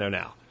 knowing what I know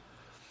now.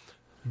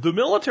 The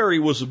military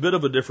was a bit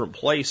of a different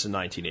place in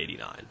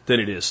 1989 than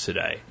it is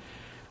today.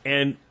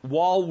 And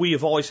while we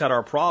have always had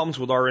our problems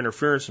with our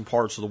interference in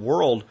parts of the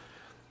world,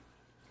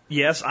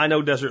 yes, I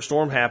know Desert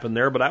Storm happened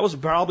there, but that was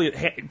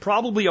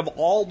probably of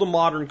all the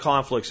modern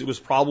conflicts, it was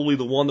probably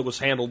the one that was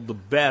handled the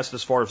best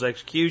as far as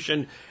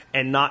execution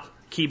and not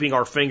keeping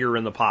our finger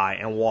in the pie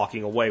and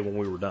walking away when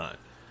we were done.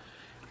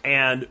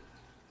 And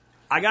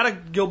I got to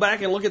go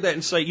back and look at that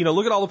and say,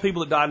 look at all the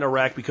people that died in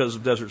Iraq because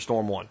of Desert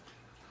Storm 1.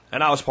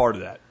 And I was part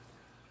of that.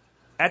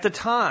 At the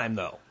time,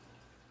 though,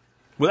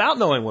 without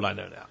knowing what I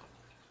know now,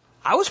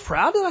 I was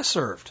proud that I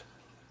served.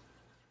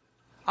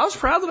 I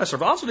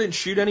also didn't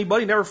shoot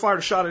anybody, never fired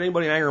a shot at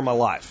anybody in anger in my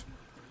life.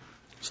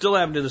 Still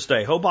haven't to this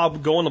day. Hope I'll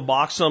go in the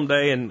box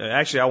someday, and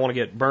actually I want to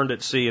get burned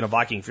at sea in a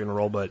Viking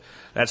funeral, but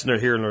that's neither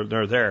here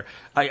nor there.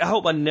 I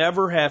hope I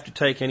never have to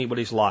take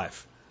anybody's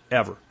life,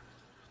 ever.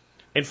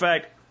 In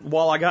fact,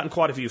 while I got in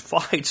quite a few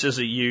fights as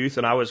a youth,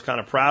 and I was kind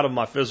of proud of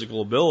my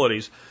physical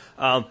abilities,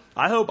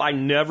 I hope I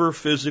never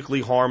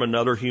physically harm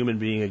another human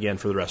being again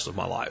for the rest of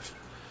my life.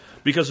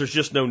 Because there's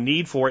just no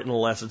need for it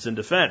unless it's in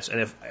defense.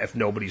 And if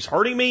nobody's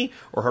hurting me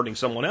or hurting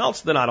someone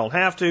else, then I don't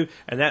have to,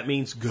 and that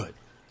means good.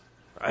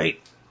 Right?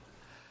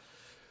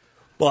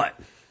 But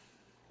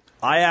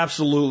I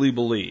absolutely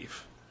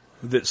believe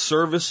that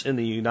service in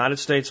the United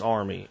States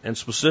Army, and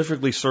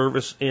specifically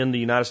service in the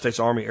United States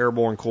Army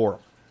Airborne Corps,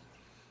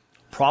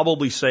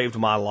 probably saved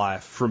my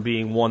life from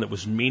being one that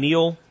was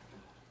menial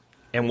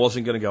and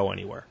wasn't going to go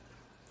anywhere.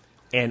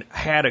 And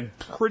had a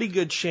pretty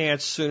good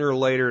chance sooner or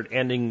later at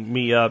ending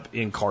me up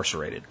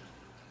incarcerated.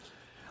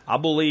 I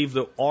believe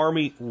the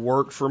Army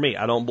worked for me.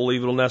 I don't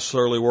believe it'll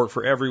necessarily work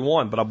for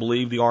everyone, but I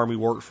believe the Army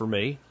worked for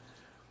me.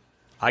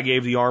 I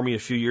gave the Army a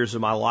few years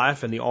of my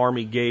life, and the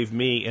Army gave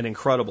me an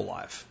incredible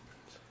life.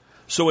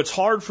 So it's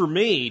hard for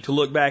me to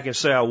look back and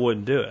say I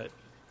wouldn't do it.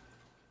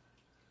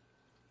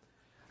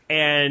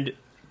 And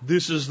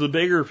this is the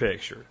bigger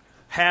picture.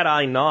 Had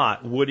I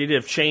not, would it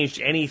have changed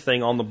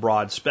anything on the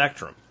broad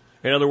spectrum?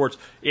 In other words,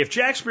 if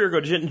Jack Spear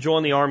didn't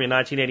join the Army in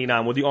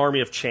 1989, would the Army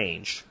have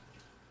changed?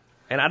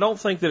 And I don't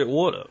think that it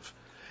would have.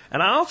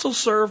 And I also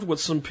served with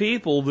some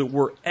people that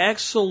were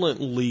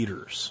excellent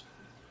leaders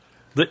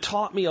that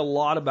taught me a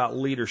lot about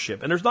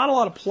leadership. And there's not a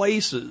lot of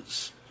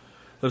places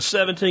that a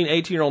 17,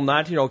 18-year-old,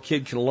 19-year-old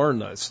kid can learn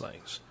those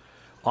things.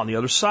 On the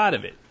other side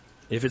of it,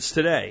 if it's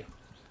today,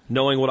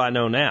 knowing what I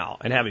know now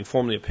and having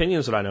formed the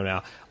opinions that I know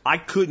now, I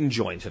couldn't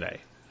join today.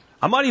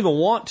 I might even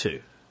want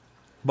to,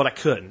 but I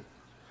couldn't.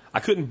 I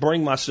couldn't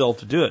bring myself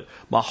to do it.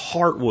 My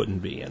heart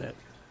wouldn't be in it.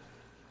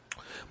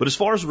 But as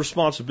far as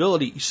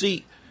responsibility, you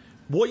see,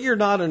 what you're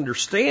not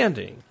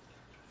understanding,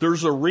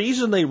 there's a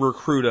reason they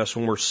recruit us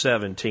when we're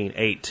 17,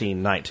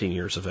 18, 19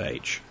 years of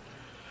age.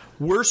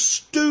 We're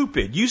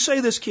stupid. You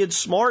say this kid's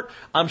smart,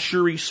 I'm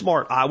sure he's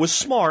smart. I was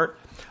smart.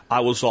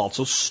 I was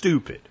also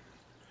stupid.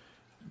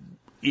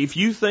 If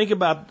you think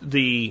about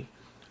the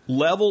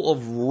level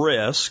of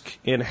risk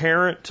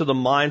inherent to the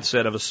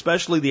mindset of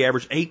especially the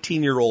average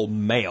 18-year-old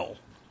male,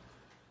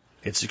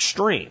 it's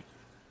extreme.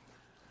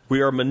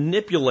 We are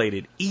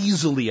manipulated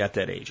easily at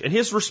that age. And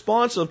his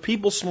response of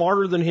people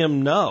smarter than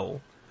him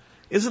know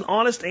is an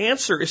honest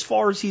answer as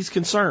far as he's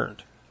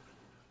concerned.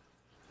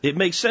 It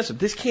makes sense.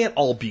 This can't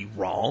all be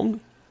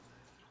wrong.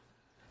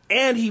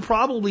 And he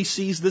probably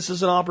sees this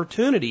as an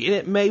opportunity, and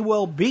it may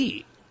well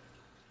be.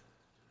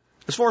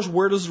 As far as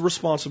where does the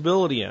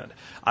responsibility end?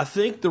 I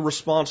think the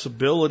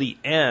responsibility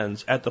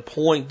ends at the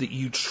point that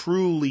you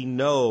truly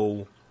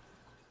know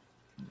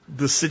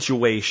the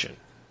situation.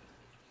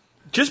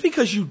 Just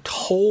because you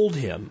told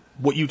him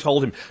what you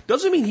told him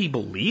doesn't mean he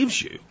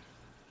believes you.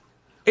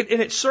 And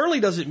it certainly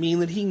doesn't mean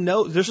that he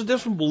knows. There's a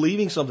difference from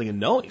believing something and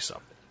knowing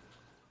something.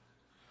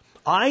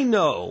 I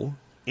know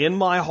in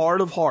my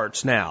heart of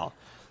hearts now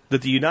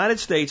that the United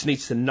States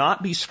needs to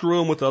not be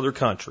screwing with other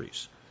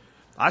countries.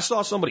 I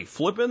saw somebody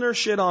flipping their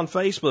shit on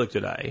Facebook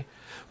today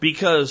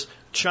because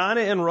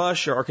China and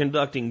Russia are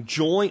conducting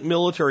joint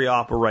military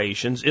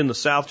operations in the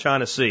South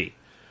China Sea.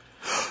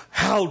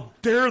 How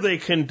dare they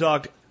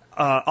conduct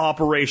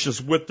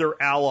operations with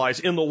their allies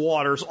in the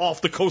waters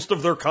off the coast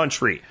of their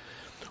country?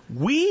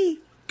 We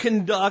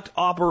conduct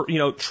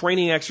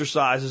training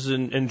exercises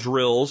and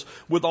drills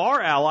with our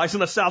allies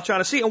in the South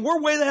China Sea, and we're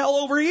way the hell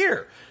over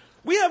here.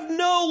 We have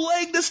no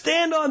leg to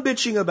stand on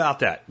bitching about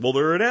that. Well,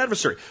 they're an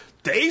adversary.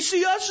 They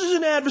see us as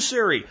an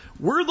adversary.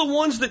 We're the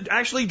ones that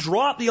actually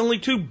dropped the only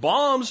 2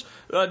 bombs,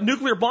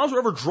 nuclear bombs were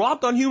ever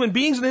dropped on human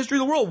beings in the history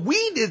of the world.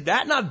 We did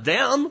that, not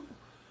them.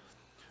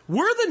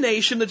 We're the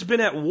nation that's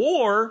been at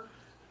war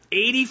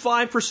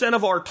 85%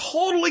 of our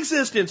total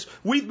existence.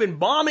 We've been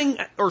bombing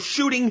or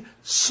shooting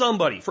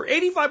somebody for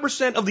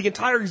 85% of the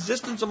entire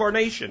existence of our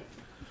nation.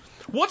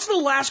 What's the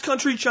last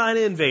country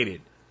China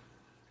invaded?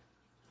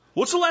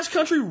 What's the last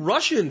country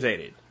Russia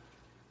invaded?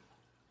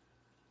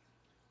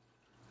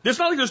 It's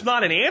not like there's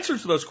not an answer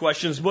to those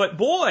questions, but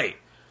boy,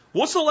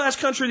 what's the last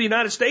country the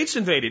United States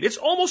invaded? It's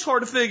almost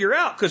hard to figure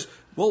out because,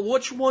 well,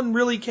 which one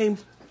really came,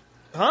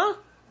 huh?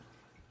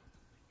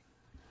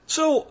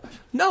 So,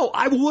 no,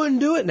 I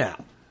wouldn't do it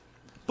now.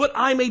 But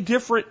I'm a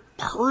different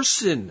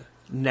person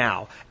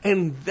now.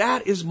 And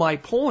that is my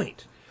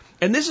point.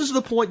 And this is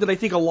the point that I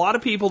think a lot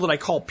of people that I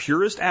call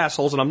purist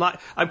assholes,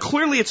 and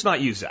clearly it's not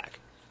you, Zach.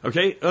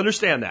 Okay?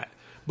 Understand that.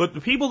 But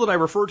the people that I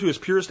refer to as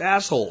purist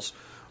assholes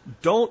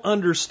don't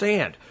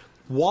understand.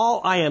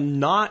 While I am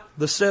not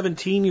the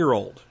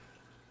 17-year-old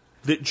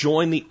that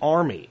joined the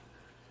Army,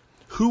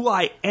 who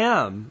I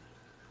am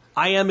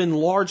in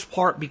large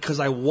part because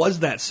I was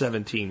that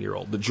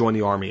 17-year-old that joined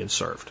the Army and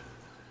served.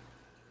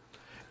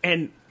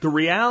 And the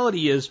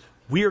reality is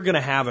we are going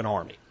to have an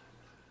army.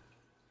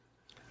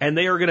 And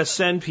they are going to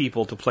send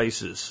people to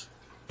places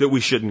that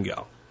we shouldn't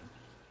go.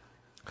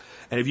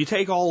 And if you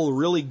take all the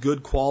really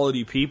good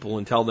quality people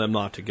and tell them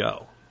not to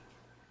go,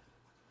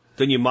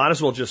 then you might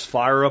as well just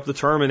fire up the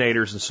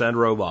Terminators and send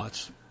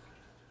robots.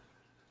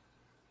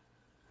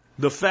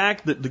 The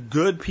fact that the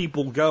good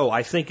people go,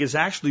 I think, is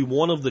actually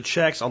one of the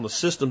checks on the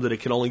system that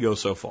it can only go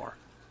so far.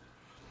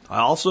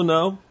 I also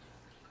know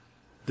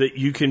that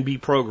you can be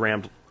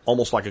programmed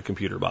almost like a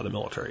computer by the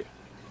military.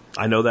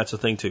 I know that's a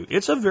thing too.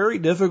 It's a very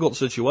difficult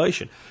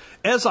situation.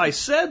 As I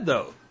said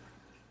though,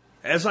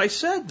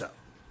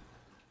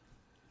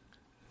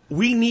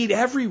 we need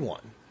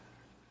everyone.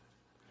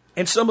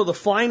 And some of the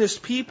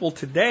finest people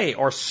today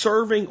are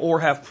serving or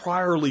have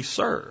priorly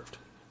served.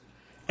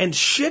 And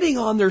shitting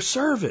on their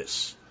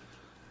service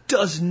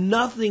does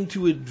nothing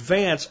to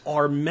advance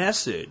our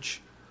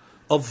message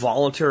of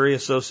voluntary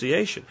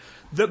association.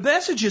 The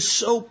message is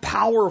so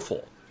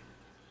powerful.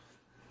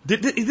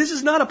 This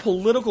is not a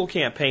political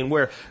campaign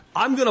where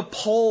I'm going to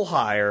poll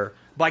higher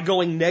by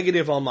going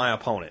negative on my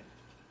opponent.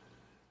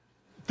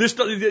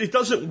 It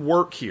doesn't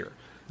work here.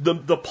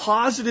 The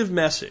positive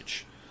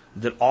message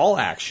that all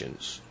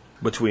actions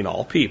between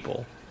all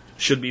people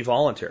should be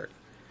voluntary,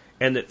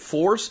 and that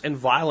force and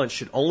violence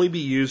should only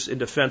be used in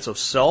defense of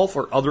self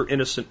or other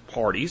innocent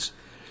parties,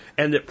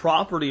 And that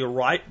property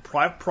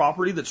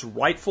that's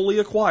rightfully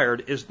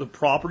acquired is the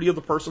property of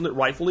the person that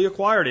rightfully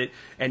acquired it,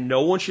 and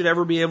no one should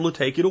ever be able to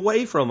take it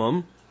away from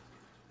them,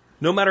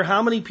 no matter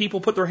how many people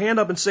put their hand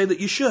up and say that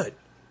you should.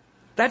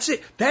 That's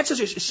it.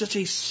 It's such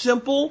a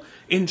simple,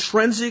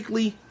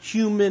 intrinsically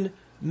human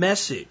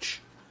message.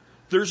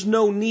 There's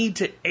no need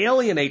to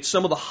alienate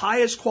some of the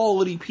highest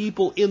quality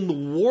people in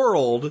the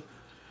world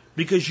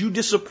because you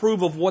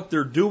disapprove of what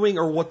they're doing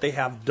or what they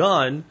have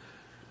done,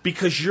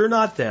 because you're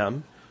not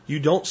them. You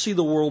don't see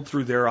the world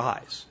through their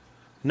eyes.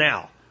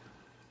 Now,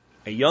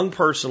 a young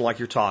person like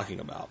you're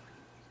talking about,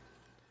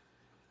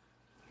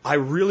 I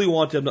really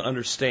want them to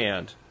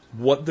understand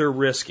what they're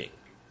risking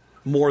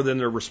more than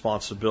their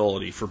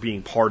responsibility for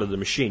being part of the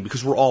machine,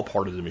 because we're all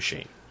part of the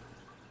machine.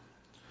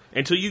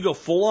 Until you go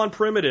full on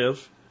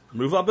primitive,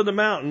 move up in the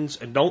mountains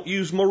and don't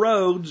use more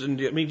roads and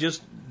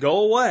just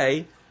go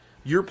away,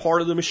 you're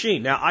part of the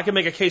machine. Now, I can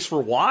make a case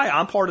for why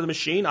I'm part of the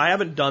machine. I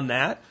haven't done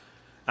that.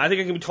 I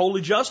think it can be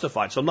totally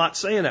justified, so I'm not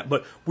saying that,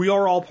 but we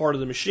are all part of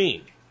the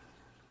machine.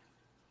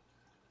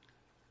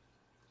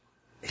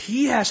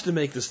 He has to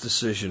make this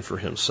decision for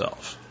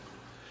himself.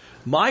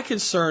 My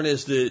concern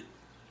is that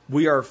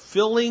we are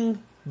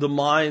filling the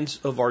minds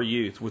of our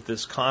youth with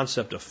this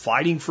concept of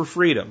fighting for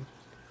freedom,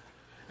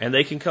 and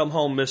they can come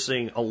home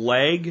missing a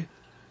leg,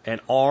 an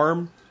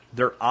arm,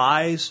 their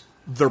eyes,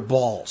 their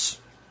balls,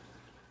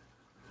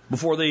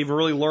 before they even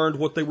really learned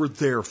what they were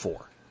there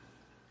for.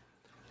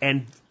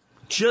 And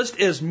just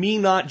as me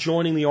not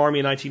joining the Army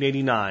in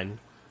 1989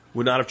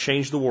 would not have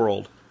changed the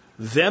world,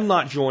 them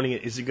not joining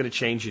it isn't going to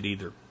change it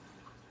either.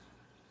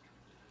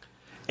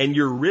 And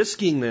you're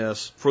risking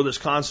this for this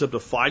concept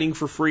of fighting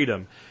for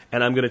freedom.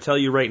 And I'm going to tell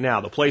you right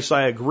now, the place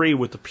I agree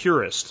with the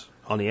purist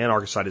on the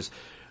anarchist side is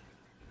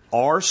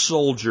our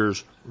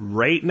soldiers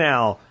right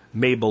now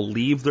may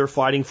believe they're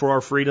fighting for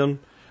our freedom,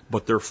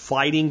 but they're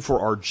fighting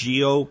for our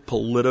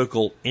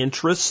geopolitical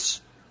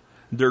interests.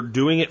 They're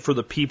doing it for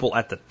the people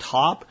at the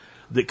top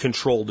that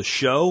control the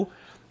show.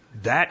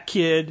 That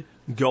kid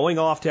going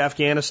off to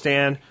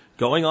Afghanistan,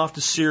 going off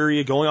to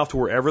Syria, going off to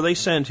wherever they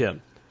send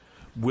him,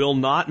 will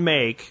not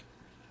make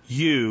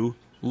you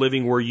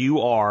living where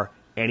you are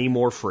any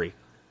more free.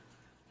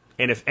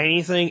 And if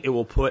anything, it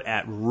will put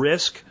at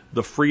risk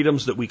the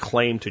freedoms that we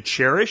claim to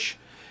cherish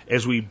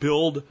as we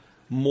build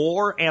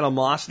more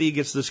animosity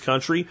against this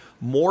country,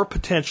 more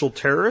potential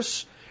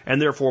terrorists,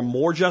 and therefore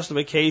more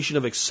justification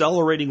of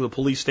accelerating the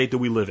police state that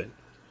we live in.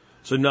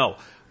 So no,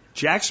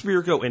 Jack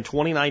Spirko in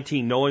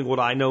 2019, knowing what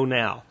I know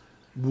now,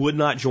 would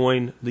not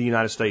join the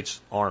United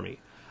States Army.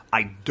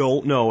 I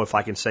don't know if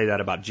I can say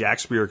that about Jack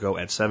Spirko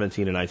at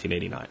 17 in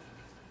 1989.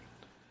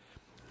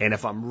 And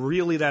if I'm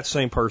really that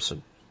same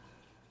person,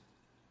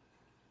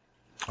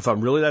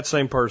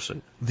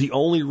 the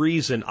only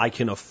reason I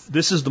can,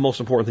 this is the most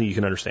important thing you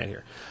can understand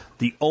here.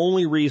 The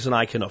only reason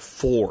I can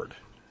afford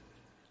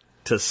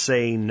to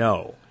say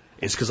no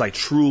is because I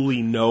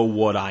truly know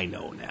what I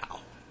know now.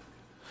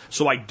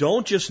 So I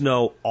don't just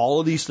know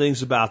all of these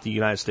things about the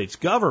United States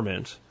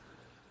government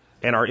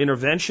and our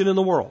intervention in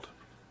the world.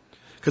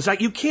 Because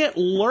you can't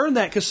learn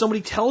that because somebody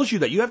tells you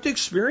that. You have to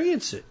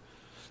experience it.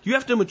 You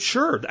have to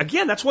mature.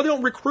 Again, that's why they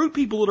don't recruit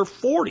people that are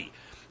 40.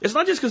 It's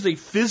not just because they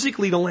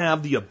physically don't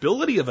have the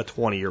ability of a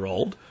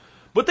 20-year-old,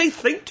 but they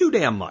think too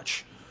damn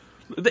much.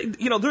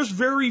 There's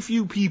very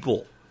few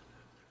people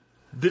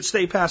that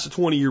stay past a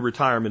 20-year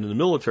retirement in the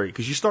military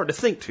because you start to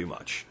think too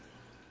much.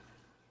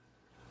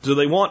 So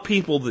they want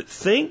people that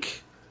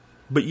think,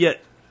 but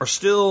yet are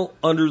still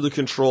under the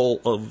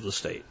control of the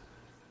state.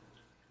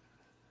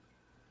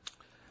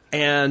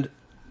 And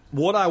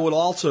what I would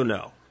also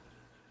know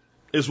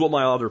is what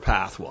my other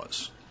path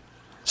was.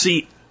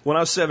 See, when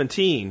I was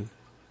 17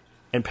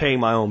 and paying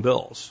my own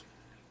bills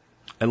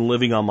and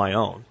living on my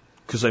own,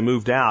 because I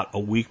moved out a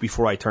week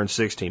before I turned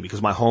 16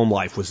 because my home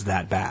life was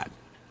that bad.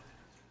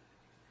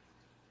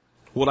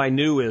 What I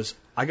knew is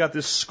I got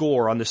this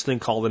score on this thing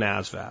called an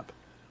ASVAB.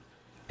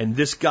 And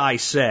this guy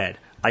said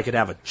I could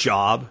have a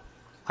job,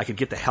 I could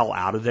get the hell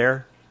out of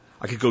there,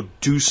 I could go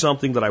do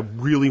something that I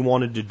really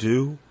wanted to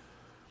do,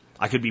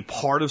 I could be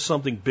part of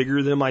something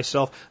bigger than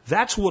myself.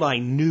 That's what I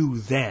knew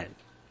then.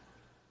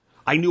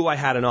 I knew I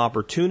had an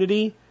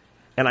opportunity,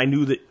 and I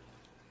knew that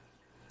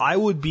I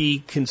would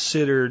be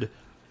considered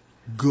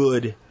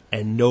good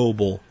and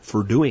noble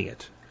for doing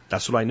it.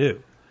 That's what I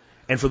knew.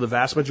 And for the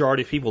vast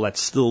majority of people, that's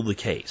still the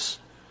case.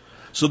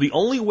 So the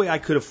only way I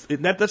could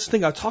have, that's the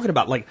thing I'm talking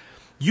about, like,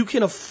 you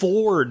can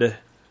afford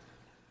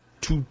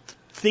to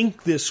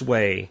think this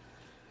way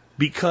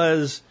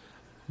because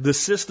the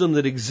system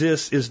that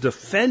exists is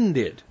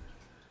defended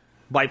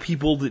by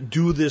people that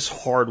do this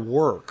hard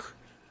work.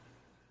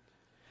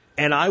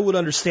 And I would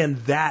understand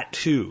that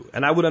too.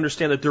 And I would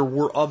understand that there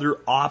were other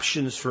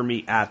options for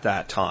me at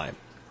that time.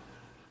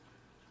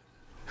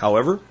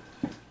 However,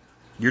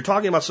 you're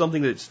talking about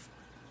something that's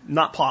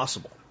not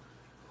possible.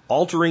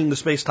 Altering the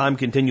space-time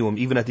continuum,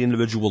 even at the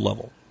individual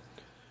level.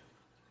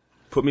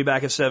 Put me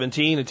back at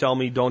 17 and tell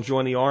me don't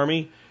join the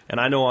Army, and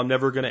I know I'm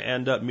never going to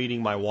end up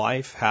meeting my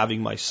wife,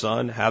 having my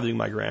son, having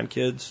my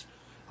grandkids.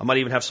 I might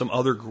even have some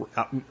other,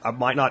 I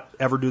might not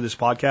ever do this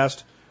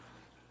podcast.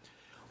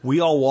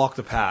 We all walk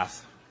the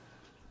path.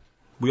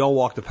 We all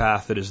walk the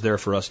path that is there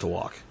for us to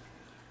walk.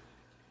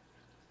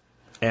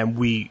 And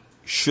we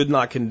should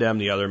not condemn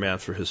the other man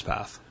for his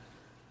path.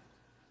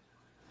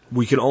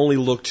 We can only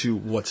look to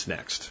what's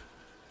next.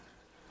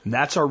 And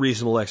that's our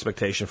reasonable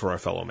expectation for our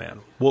fellow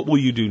man. What will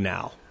you do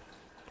now?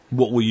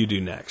 What will you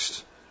do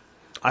next?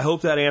 I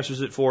hope that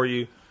answers it for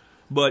you,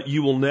 but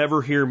you will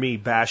never hear me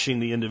bashing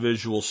the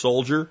individual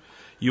soldier.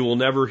 You will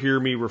never hear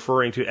me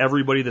referring to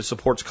everybody that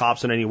supports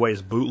cops in any way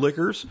as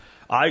bootlickers.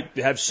 I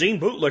have seen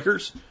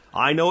bootlickers.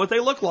 I know what they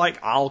look like.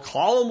 I'll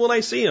call them when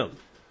I see them.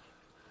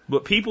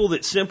 But people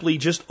that simply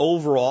just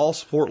overall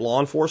support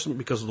law enforcement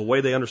because of the way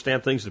they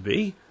understand things to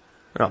be,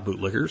 they're not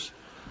bootlickers.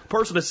 A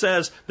person that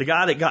says the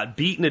guy that got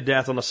beaten to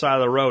death on the side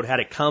of the road had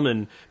it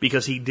coming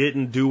because he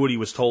didn't do what he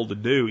was told to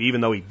do,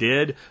 even though he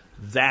did,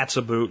 that's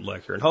a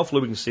bootlicker. And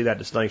hopefully we can see that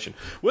distinction.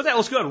 With that,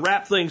 let's go ahead and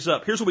wrap things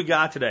up. Here's what we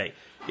got today.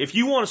 If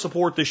you want to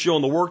support this show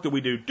and the work that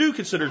we do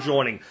consider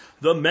joining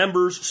the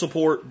Members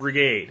Support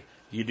Brigade.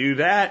 You do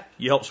that,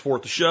 you help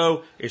support the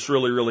show. It's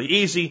really, really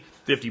easy.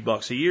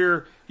 $50 a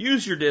year.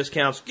 Use your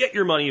discounts, get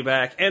your money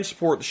back, and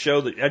support the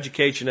show that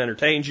educates and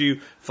entertains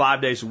you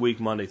 5 days a week,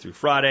 Monday through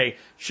Friday.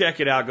 Check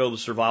it out. Go to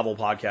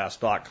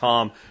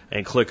survivalpodcast.com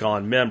and click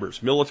on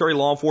members. Military,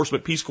 law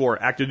enforcement, Peace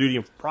Corps, active duty,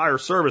 and prior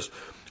service,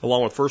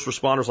 along with first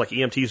responders like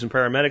EMTs and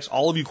paramedics.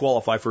 All of you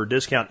qualify for a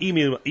discount.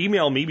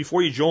 Email me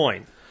before you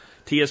join.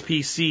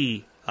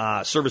 TSPC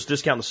service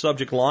discount in the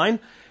subject line.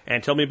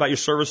 And tell me about your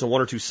service in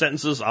 1 or 2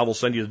 sentences. I will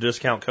send you the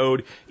discount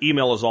code.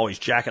 Email, as always,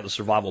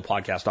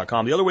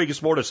 jack@thesurvivalpodcast.com. The other way you can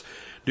support us,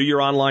 do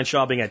your online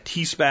shopping at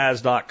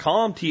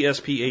tspaz.com,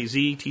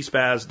 T-S-P-A-Z,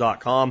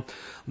 tspaz.com.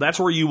 That's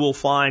where you will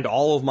find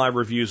all of my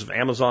reviews of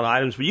Amazon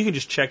items, but you can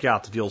just check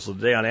out the deals of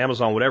the day on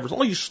Amazon, whatever. As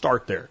long as you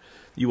start there,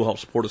 you will help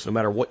support us no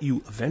matter what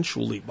you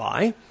eventually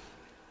buy.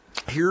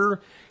 Here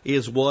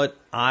is what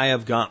I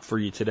have got for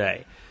you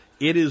today.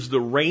 It is the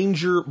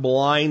Ranger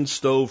blind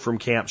stove from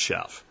Camp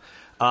Chef.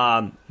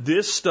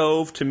 This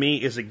stove, to me,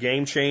 is a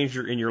game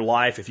changer in your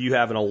life if you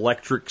have an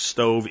electric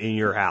stove in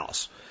your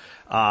house.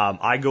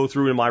 I go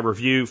through in my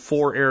review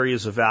 4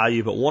 areas of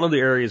value, but one of the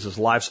areas is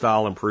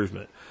lifestyle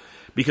improvement.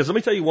 Because let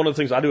me tell you one of the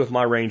things I do with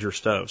my Ranger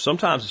stove.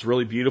 Sometimes it's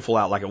really beautiful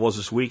out like it was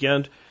this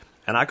weekend,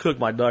 and I cook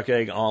my duck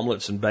egg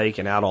omelets and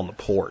bacon out on the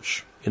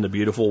porch in the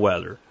beautiful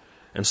weather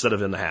instead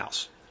of in the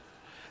house.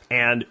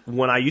 And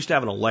when I used to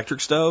have an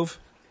electric stove,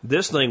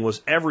 this thing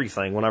was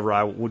everything whenever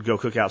I would go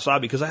cook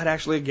outside because I had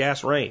actually a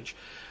gas range.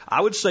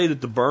 I would say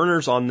that the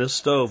burners on this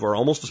stove are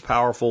almost as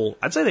powerful,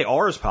 I'd say they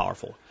are as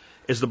powerful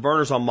as the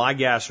burners on my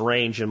gas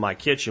range in my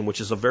kitchen, which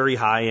is a very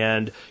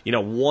high-end,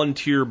 1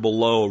 tier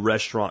below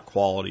restaurant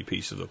quality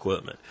piece of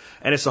equipment.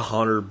 And it's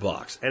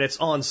 $100. And it's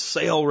on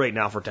sale right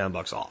now for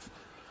 $10 off.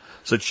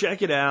 So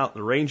check it out,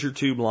 the Ranger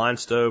 2 blind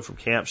stove from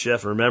Camp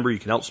Chef. And remember, you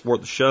can help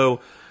support the show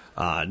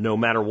no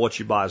matter what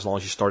you buy as long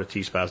as you start at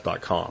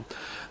tspaz.com.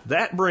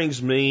 That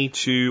brings me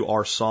to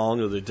our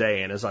song of the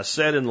day. And as I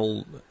said in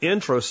the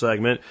intro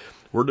segment,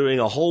 we're doing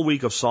a whole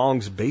week of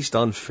songs based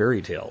on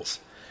fairy tales.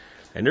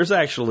 And there's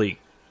actually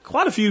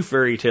quite a few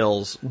fairy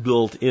tales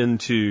built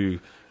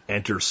into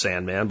Enter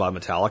Sandman by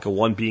Metallica,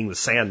 one being the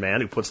Sandman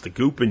who puts the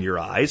goop in your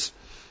eyes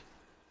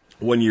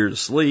when you're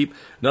asleep,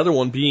 another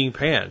one being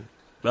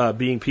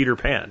Peter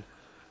Pan.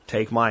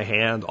 Take my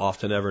hand off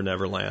to Never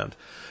Never Land.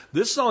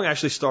 This song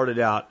actually started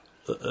out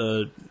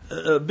a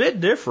bit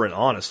different,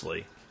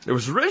 honestly. It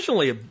was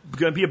originally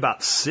going to be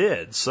about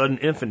SID, sudden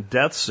infant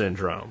death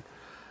syndrome.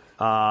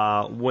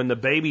 When the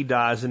baby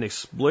dies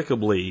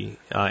inexplicably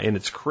in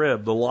its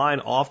crib, the line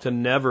off to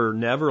Never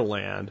Never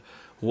Land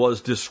was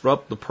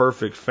disrupt the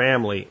perfect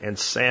family and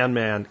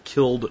Sandman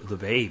killed the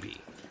baby.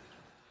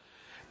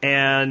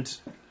 And,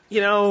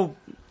 there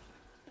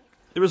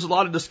was a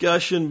lot of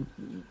discussion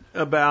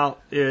about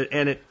it,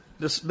 and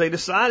they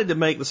decided to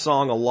make the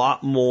song a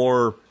lot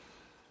more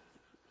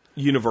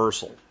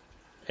universal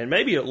and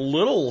maybe a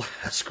little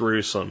less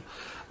gruesome.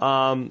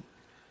 It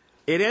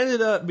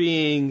ended up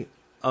being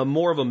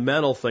more of a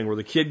mental thing where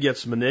the kid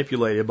gets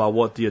manipulated by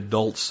what the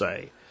adults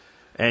say.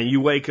 And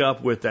you wake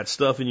up with that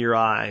stuff in your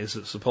eyes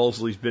that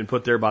supposedly has been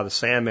put there by the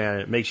Sandman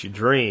and it makes you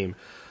dream.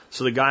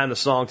 So the guy in the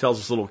song tells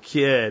this little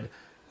kid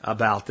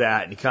about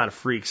that and he kind of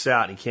freaks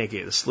out and he can't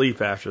get to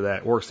sleep after that.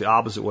 It works the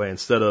opposite way.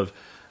 Instead of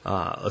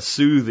a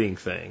soothing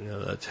thing,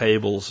 the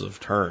tables have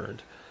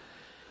turned.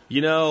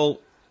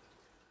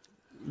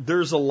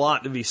 There's a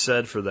lot to be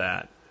said for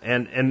that.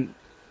 And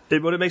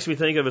what it makes me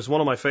think of is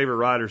one of my favorite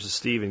writers is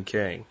Stephen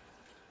King.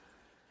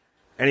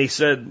 And he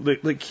said,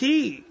 the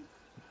key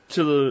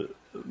to the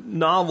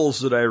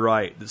novels that I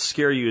write that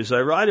scare you is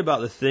I write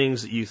about the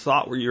things that you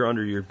thought were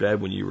under your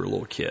bed when you were a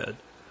little kid.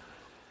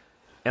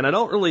 And I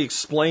don't really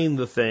explain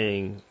the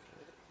thing,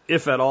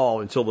 if at all,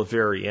 until the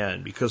very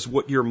end, because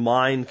what your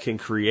mind can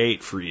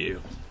create for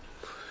you,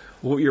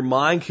 is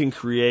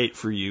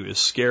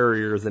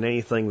scarier than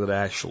anything that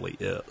actually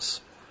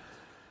is.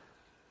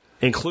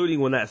 including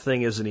when that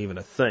thing isn't even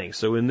a thing.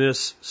 So in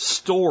this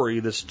story,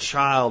 this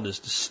child is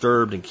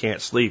disturbed and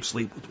can't sleep.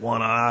 Sleep with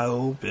one eye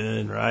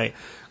open, right?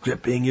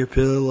 Gripping your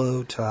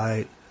pillow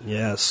tight.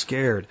 Yeah,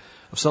 scared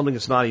of something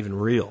that's not even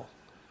real.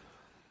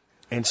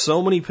 And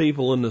so many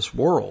people in this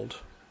world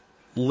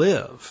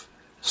live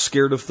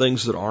scared of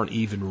things that aren't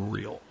even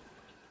real.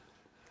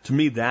 To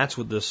me, that's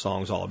what this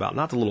song's all about.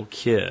 Not the little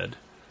kid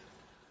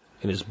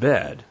in his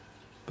bed,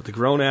 but the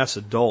grown-ass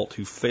adult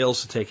who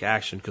fails to take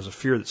action because of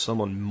fear that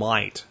someone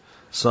might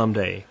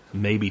someday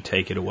maybe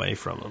take it away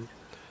from him.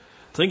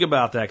 Think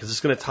about that, because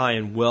it's going to tie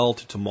in well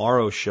to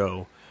tomorrow's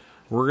show.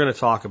 We're going to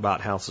talk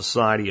about how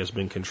society has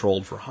been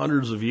controlled for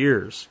hundreds of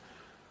years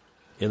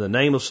in the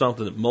name of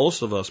something that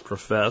most of us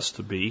profess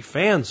to be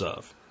fans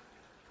of.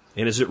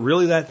 And is it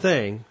really that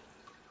thing,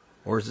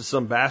 or is it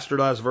some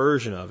bastardized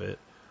version of it,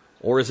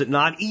 or is it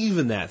not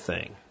even that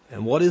thing?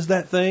 And what is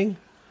that thing?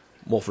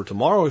 Well, for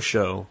tomorrow's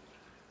show,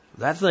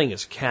 that thing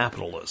is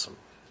capitalism.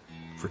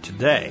 For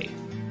today,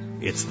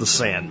 it's the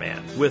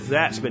Sandman. With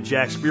that, it's been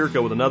Jack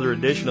Spirko with another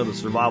edition of the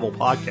Survival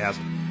Podcast,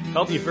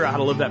 helping you figure out how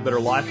to live that better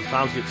life if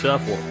times get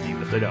tough, or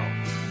even if they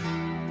don't.